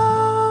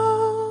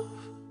love.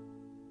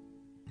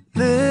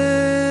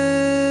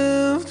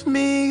 Lift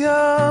me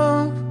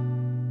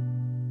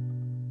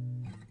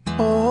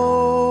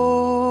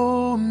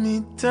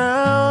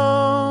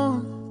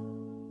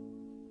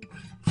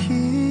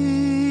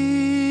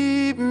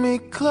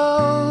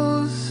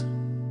close,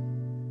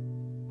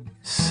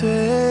 safe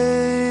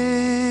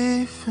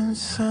and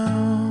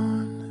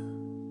sound.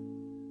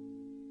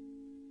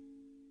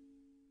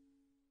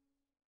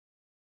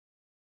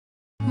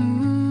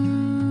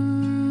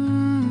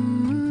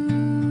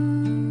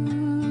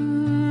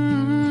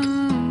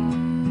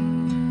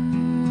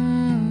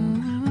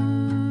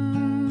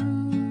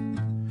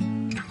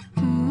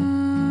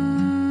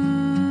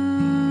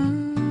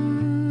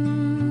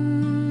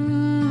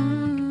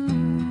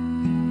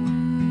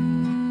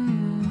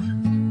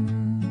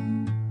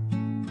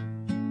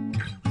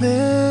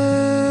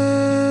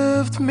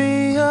 Lift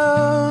me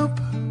up,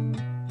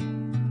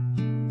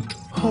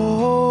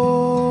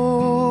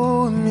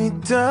 hold me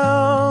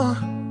down,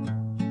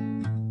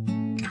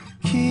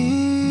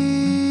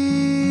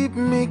 keep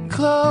me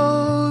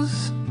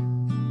close,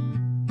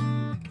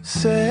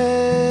 safe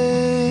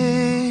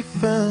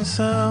and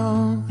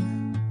sound.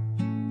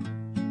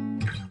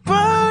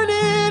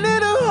 Burning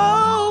in a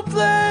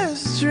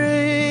hopeless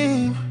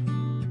dream,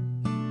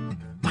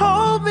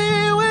 hold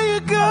me when you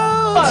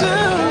go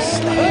to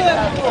sleep.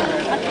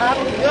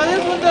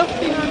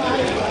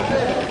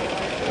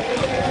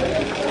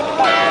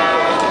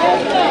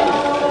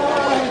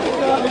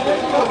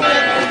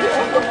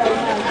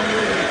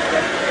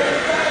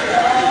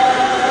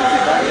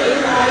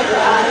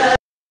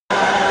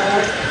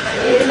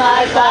 It's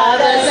my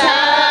Father's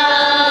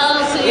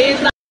house.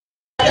 It's my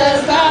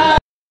Father's house.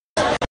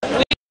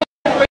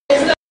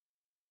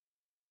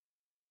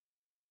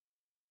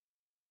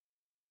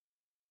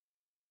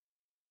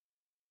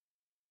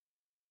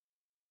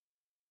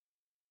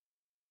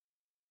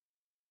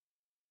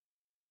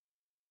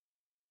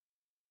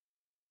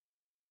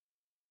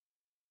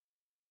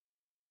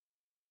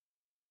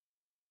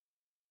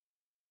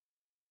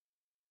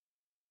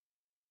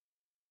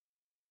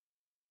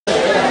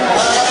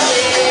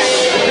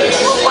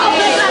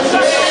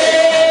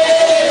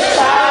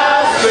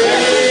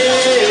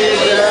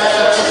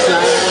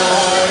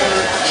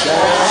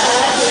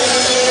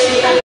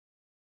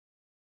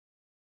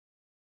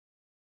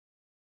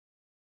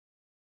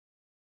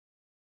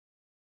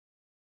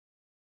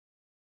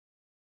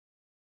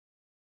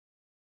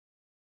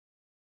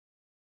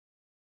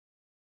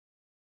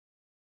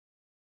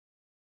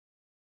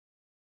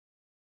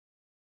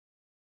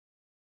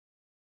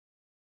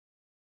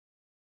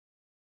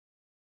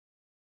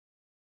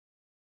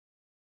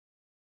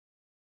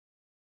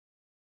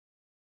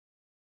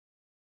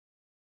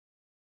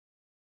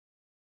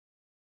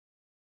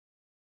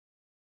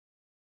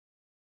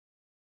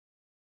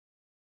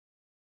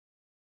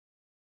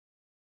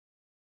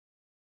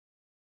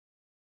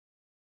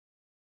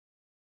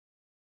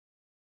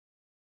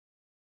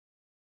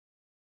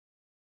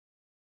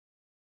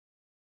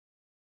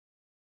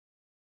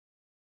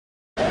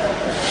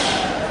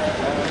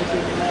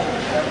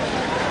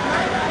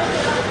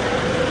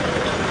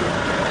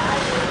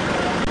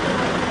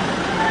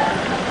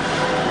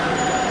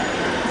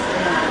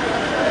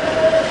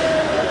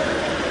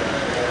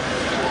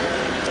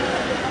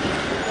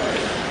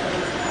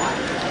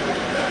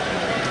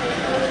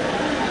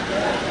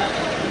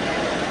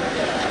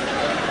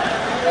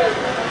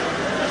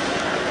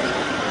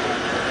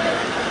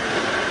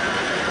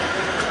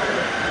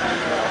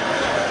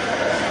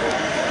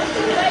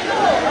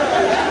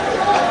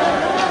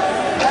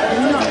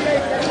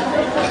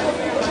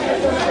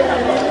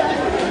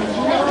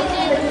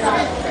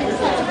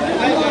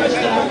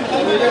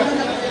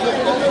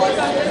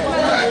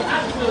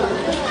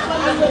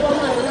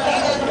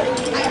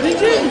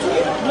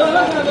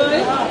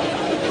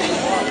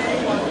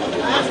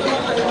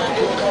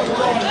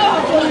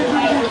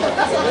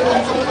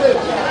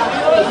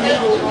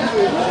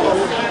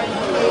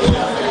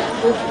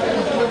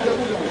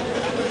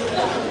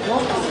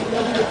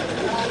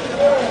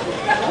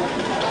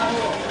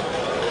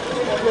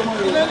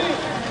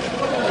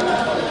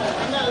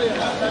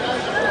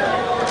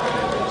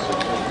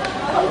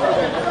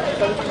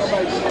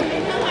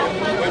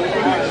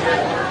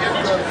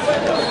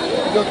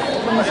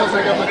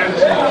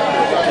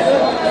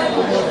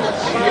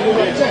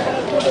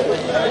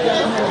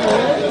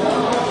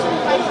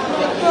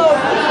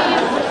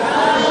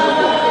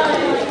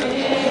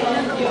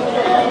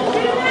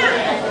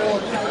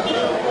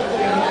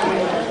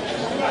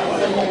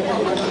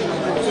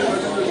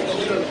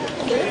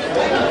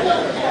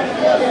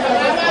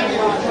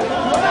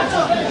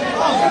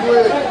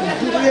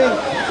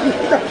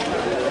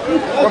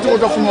 What about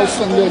the funeral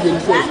Sunday again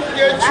first?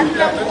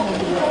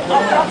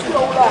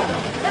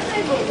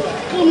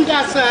 Come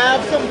just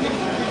have something.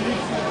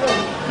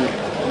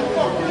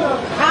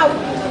 How?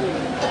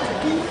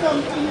 Do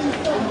something in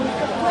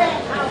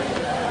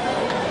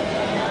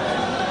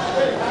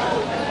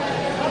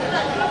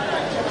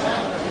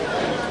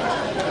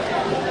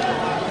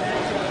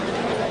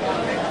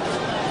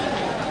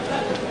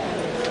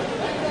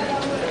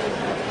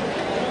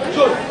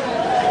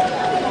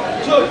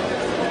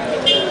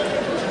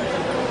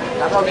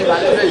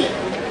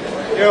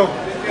Yo.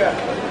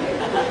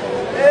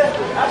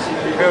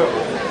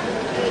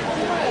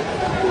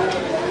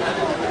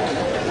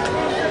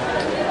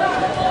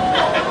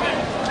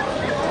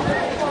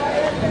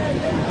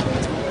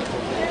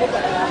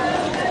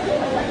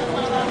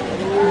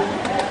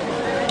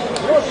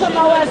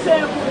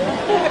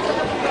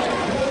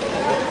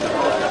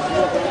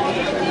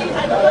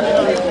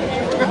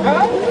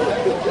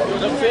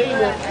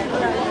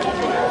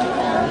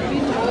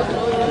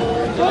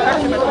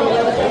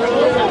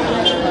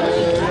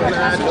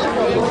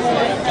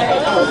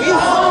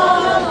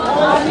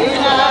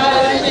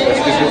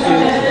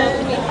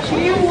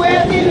 She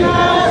waiting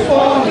out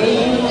for me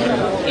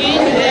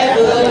in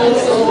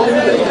heaven's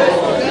open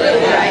door.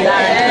 And I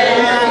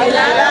am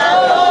not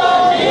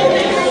alone in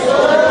this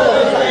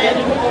world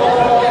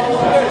anymore.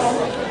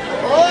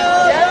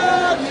 Oh,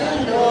 don't you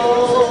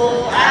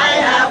know I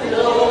have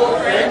no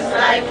friends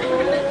like you.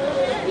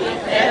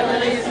 If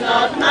heaven is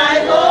not my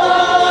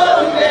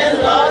home, then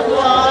Lord,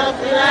 what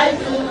will I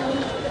do?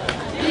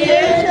 The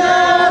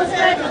angels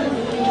beckon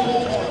me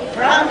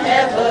from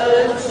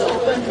heaven's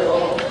open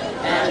door.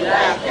 And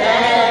I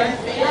can't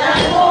feel at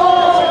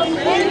home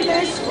in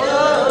this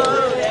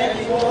world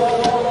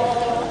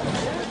anymore.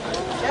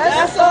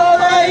 That's all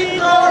I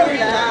ignore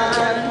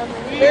and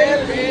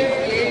will live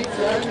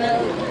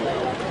eternally.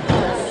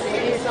 The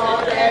saints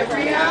on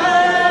every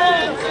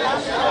hand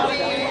shall be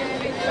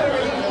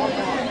victory.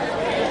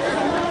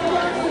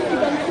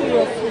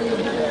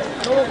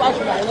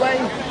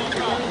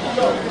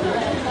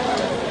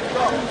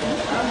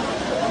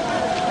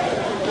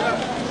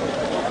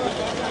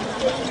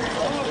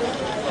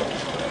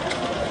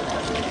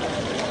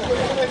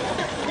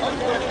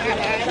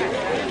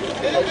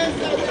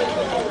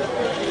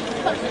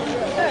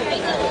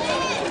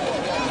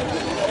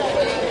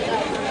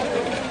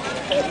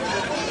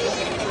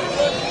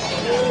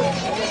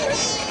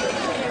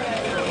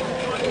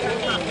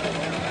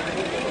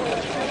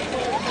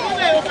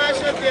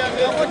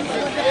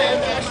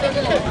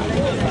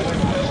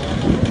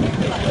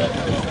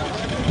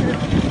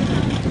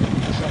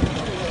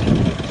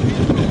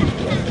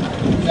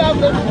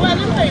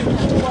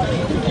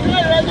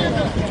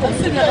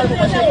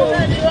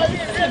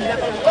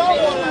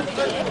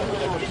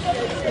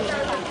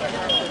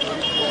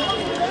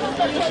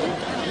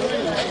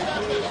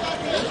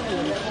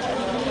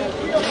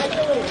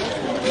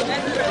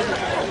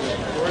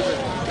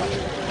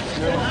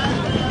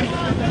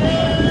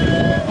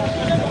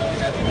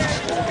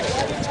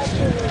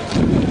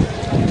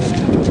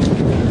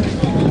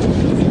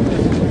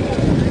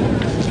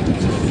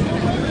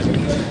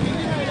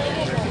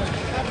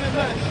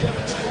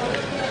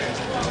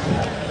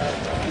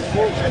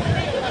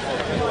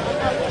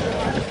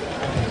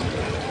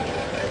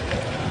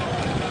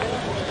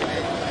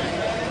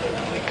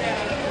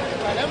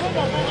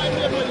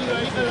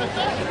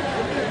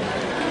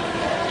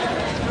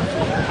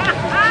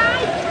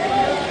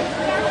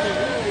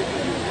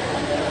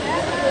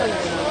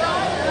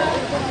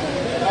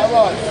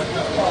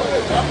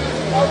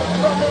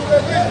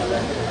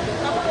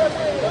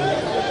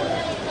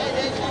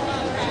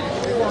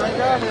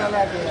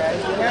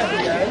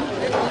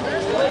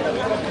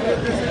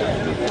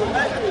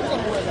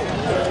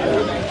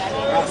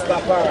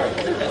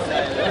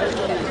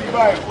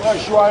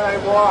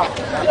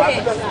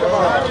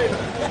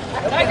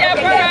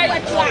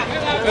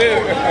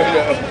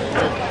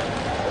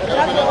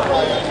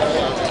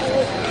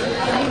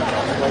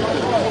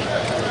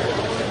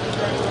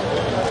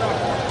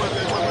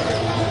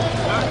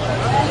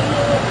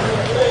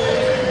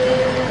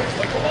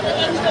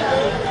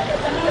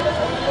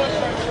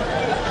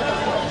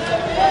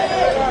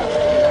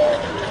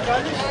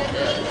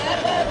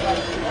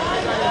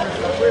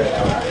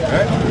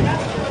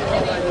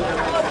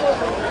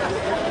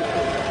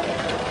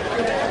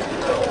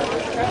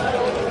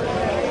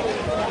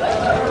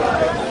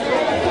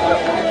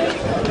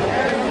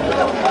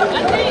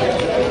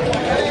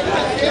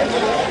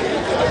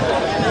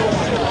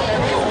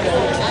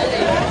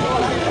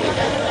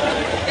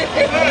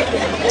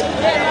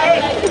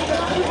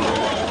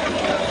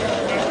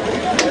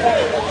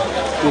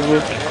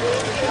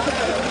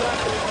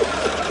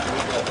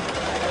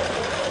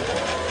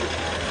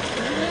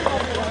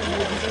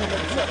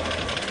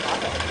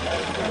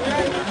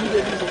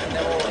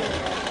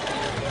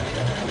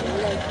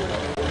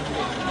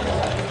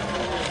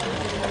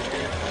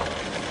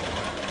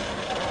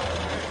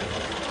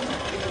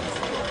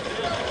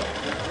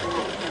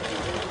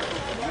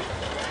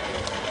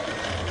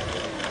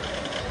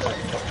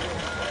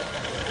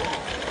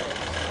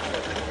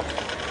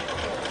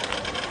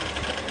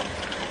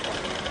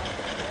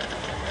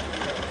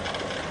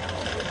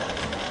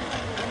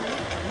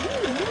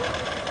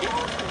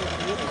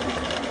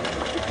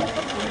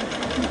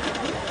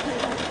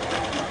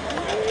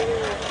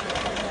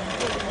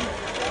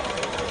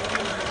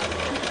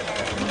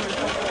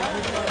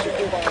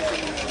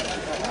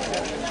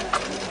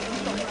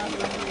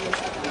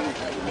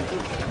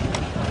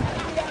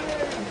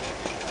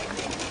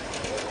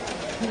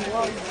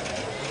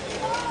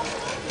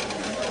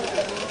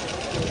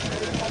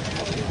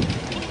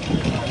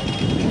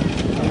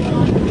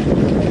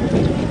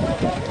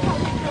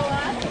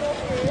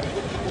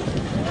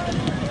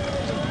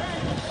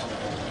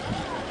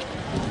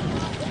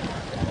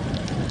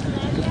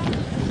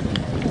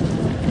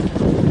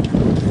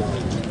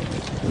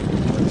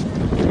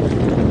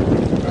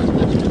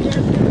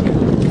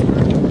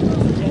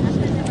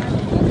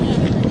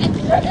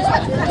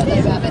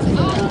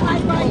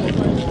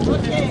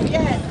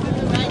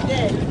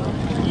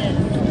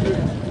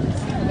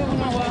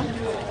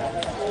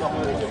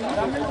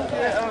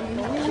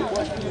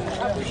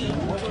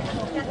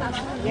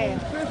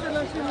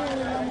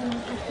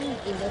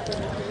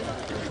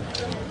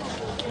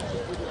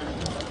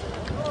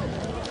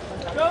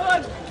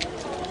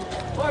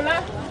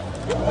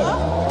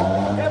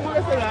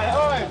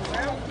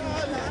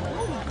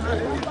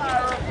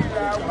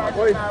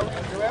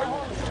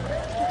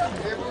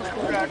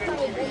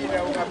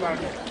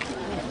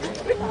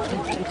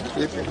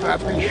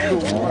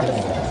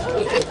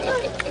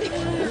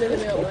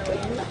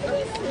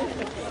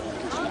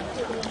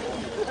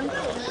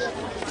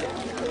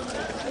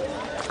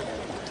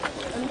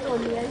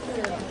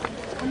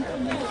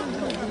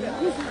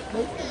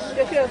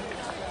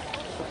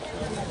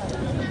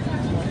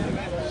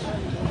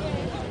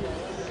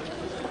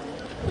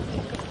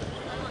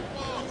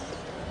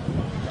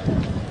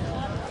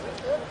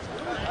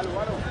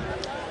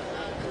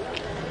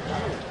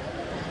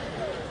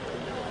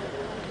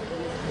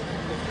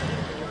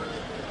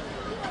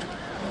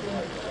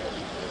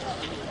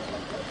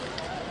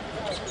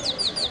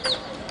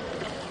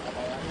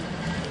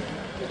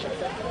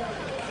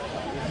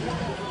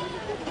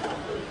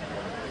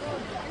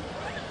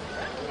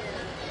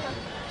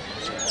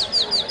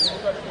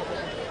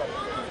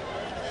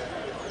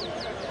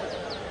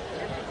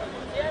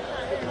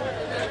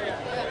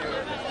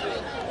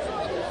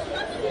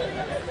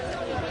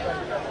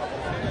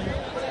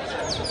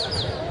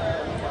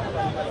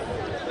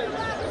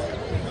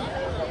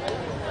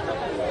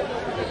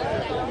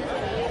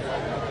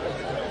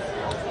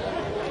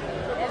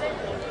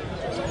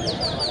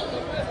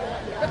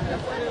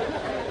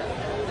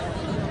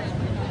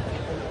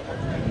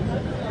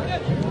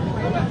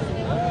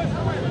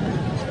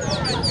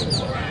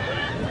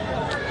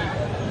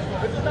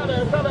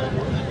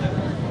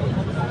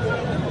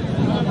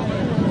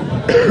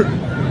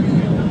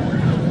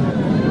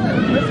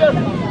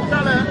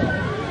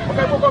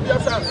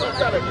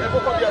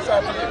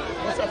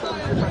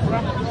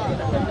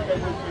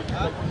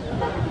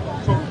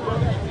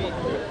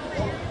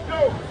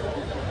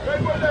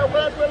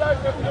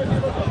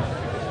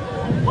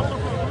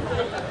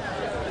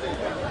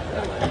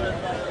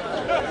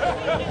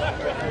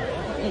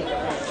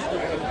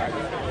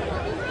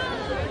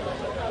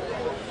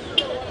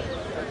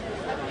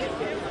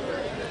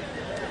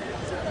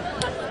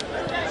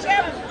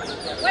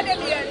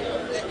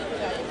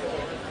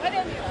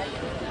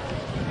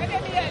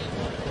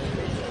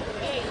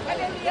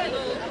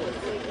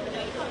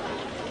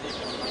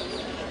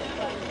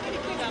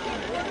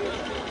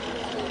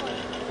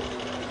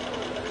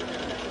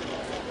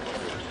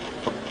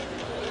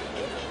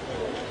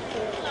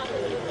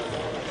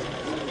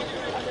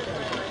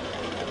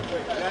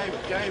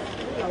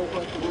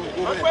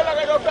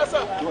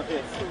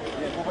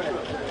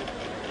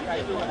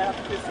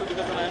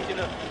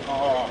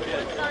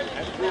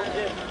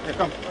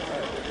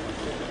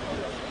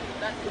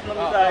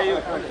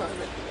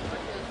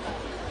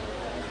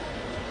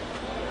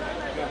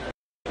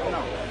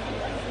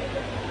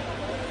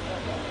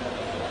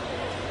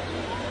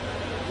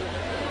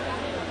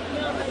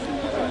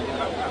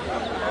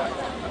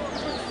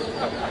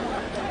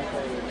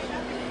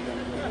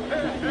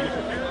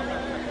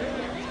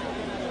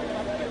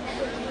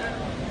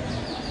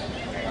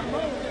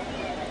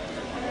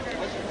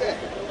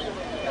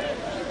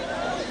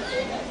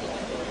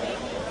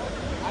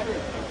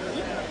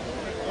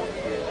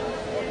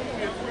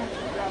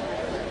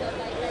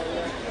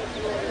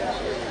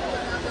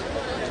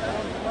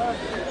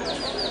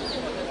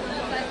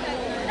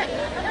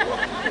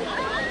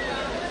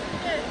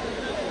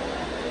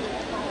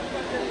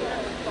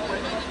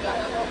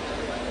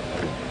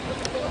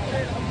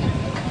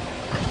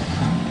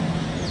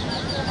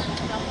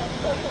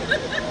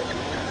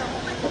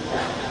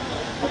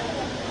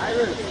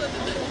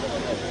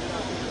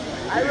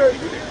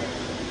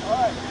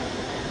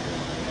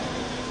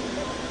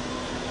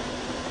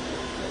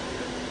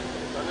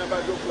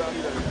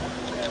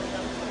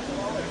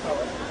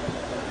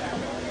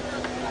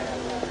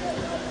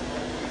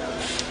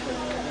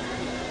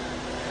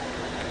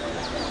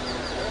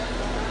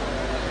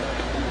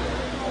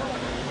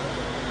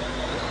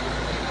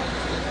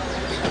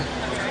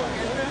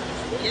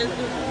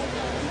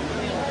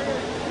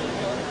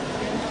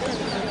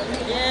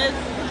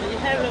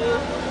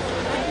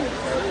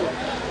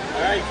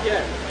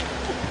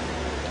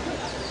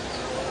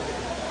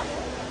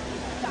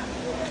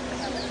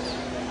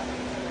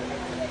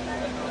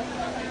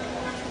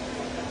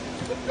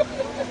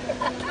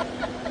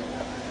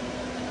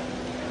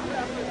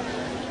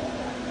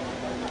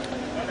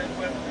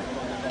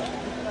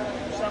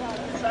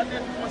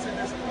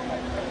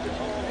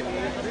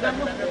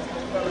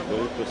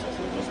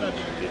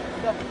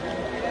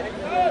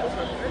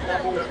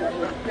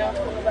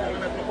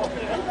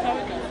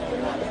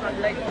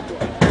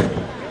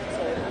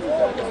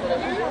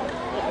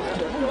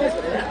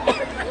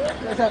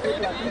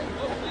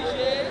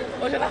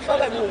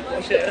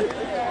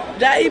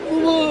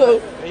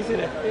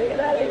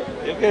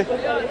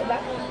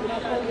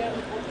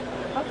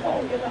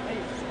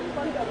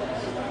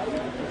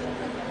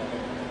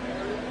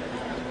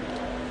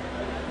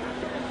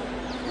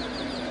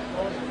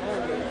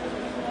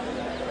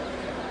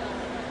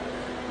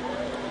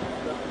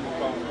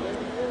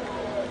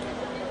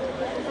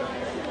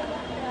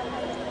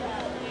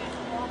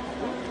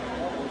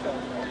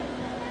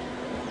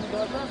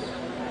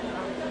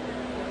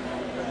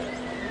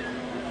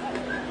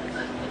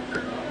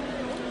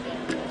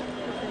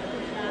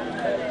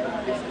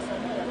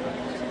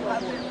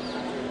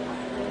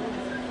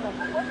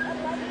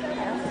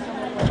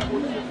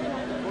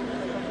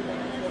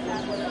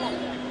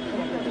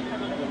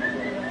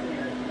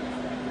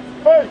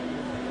 Hey,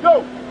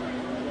 yo,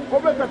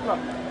 complète là.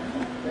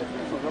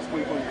 Just pour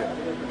y aller.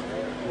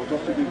 On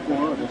doit se dire qu'on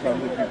a ça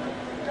avec lui.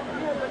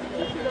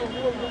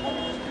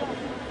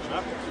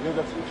 Yeah,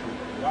 that's it.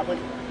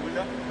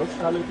 Let's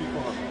tell it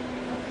before.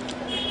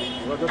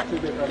 We're just to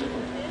the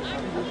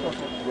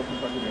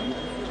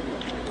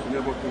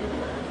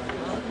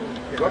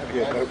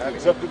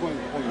exactly going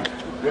on.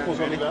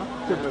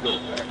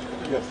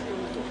 Yes.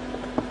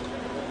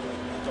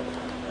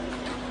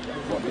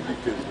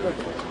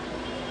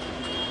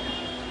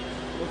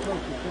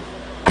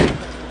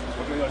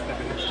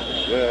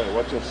 Yeah,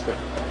 watch your step.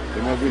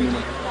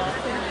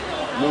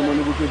 No, no,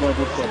 vous pouvez pas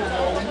votre code.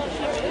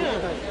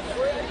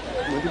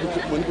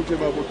 Vous pouvez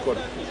pas votre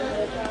code.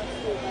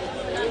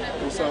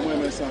 Pour ça, moi, je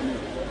m'en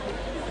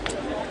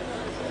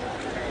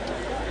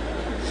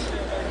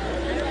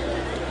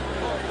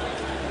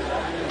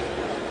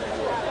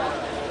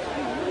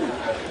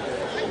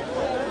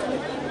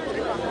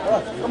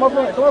Come on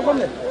from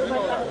there.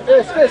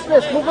 Hey, space,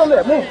 move from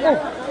there, move.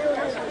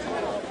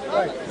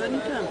 Right.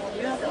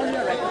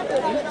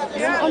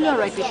 You're on your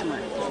right, Ishmael.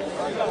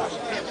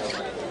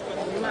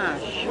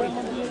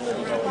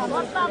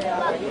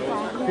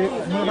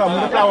 Move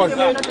the flowers.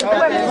 Move the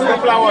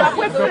flowers.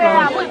 Move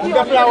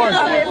the flowers.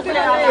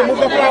 Move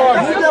the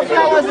flowers.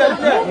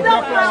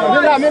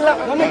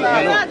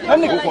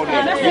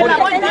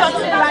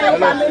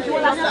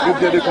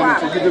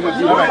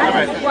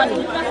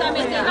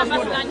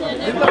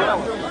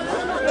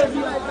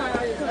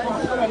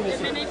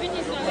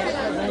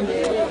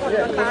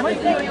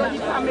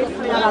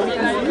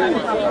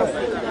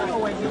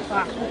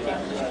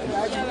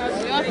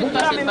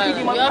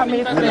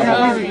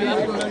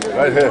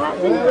 Right here.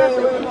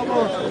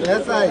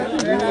 Yes, I.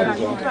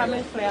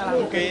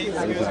 Okay,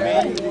 excuse me.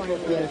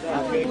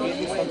 I'm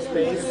making some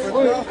space.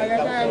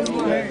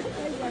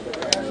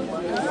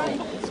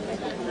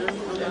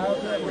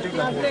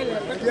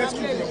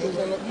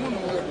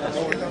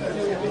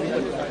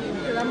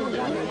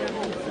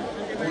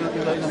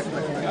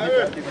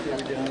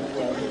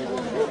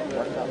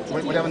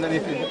 Whatever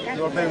underneath you.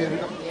 You're very good.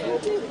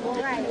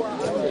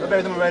 You're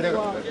very good. Right there.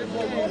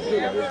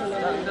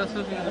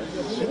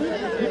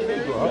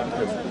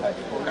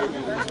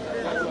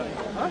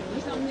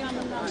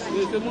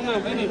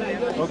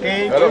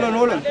 Okay, hello.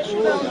 Nolan.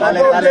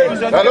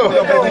 Hello.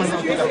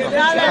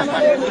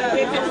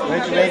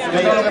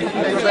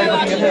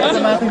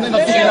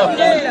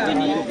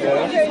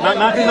 Wait.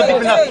 Nothing not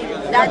deep enough.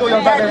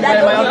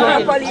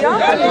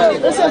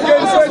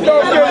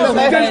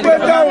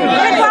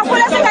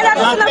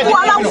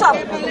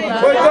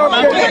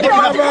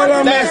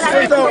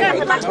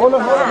 Hold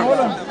on.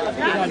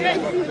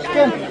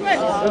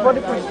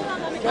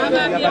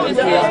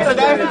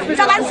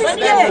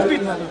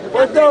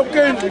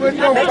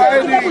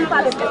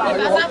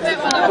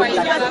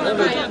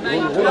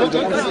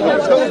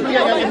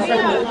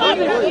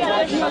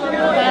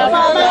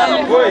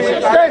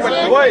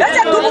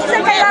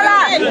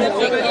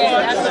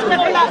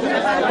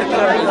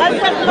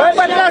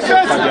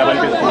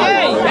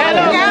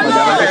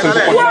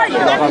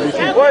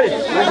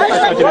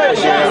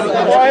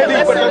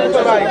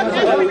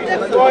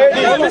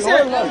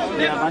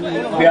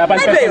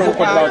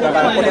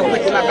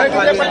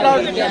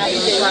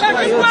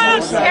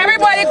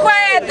 Everybody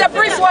quiet. The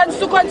priest wants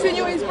to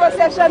continue his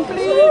procession,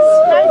 please.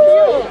 Thank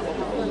you.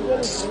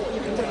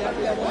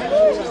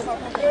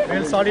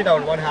 We'll sort it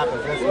out. What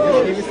happens? Let's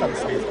give me some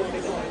space.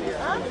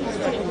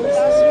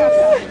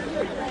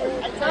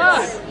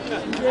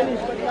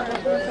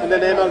 In the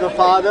name of the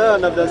Father,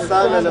 and of the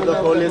Son, and of the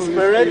Holy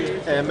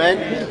Spirit.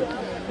 Amen.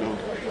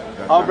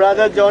 Our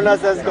brother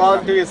Jonas has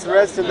gone to his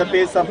rest in the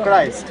peace of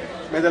Christ.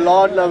 May the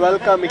Lord now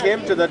welcome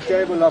him to the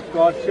table of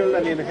God's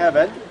children in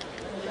heaven.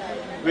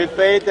 With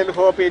faith and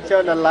hope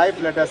eternal life,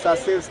 let us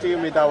assist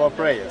him with our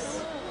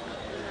prayers.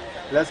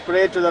 Let's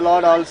pray to the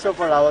Lord also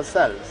for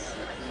ourselves.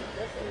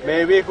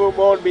 May we who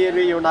mourn be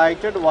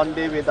reunited one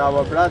day with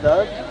our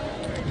brother.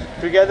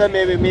 Together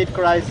may we meet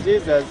Christ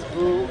Jesus,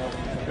 who,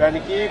 when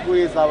he who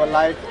is our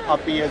life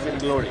appears in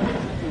glory.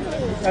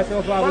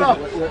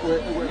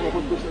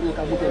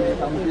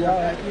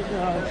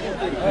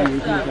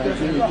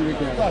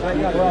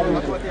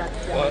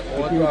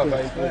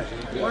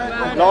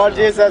 Lord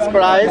Jesus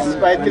Christ,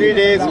 by 3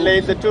 days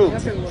laid the tomb,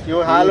 you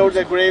hallowed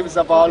the graves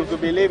of all who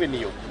believe in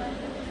you,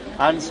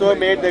 and so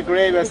made the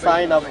grave a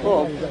sign of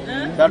hope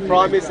that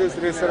promises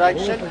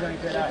resurrection,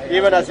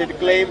 even as it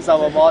claims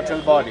our mortal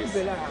bodies.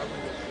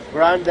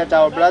 Grant that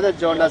our brother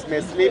Jonas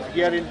may sleep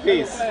here in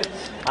peace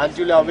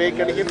until you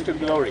awaken him to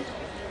glory.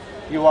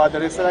 You are the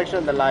resurrection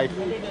and the life.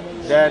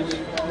 Then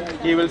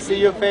he will see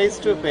you face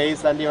to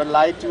face, and your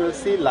light will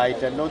see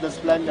light, and know the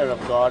splendor of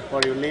God,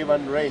 for you live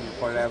and reign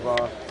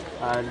forever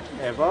and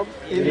ever.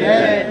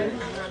 Amen.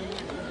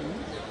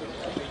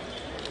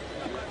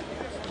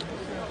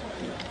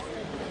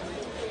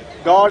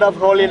 God of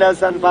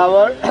holiness and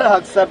power,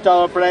 accept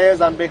our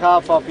prayers on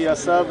behalf of your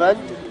servant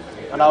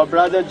and our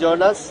brother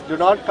Jonas. Do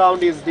not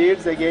count his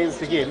deeds against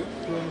him,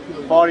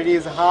 for in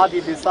his heart he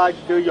decided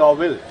to do your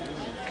will.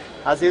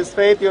 As his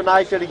faith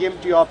united him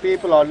to your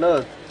people on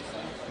earth,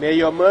 may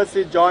your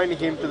mercy join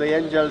him to the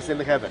angels in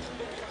heaven.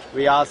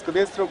 We ask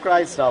this through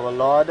Christ our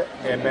Lord.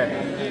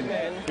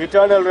 Amen.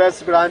 Eternal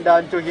rest grant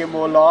unto him,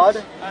 O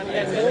Lord.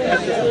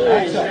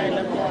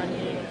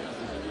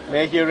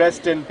 May he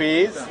rest in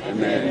peace.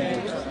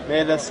 Amen.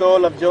 May the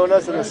soul of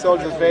Jonas and the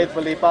souls of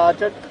faithful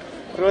departed,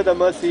 through the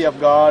mercy of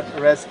God,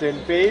 rest in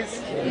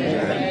peace.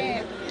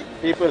 Amen.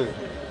 People,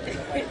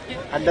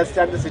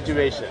 understand the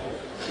situation.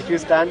 If you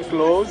stand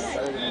close,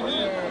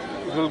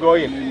 it will go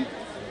in.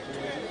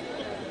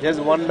 Just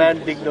one man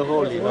dig the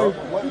hole, you know.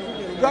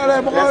 Let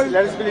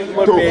us be a little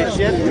more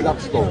patient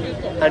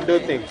and do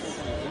things.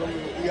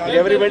 If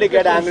everybody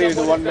get angry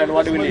with one man,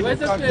 what do we need?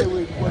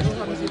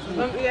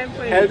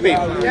 Help him.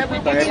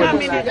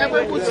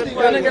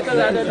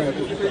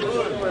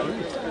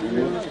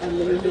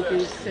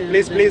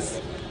 Please,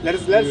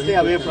 let's stay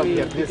away from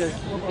here, please.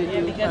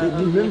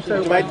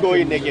 You might go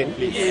in again,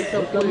 please.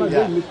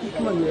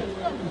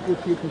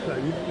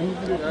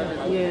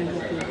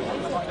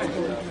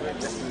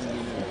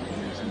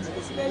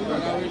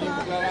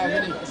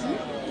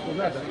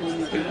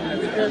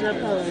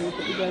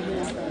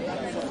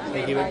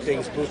 They give him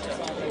things good.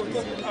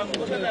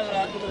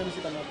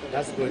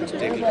 That's going to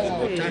take a little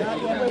more time.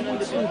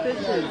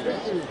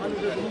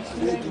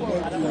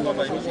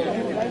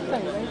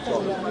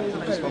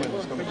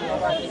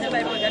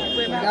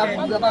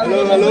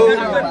 Hello.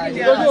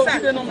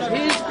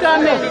 He's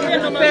coming.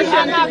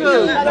 Patient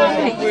people.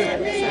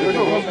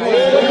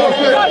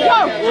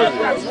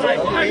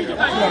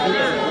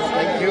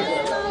 Thank you.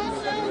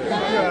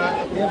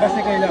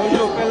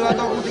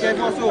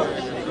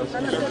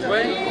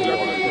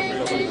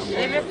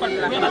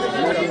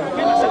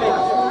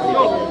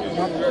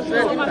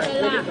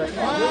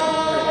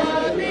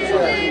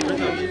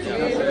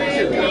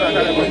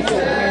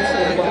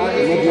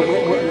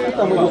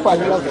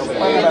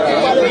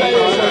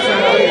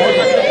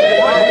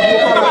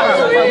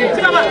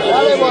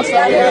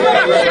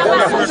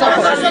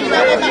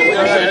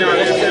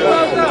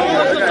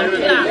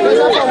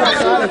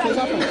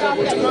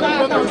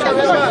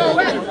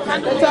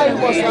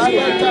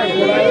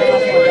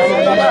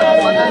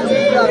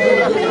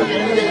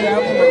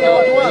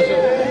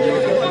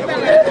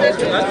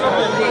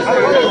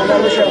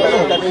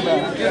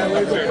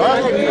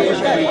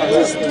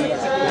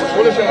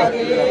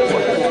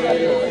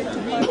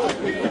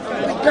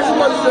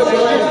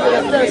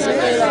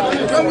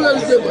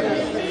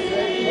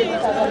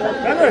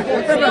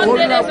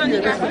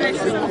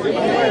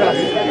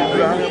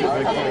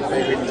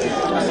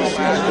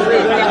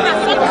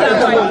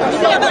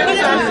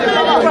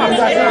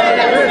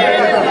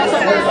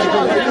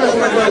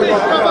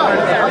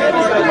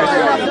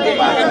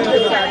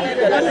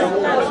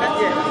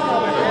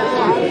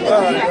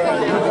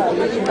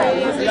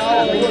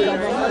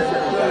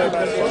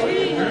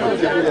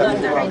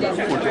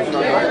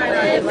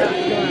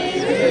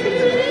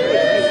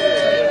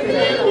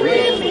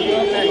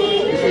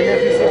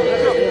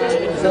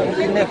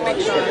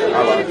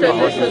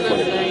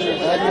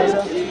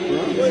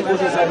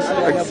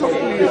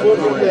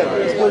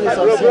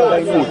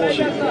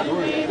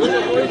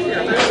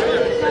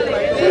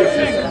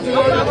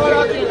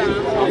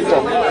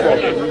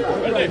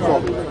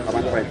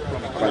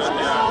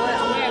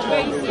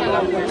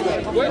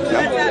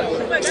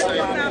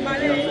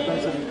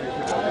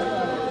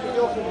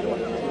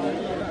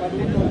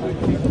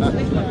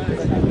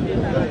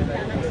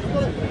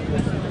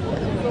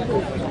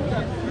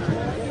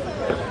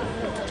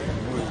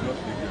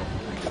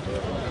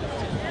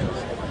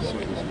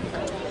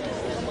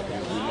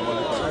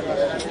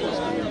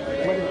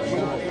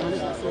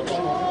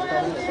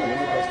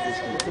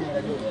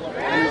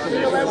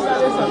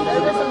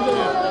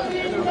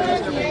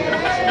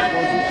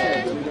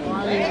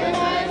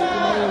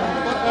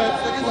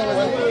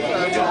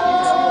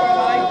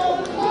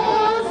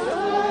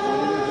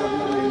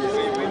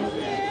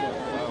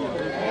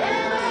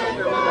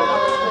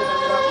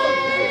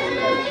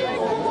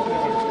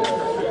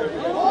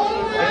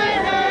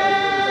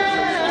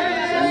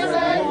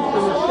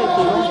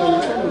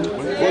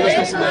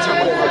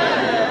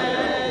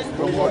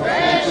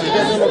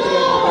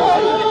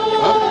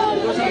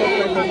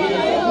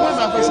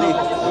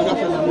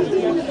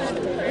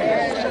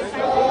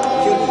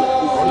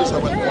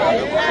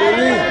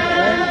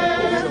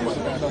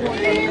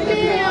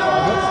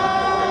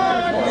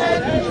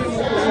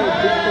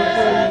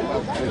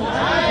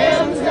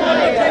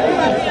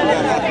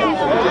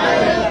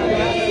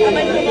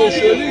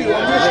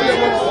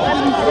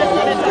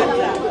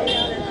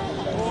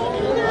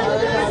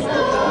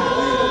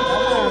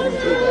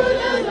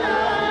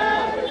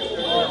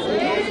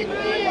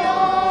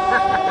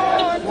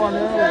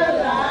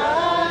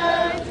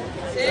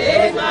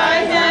 Take my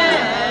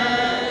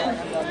hand,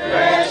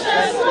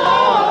 precious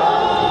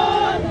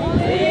Lord,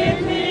 lead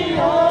me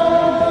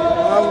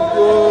on.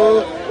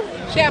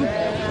 Shem.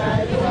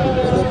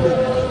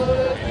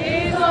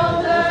 He's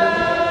on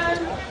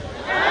earth,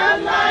 and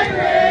my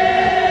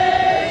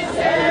race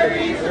there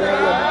is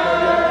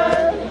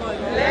run.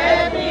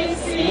 Let me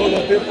see.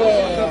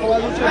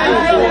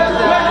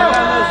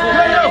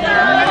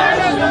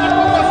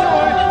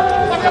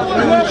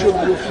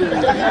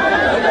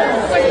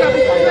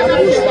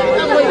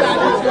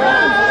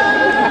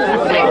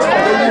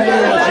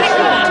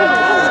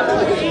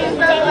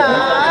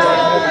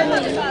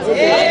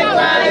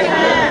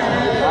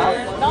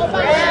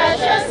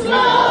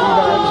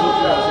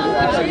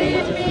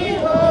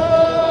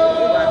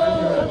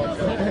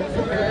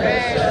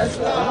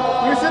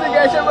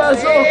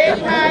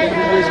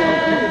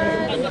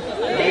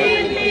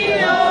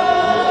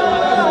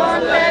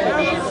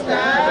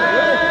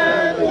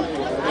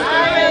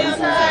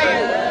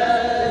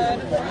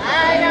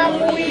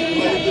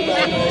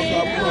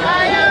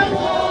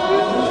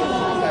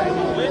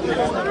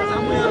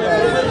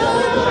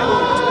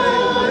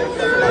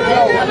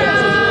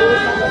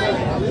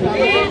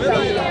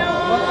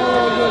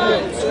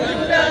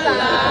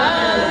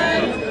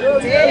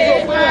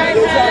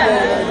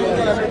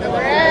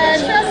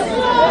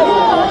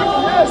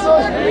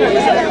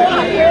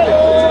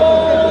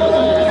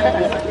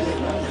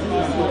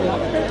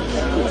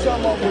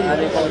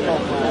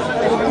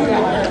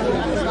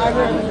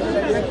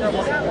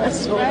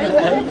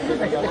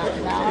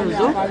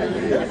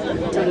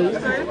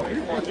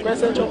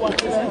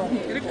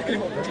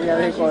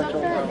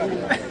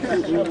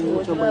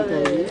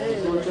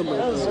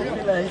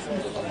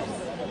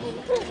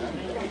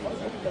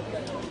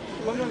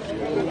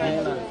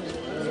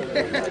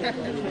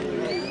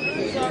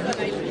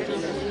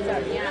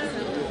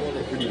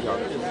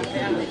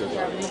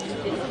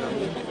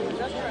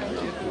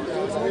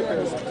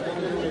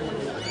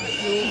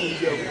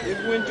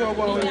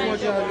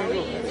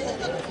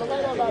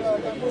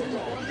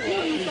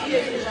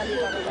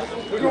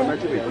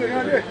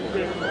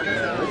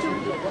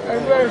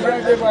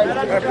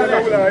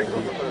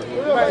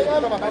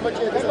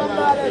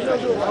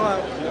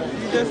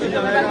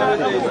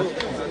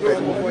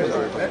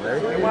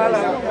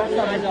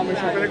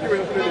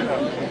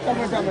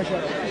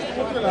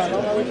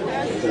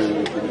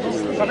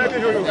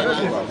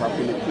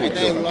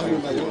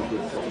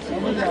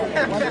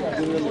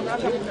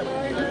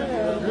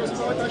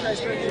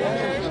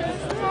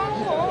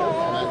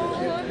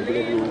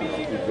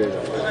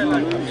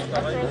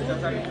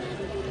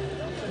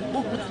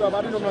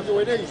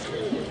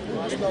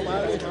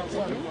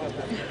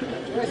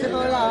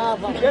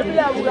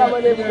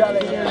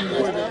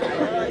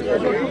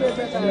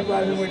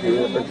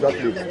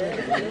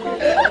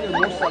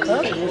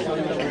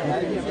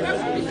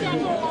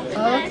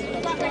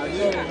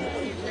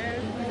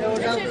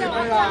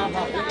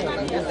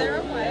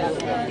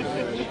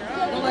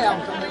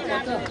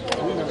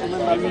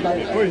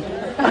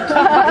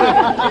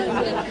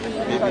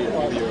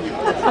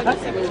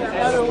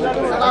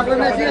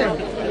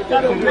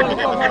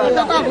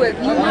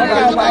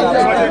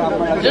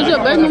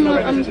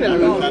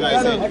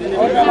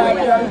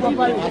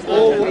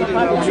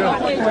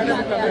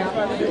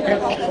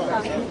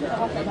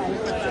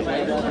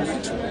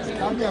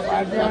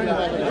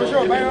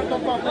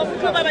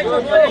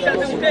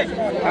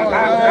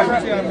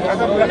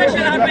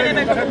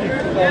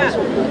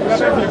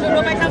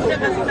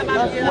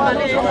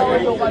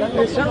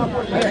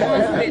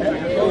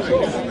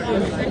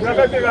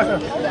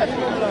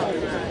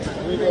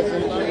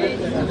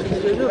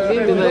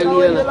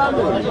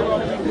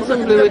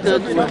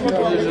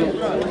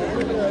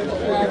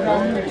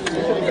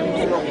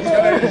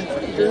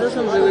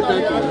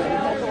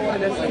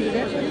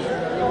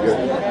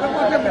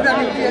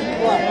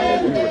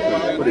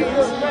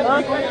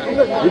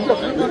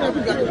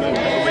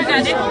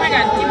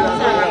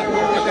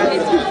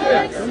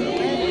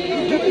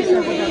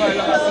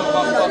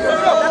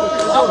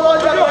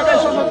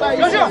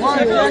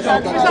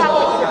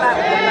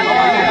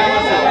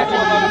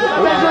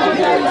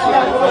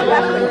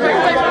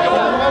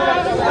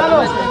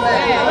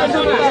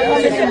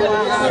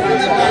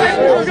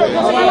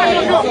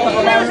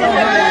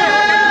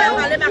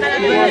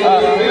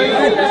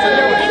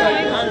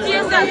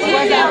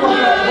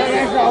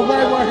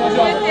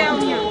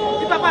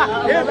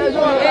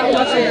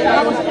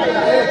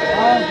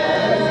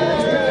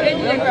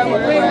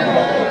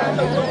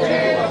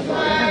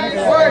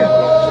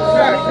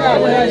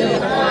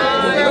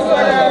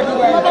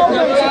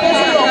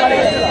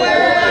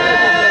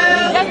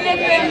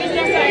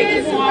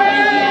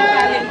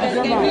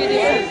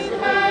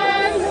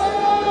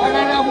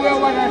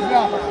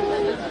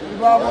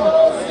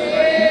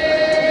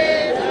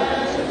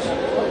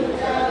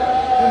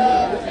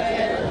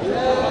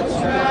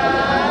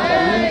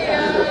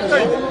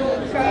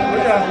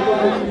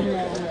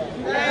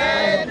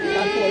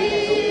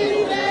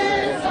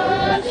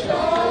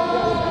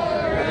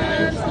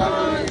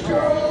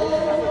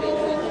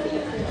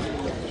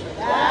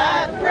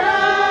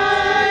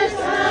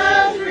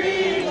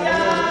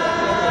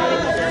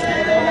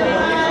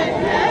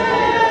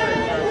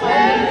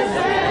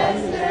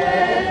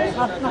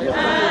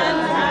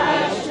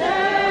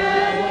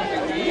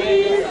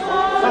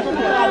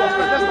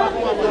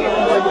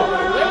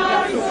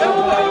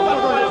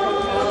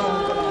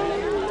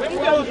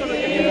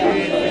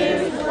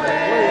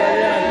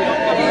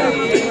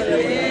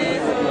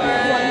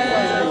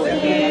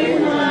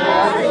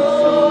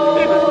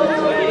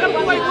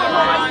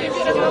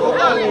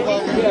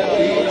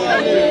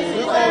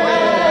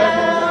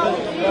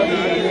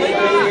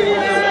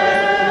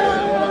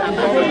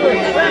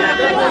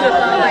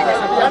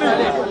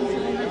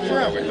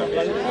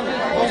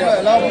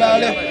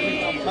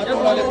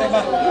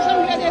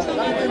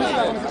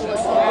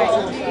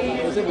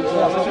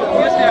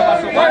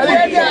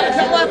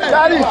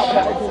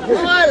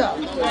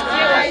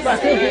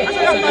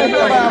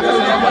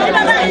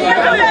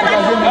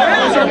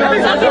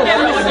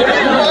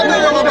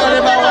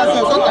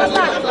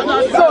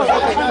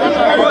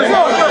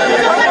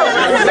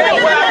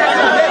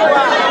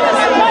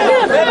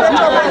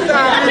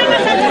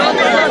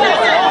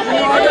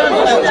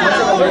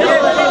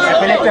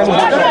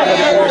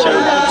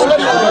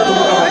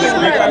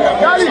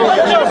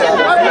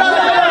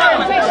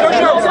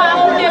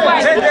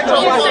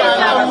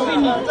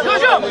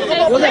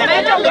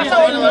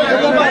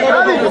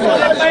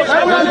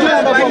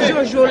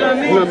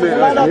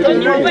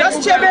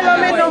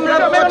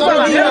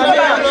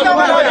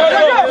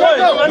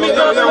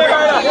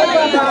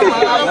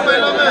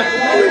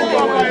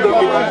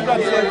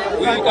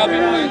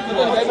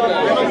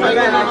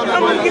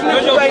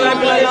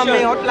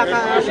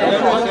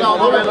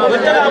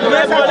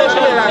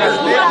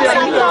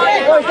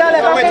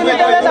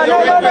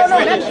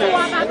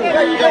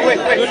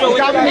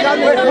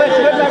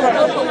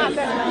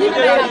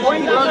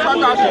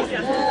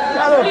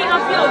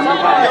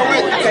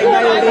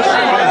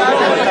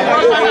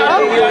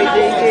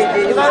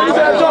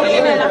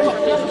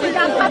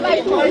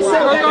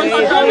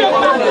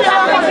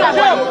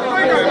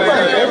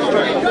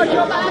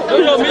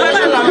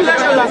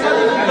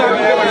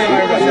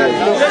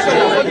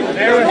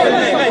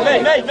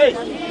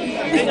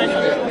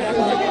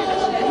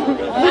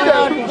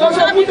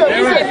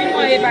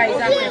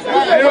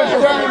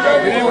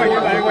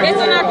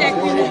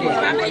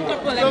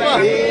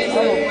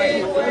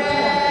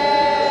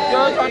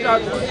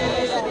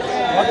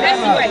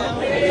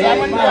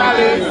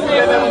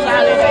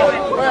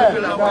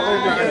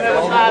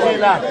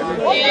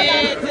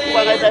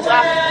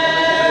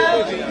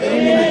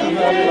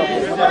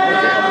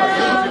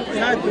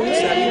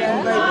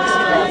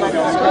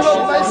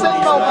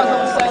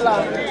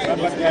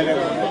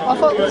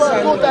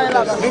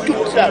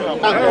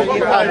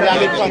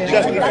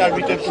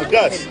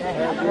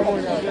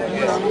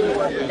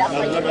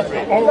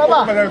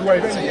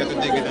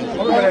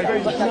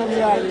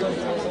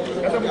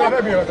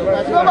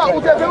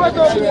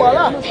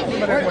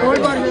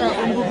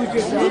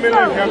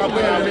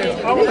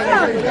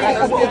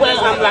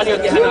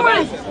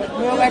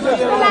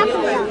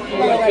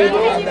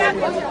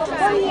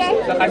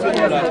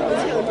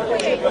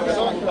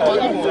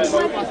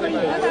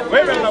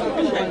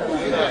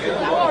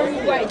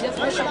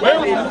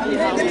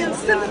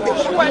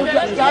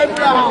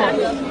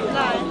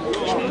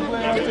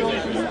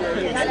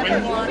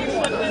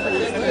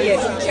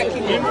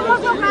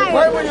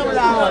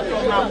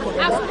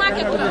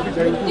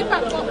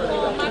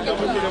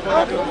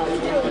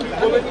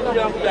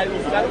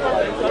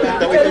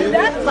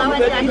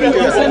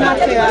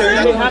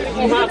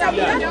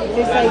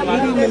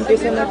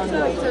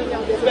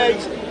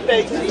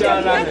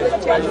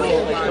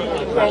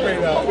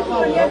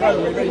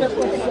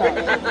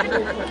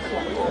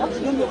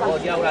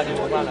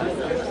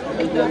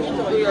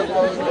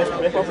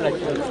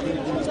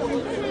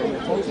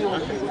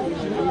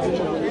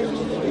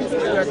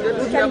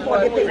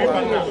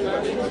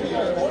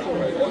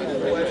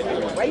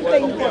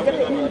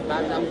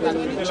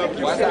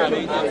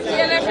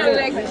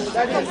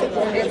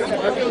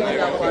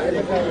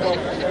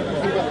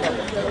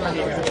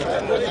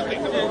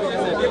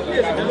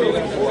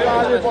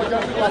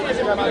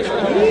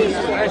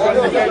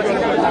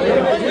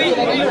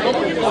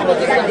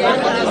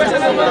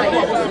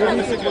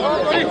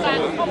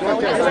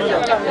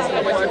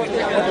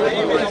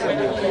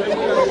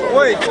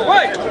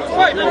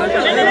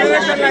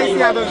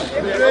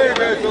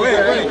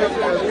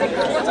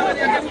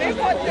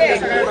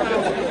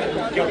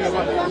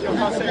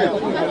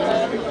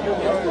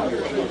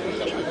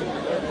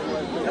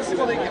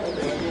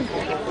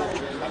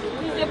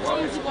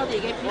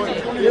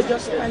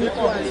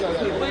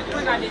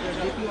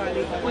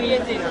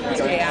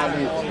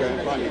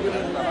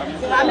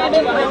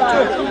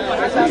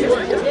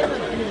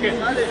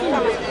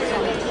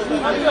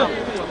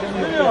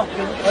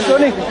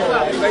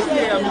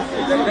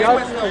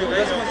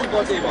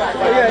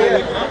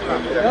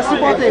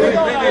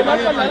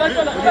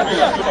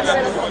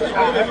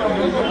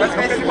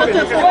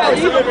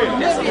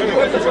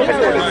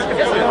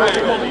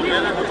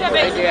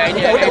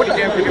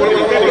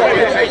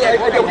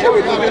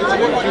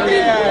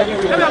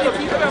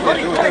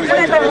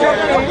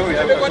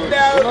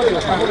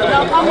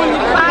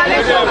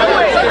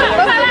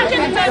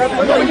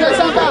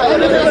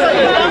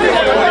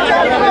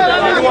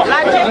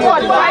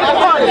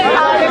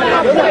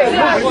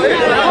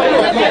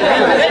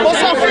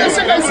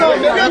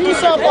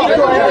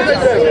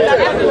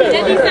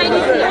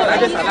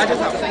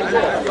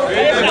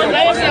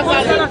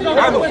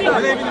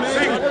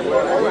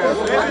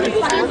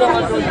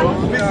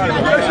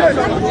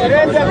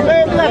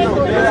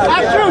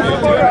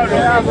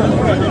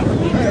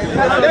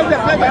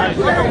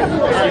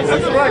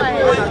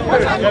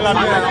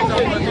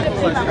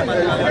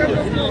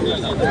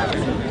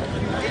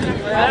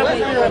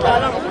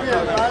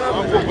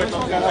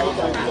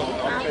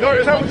 Non,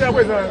 ça vous est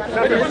présent.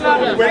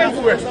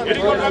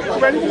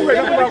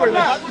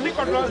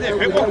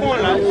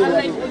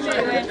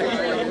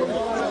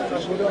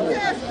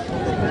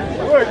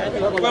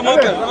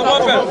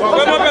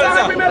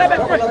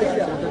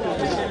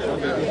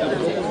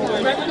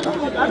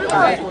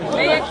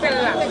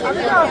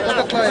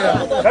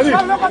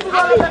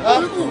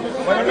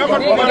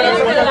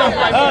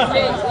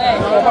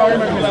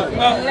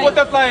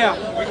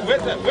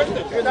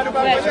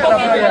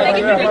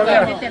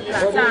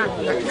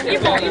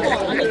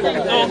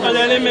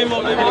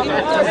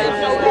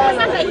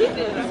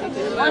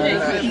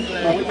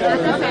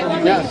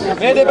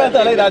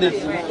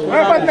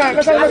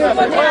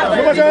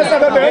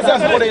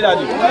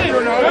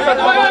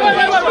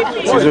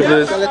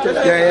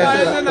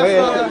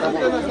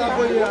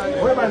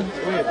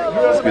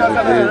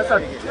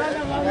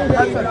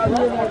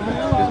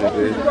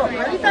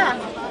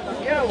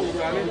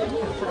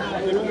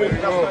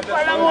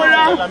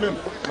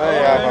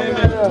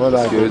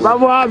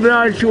 Vamos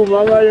hablar,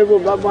 chuva,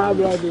 vamos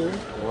hablar.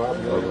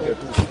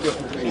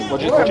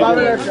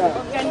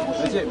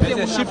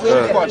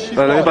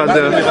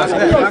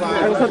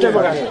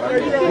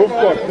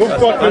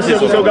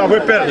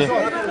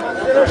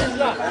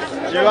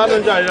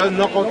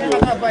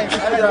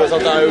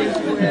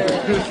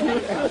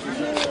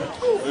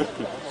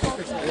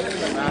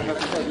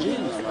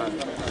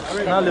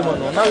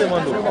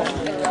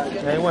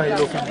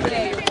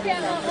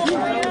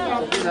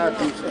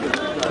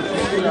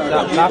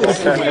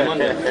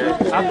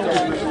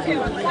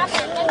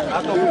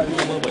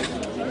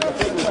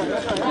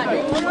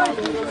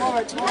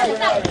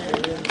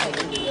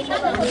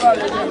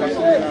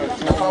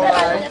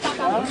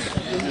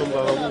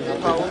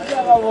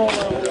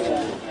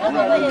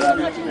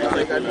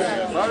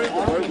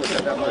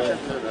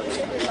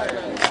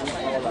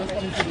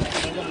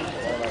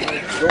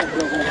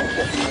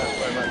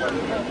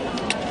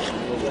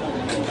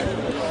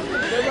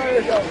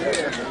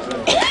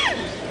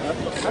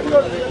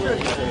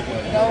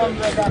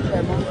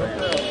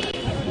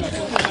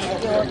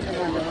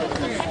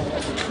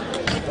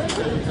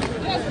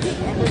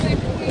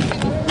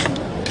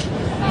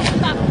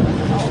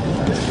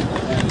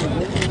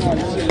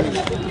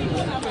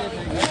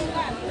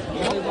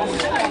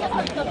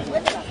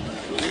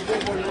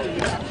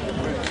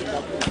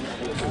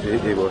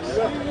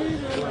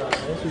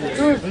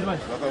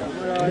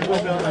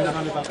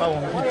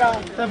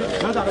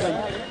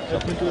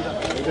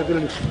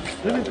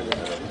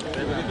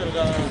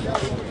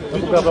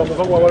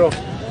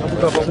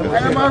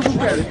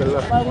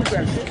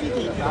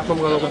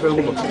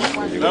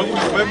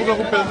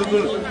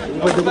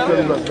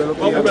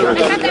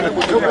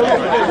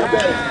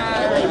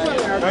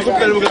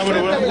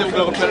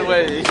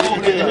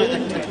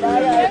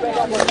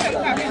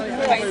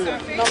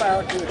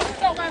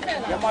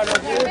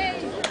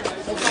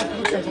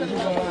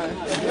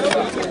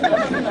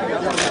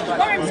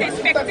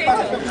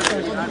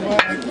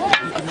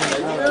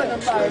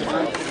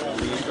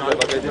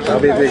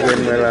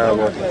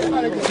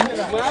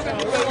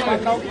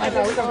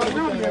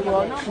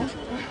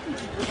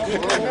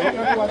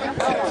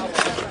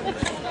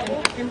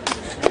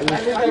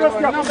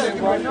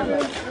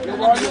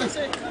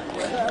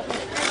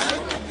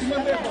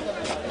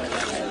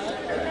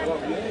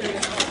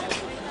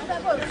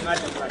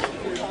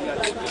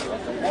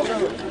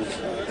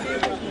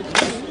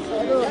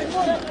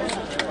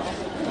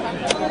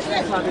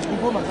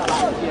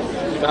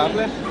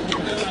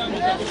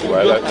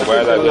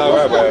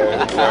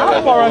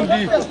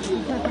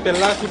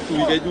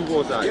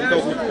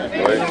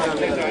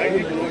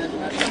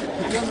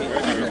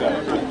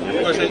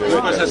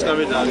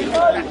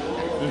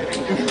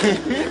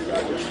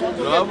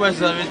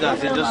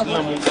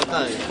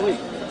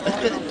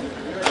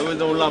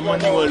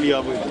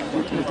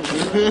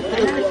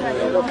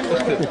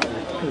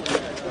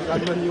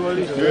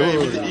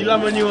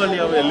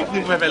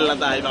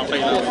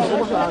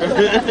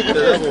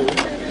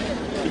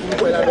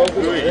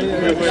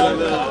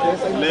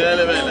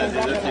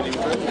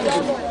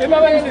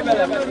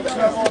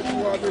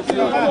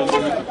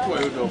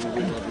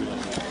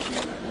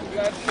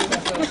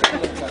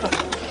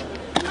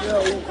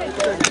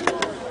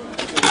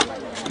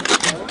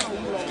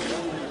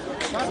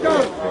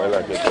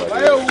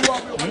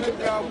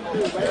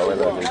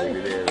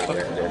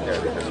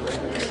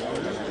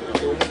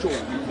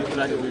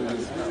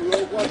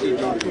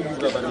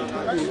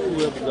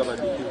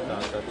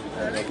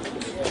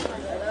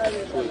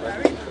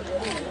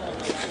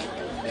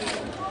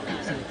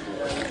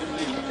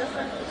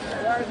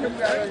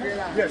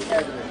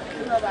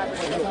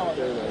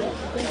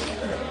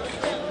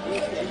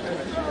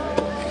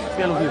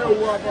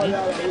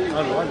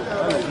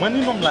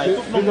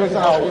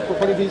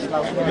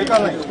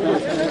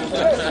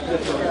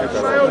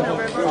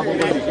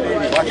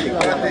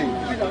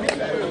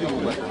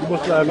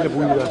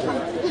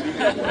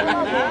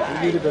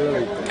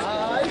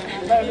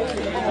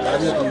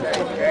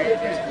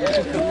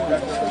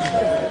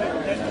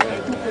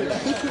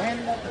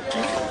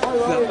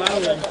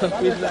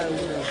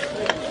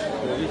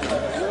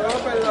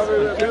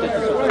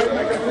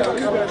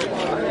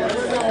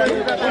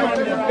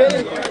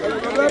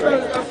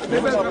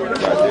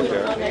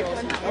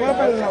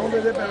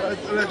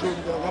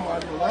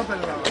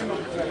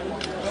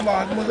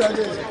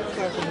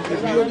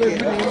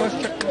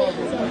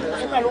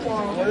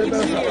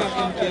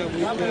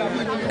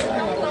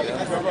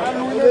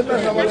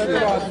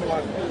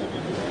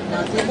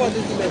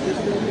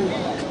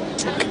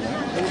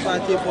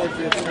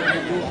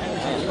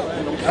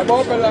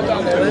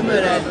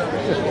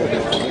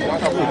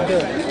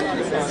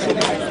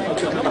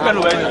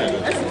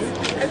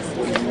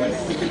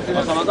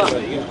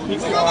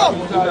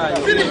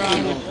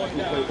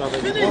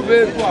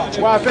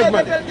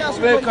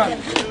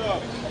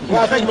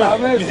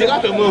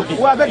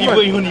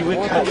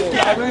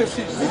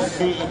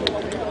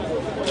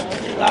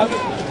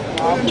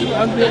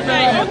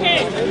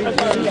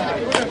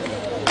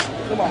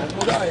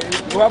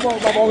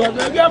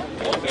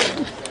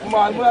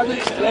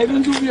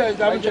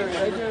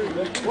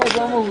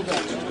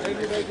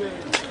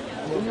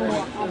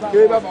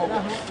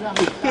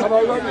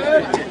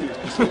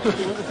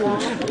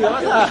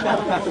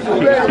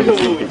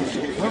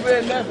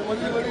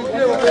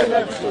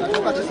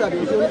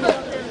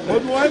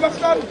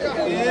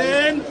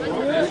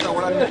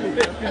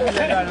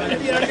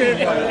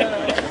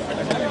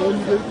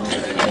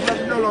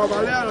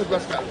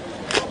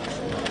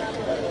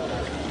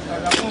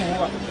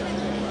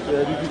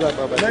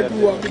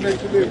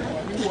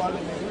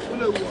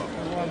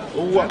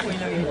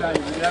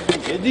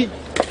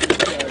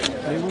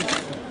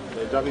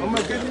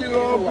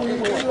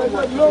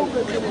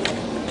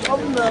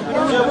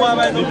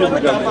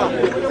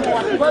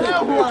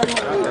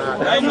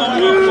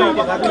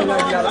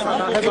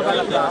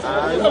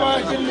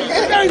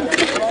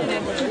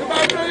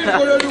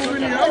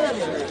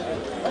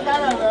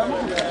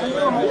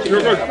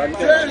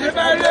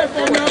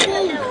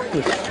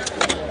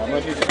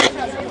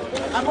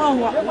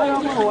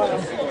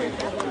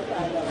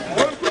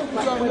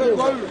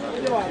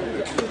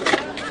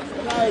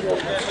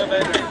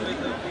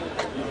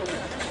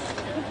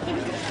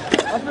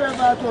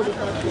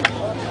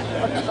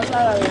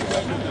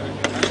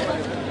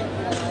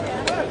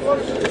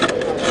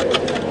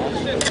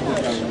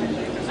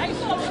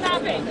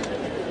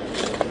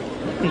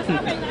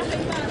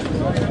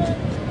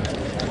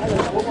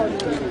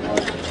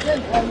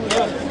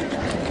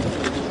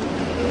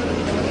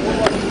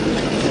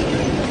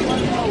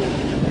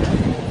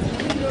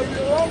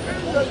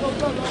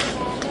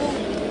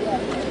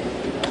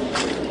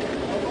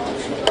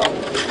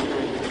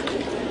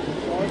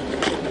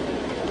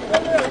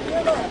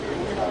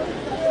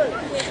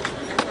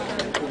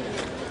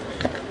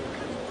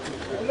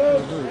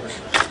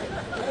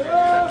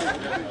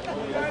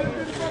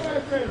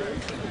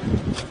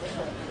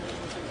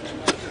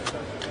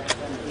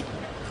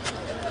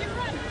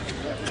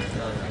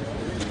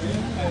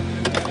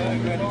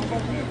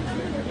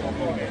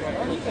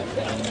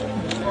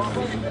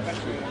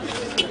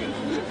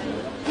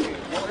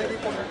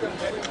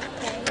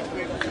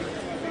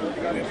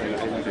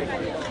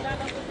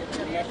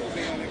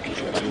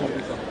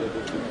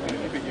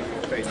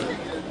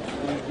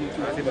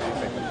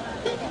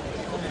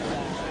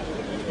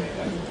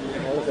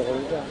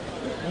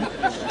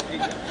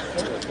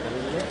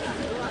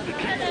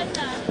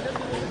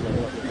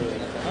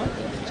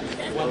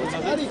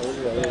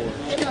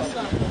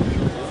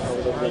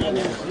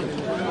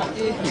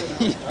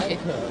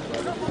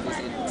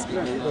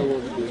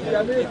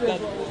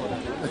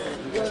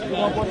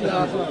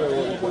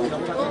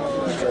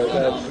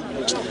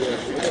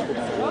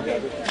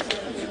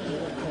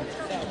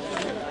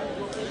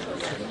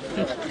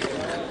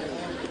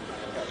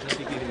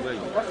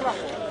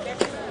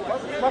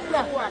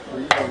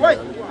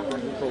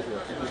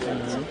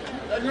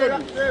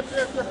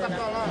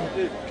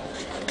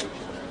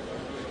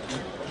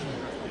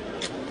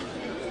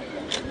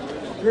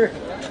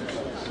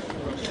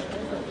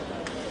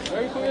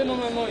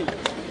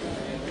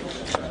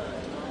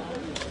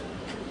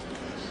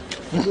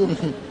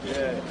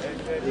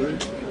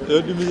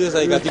 Eu diminui essa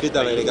aí, gatilho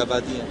também, ele é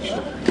capatinha.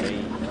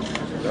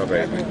 Tá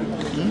bem.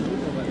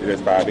 Ele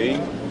está bem.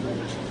 Ele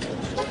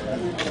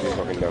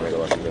só que ainda vai dar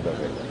uma coisa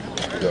também.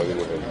 Já ouviu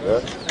o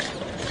né?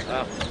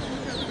 Ah.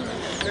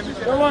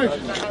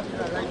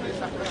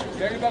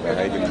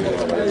 Aí diminui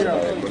essa aí,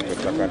 quando você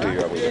está aqui,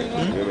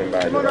 eu vou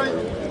embora.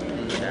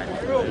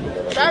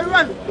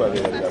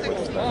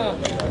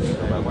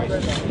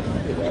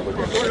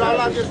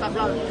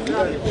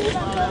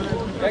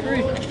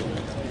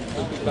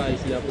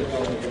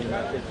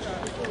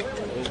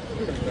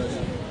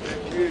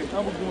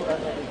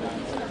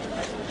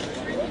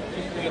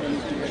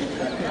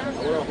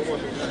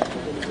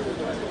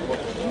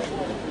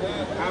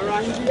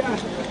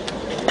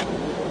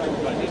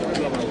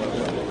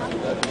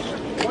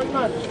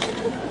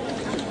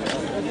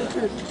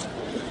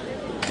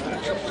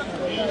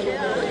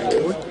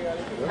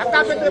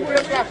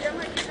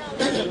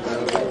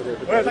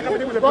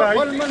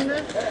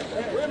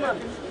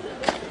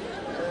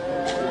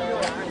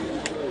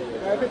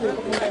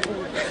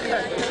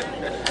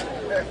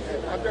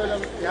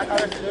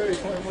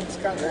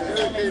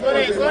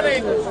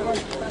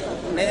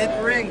 Minute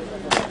ring.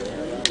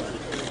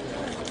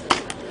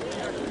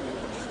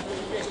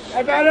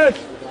 I got it.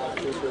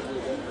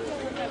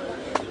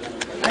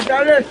 I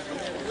got it.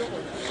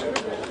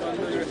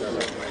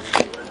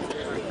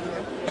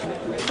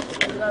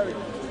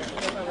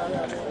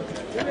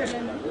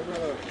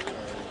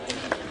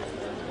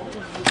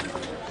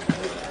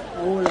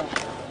 Hola.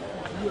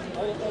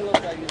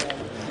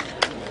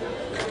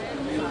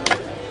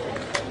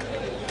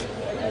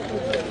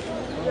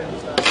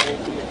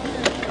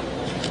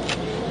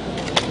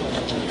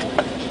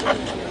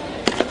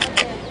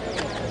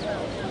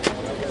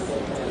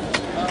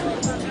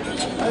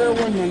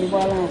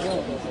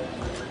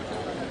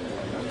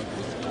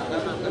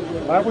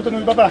 Vai botando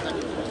no papá.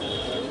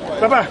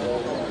 Papá.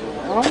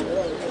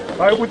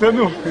 Vai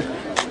botando.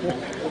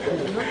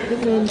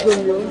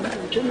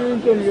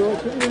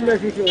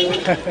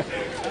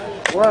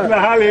 Na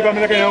hali kami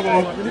na kayo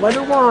ko.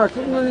 Manu mo,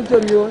 tingnan nito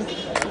yun.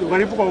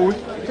 Mari po ko.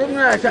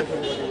 Tingnan sa.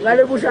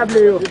 Lalo po sa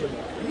bleo.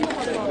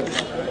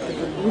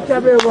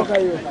 Sabi mo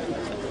kayo.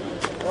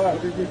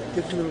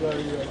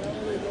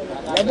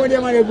 Labo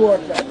dia mana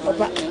buat.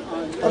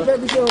 Apa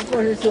bisa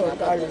kau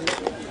kali.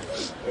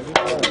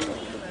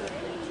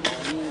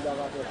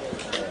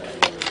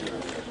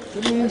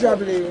 Tingnan sa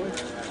bleo.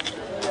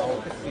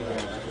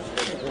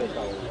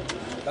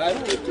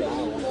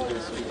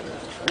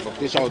 Vou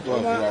deixar o teu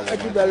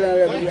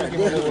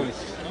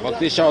Vou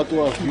deixar o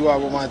teu fio a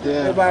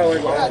manter.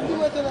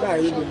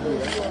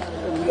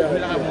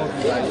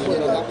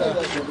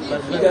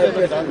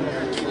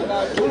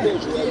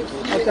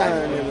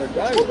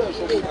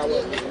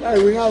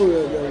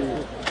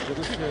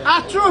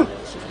 Action!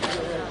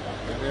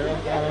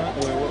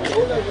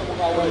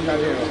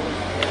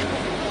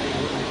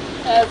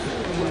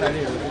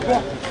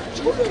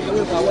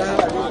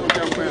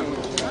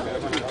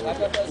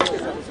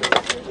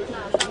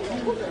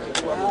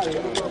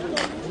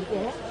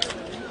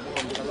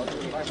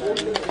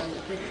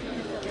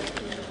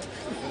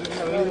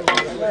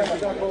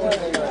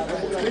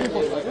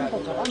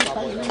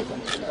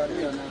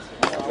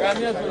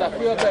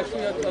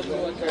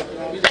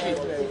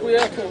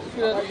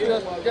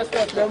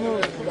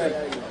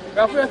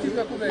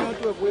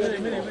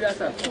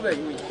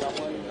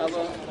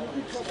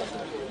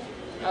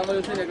 Avant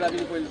de finir la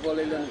ville pour le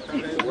voler là.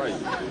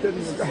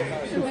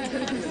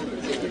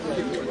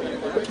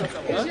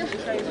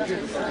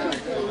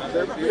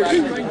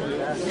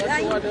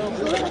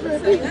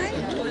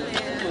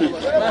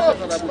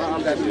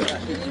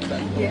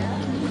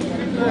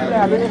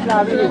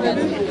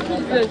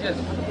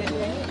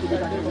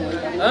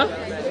 Hein?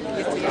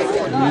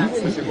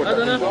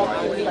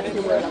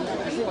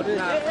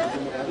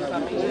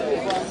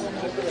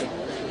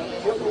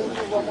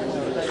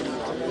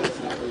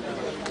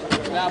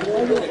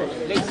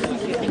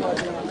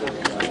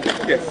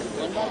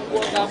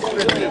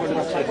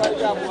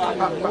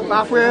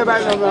 Parfois, bah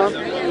non,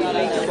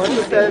 bonne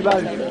telle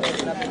balle.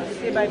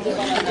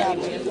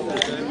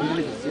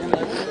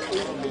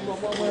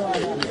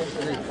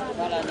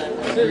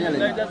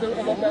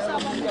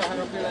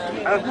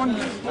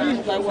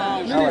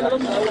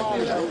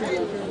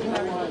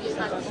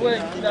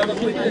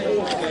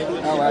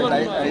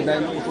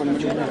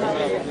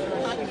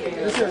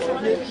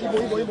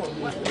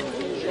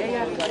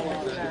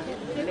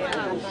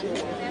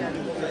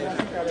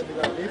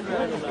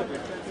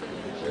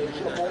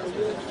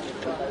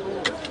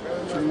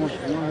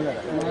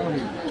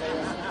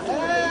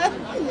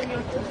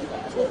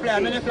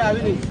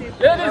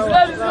 Ladies,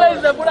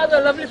 put out the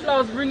lovely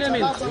flowers, bring them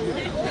in.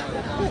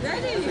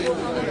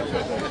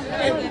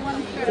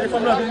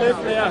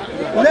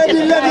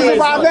 Ladies,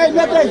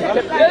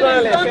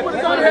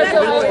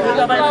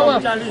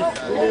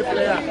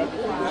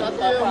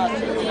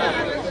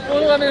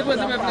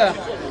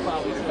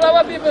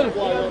 flower people.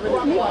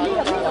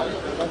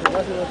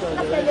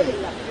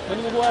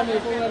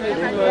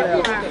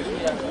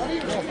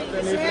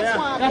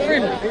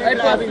 Catherine, I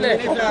pass play.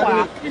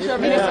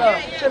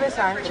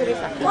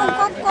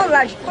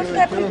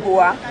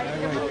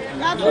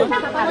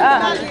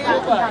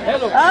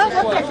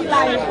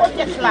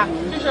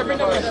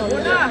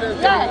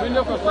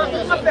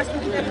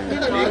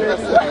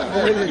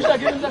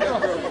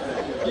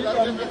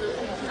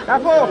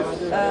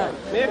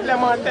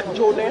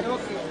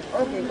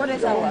 Ok, pode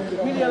ser agora.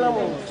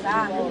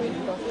 Tá.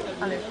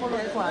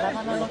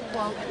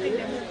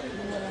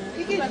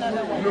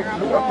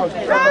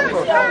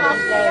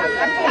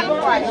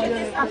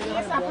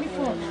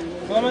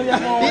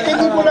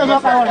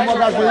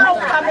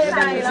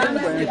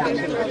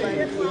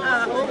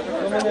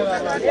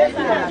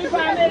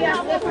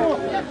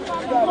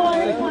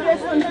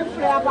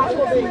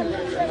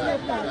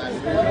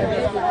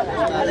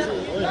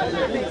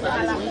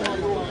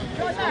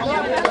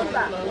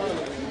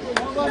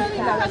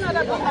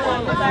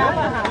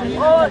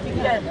 Oh,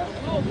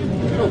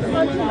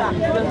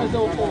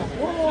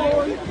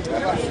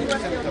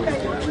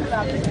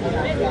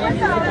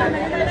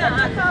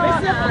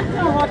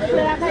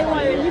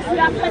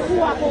 Et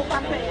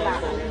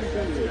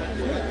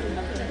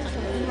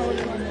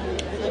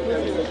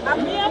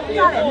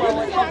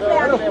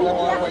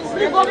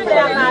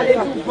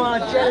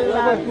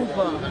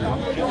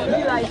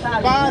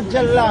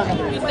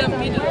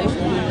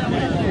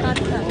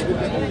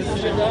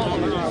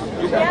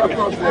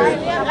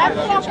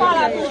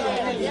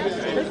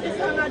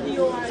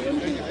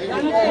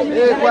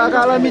quoi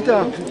à la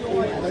mi-temps?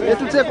 Et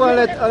tout c'est quoi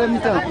à la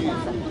mi-temps?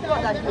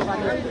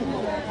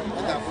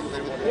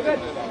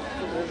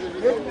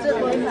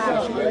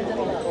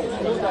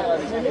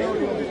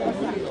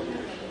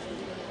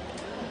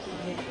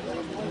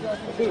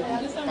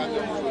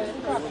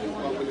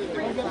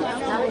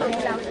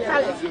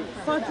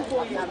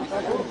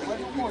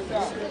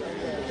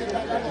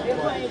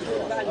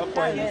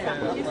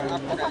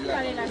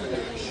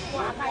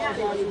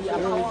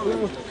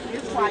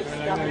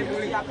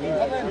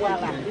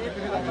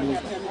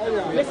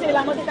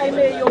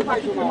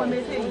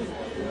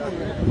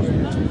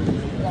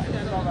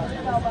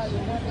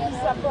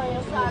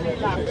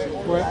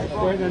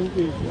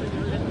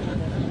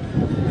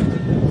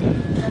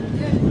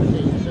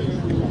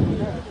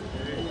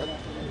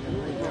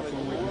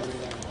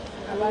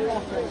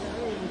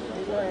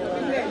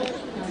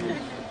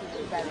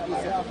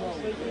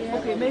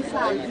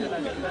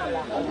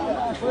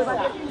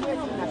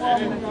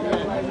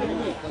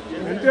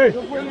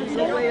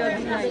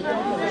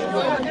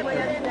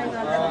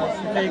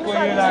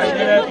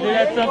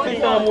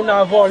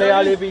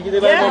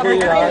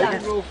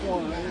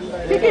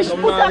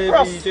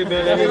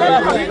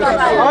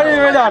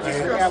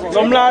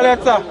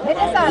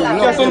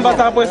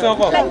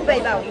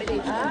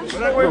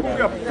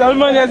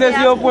 Seulement les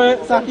essais au point,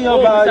 ça qui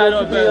en bas.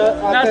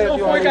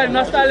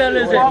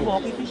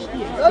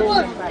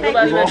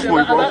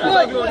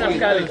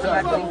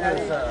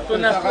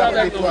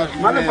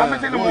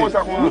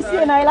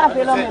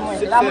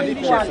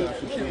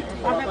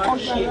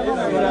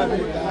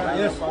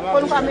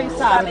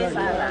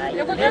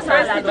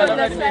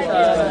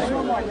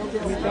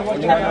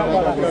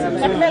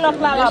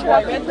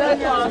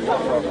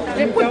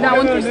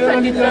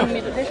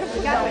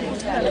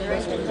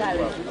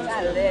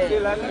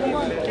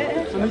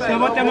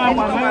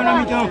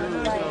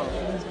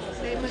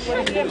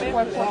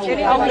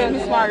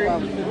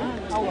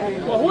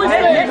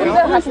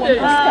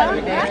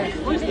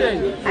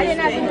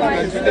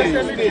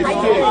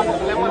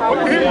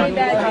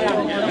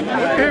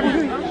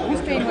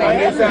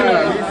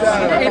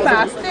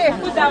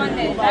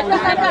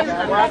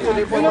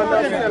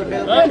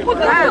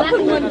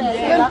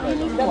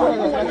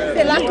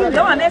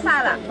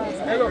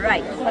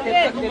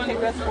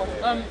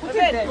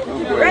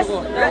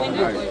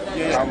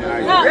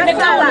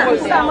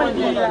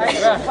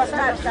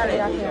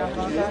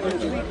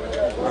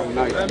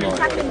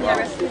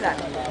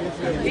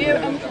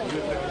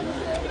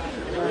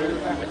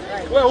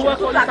 Well,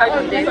 what on the side?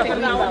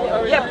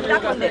 Yeah, put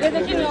that on there.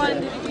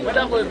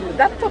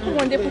 That top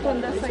one they put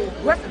on the side.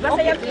 What's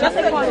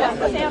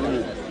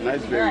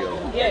Nice burial.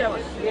 Yeah.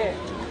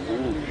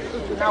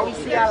 Now we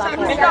see all of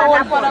that. That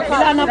one on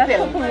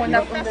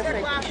the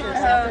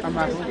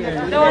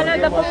side. No,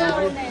 another one.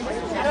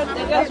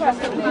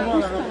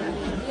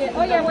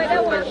 Oh yeah, where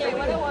that one? Yeah,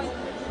 where that one?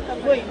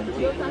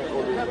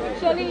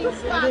 Actually, you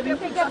see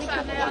that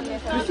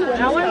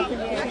one?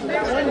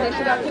 They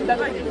should have put that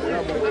one.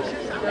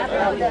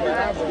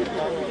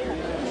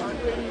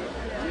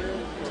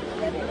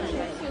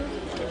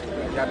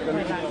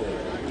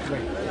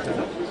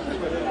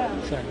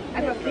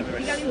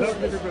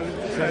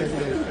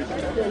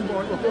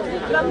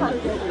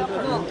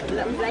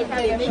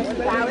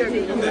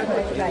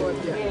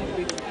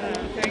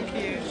 Thank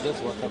you.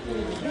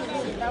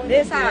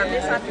 This are.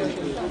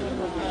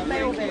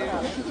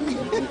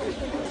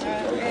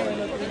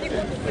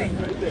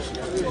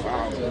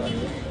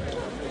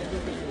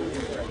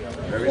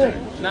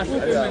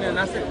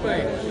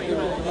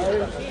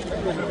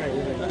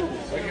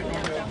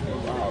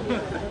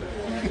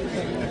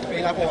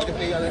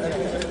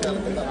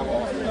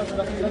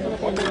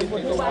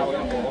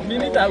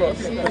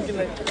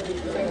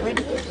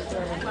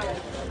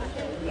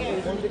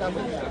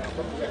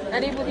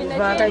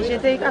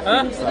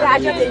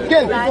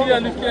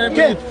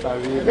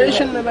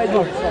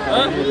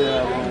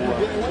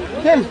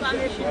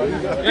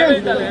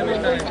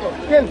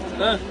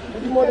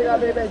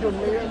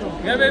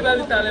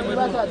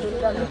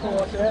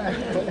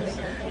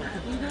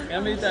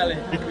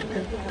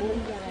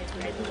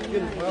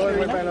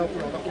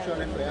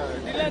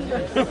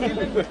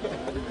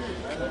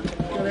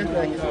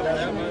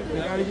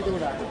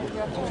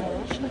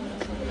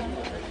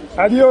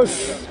 Adios,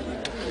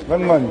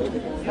 one man.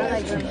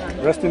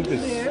 Rest in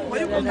peace.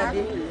 When you come back?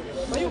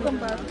 When you come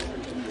back?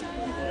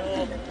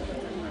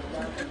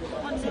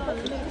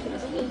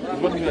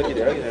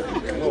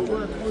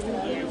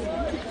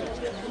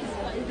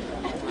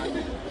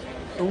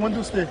 Who want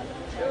to stay?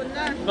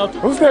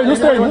 Who's staying? Who's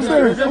staying? Who's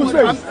staying? Who's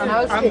staying?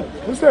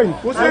 Who's staying?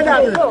 Who's staying?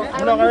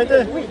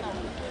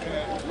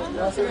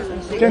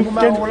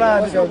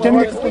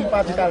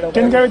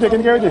 Can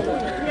carry it?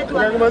 You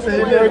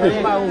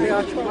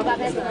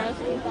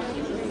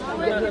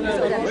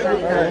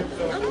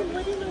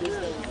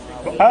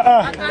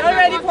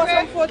ready for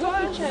some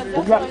photos?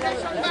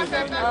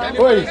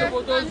 Oi.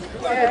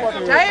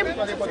 Jahim,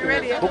 you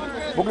ready?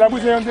 Bukla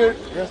buse onde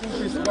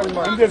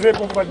ze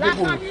pour pas de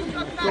pour.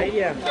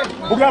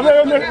 Bukla ve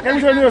onde que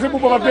buse onde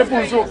pour pas de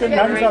pour so que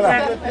nan sala.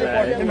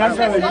 Que nan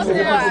sala you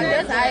say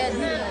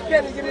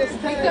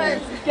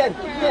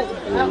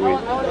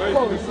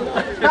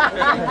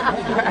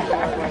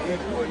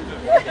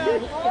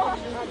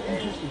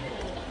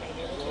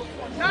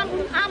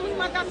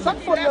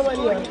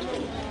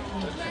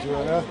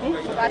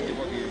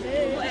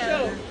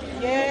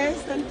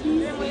Yes, thank you.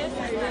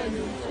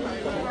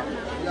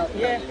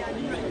 Yeah.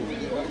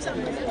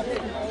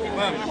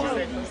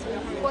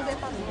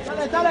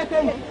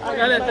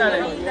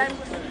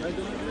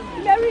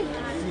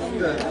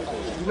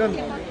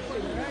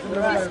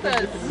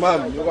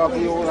 Ma'am, you got to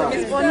go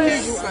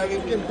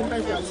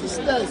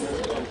Sisters.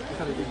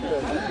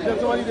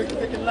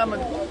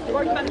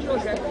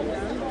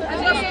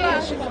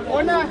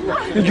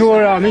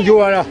 Mi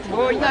juara.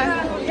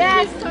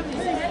 Yes.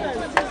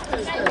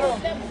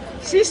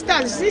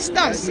 Sisters.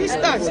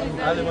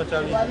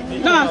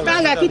 Non,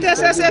 parle, quittez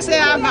ça, c'est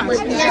avant.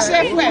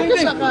 Laissez frère.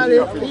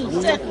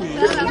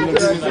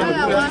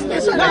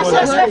 Non,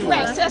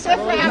 c'est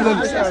frère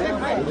avant.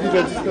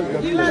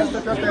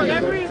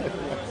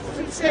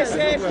 Just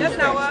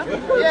now,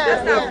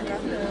 just now.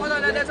 Hold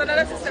on, there's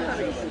another sister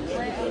coming.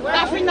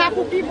 Afrina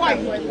Pupi boy.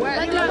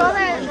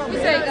 Who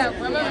say that?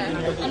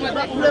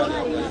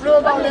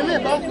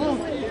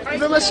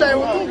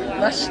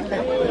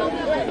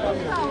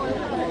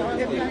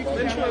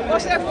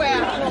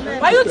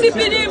 Why you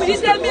tipping him? He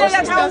tell me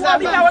that I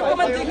will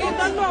come and take him.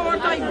 Don't know what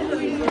time.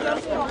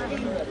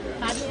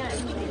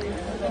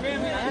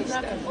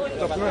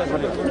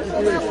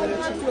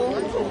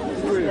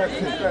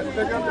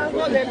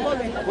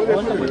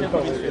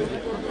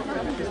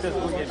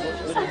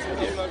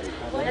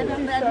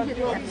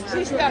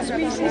 Sisters.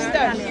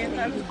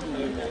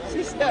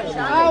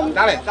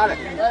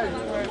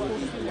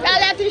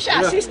 Dale, Tisha,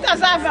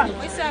 sisters avant.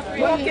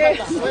 Ok.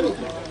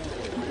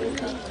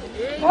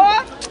 Oh,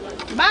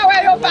 bah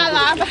ouais, yo pas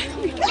là.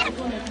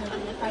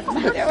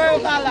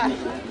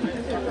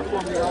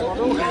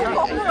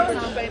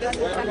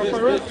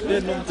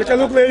 Take a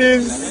look,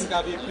 ladies.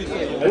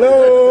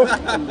 Hello.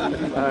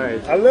 All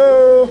right.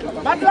 Hello.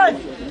 Bad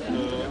life.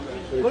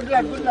 Good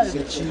life.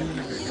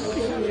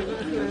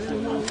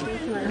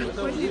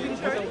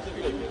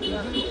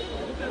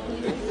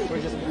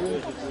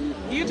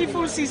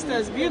 Beautiful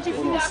sisters.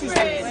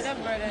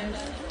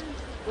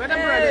 Where the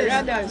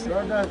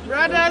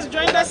brothers,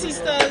 join the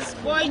sisters.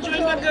 Boy,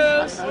 join the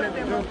girls.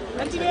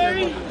 Auntie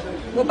Mary.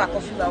 Go back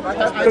off.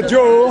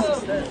 Joe.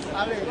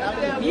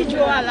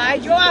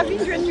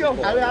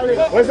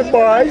 Where's the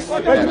boys?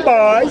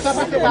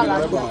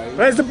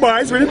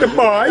 We need the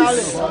boys.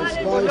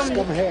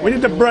 We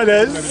need the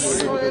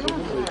brothers.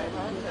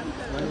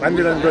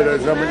 Mandela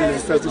brothers. How many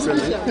sisters to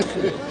send?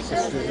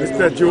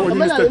 Mr.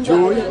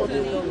 Joe.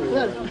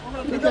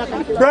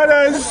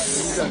 Brothers,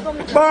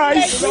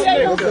 boys.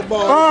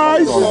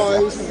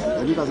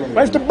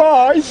 Where's the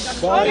boys?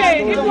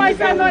 Okay, these boys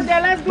are not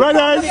there. Let's go.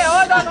 Brothers. Okay,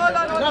 hold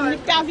on.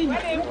 Calvin.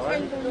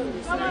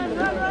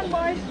 Run,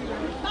 boys.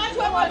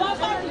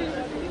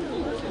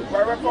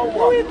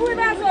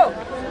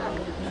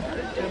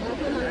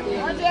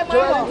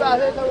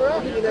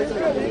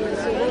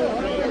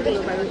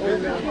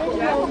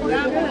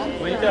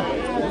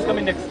 Who's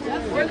coming next?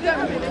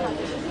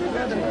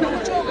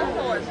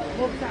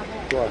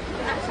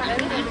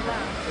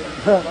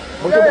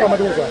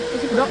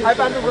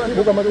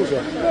 Buka madusa.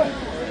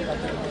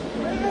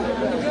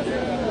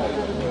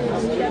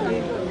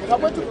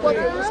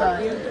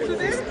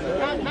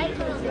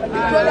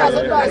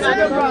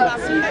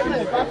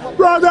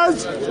 Brothers!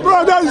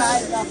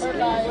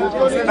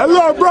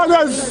 Hello,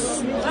 brothers!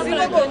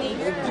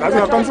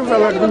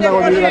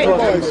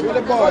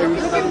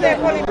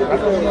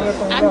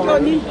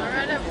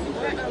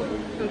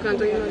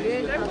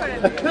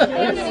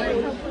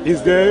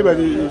 He's there, but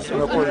he's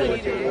not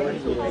calling.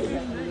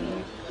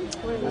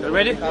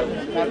 Ready?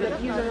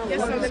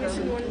 Yes,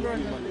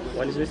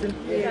 One is missing?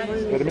 Yeah,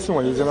 the missing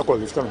one is not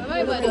calling. He's coming.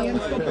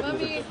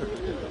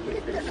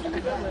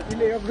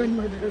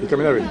 He's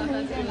coming already.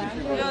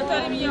 You're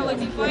telling me you're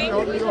waiting for him?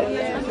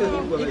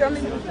 He's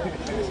coming.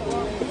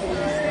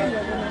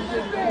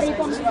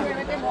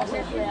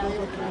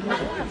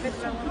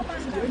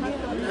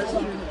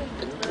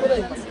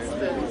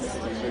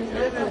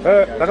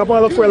 Acá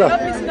ponga la escuela.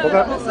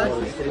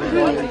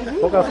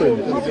 Poca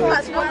frente.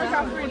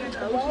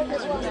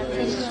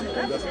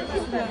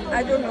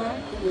 I don't know.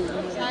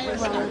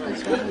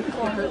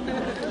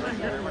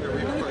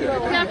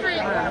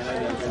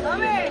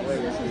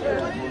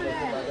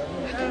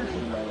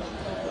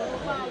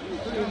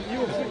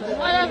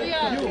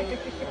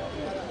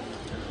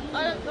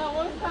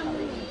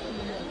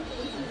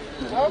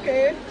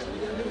 Okay.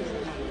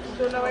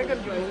 So now I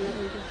can join.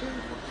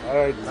 All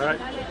right.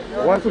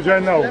 Who wants to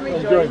join now? Come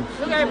join.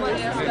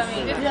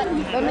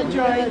 Let me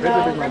join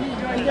now.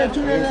 Get to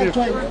the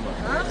join.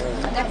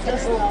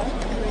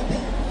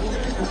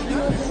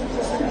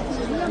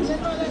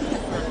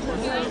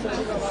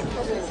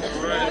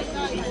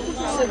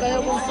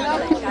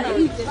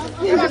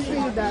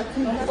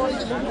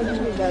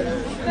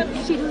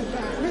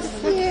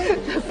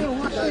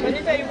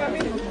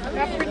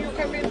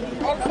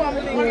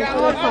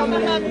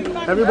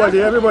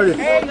 Everybody.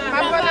 Hey,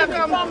 I'm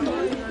gonna come.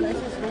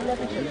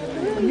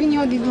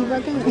 Vinho de viva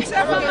aqui.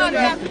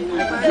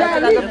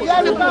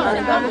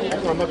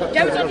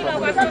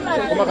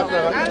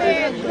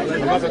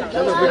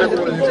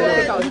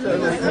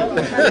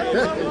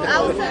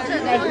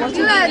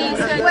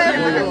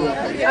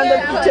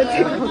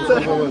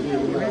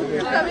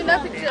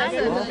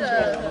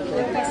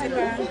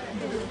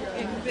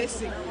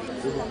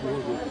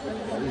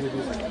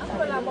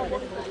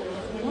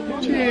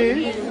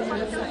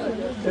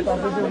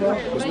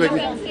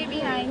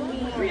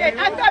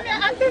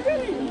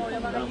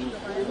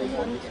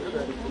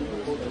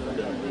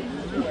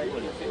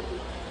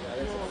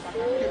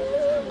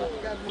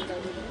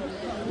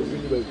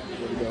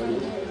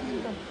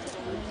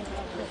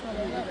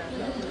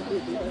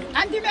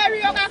 Auntie Mary,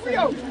 you got for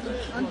you.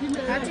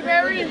 Auntie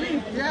Mary.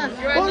 Yeah.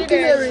 Auntie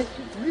Mary.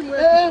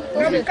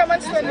 Come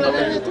and stand up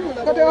there.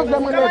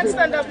 Come and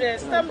stand up there.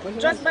 Stand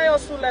just by your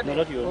stool. No,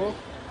 not you.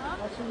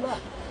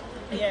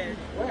 Yeah.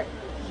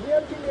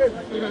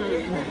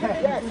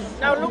 Yes.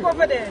 Now look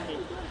over there.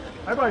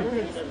 Bye bye.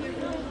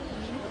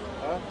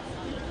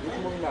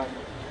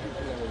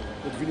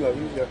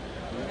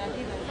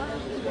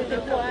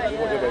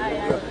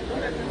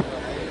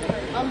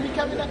 I'm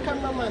becoming a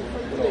cameraman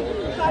from today.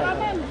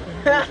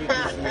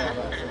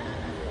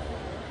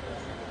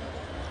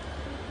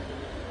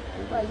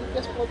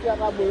 Just put your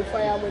rubber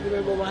fire with the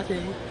rubber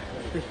water.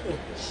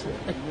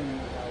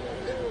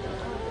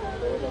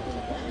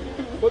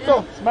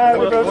 Photo. Smile,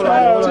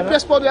 smile. Tu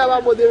peux pas dire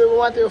rubber de rubber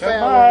water fire.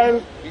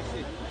 Smile.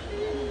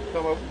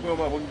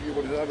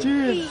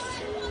 Cheese.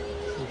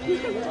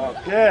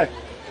 Okay.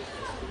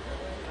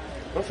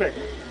 Perfect.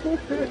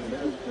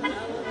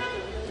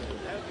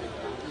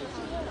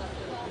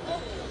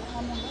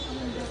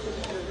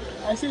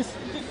 Assis.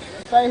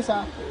 Fais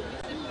ça.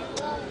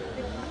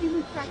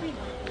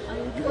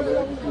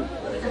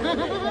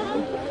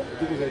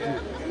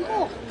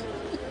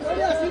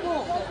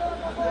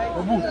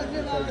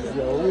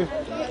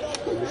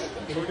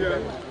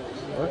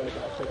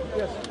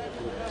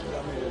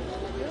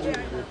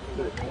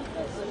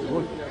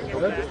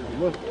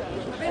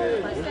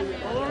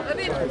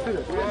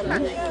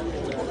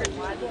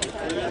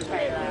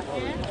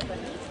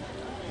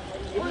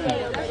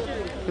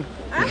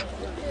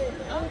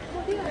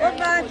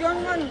 Goodbye, John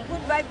man.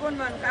 Goodbye, good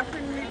man. I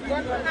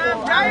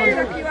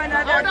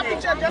want a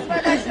picture just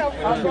by myself.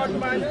 Good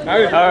man.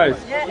 All right.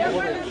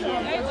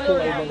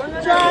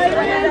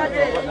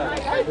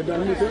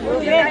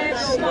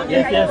 Yes.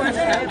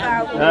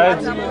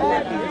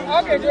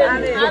 Okay, good.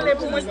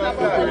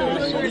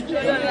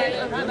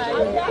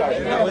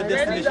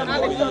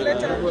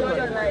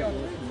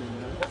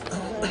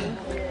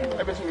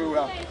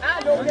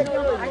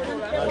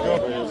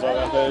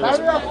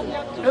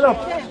 Hello.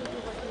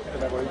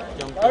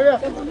 Hurry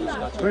up.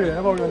 Wait, how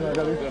about you?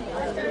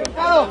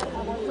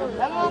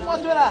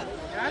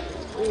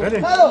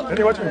 Hello.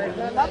 Ready, watch me.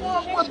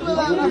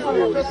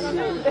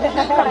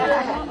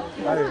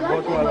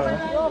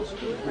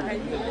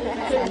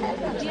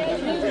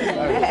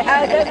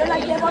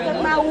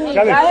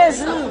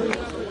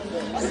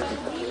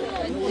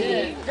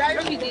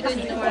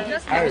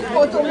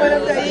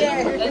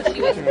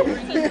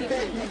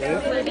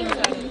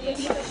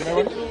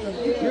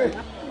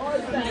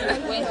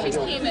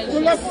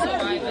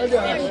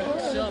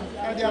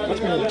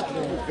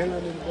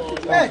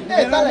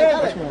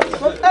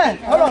 Hey,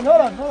 hold on.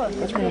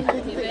 Watch me.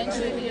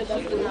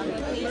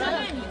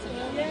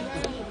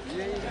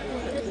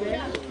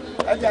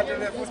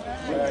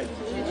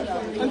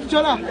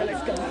 Chola.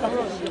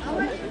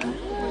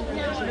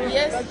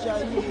 Yes.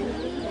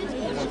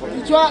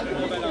 Chola.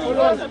 Hold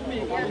on.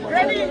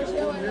 Ready?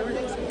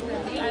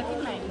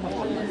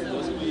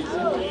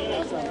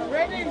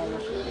 Ready?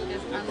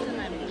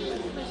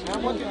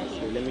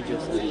 Let me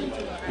just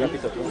wrap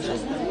it up.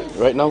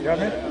 Right now?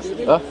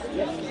 Huh?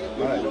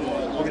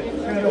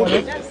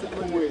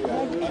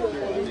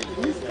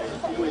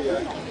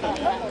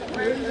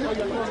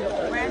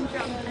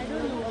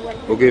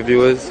 Okay,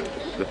 viewers,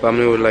 the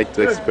family would like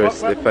to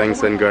express their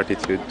thanks and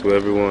gratitude to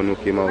everyone who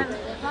came out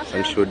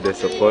and showed their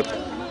support.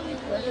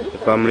 The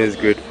family is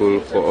grateful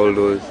for all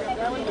those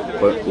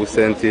who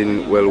sent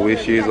in well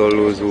wishes, all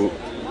those who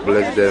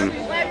blessed them.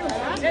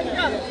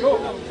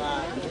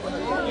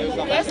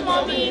 Yes,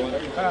 mommy.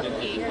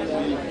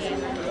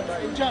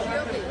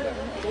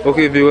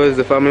 Okay, viewers,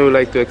 the family would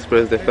like to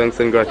express their thanks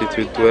and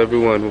gratitude to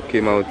everyone who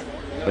came out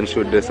and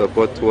showed their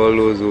support, to all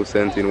those who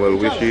sent in well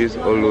wishes,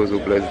 all those who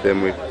blessed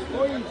them with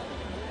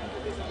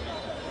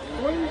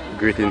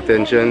great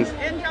intentions.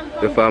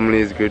 The family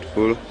is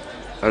grateful,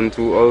 and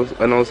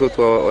also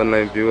to our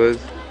online viewers,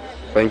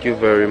 Thank you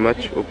very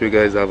much. Hope you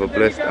guys have a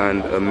blessed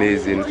and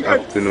amazing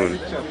afternoon.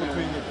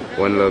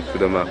 One love to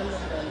the max.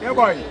 Yeah,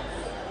 boy.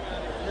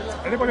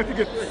 Anybody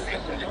ticket?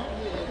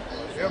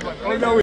 Yeah, man. All the way.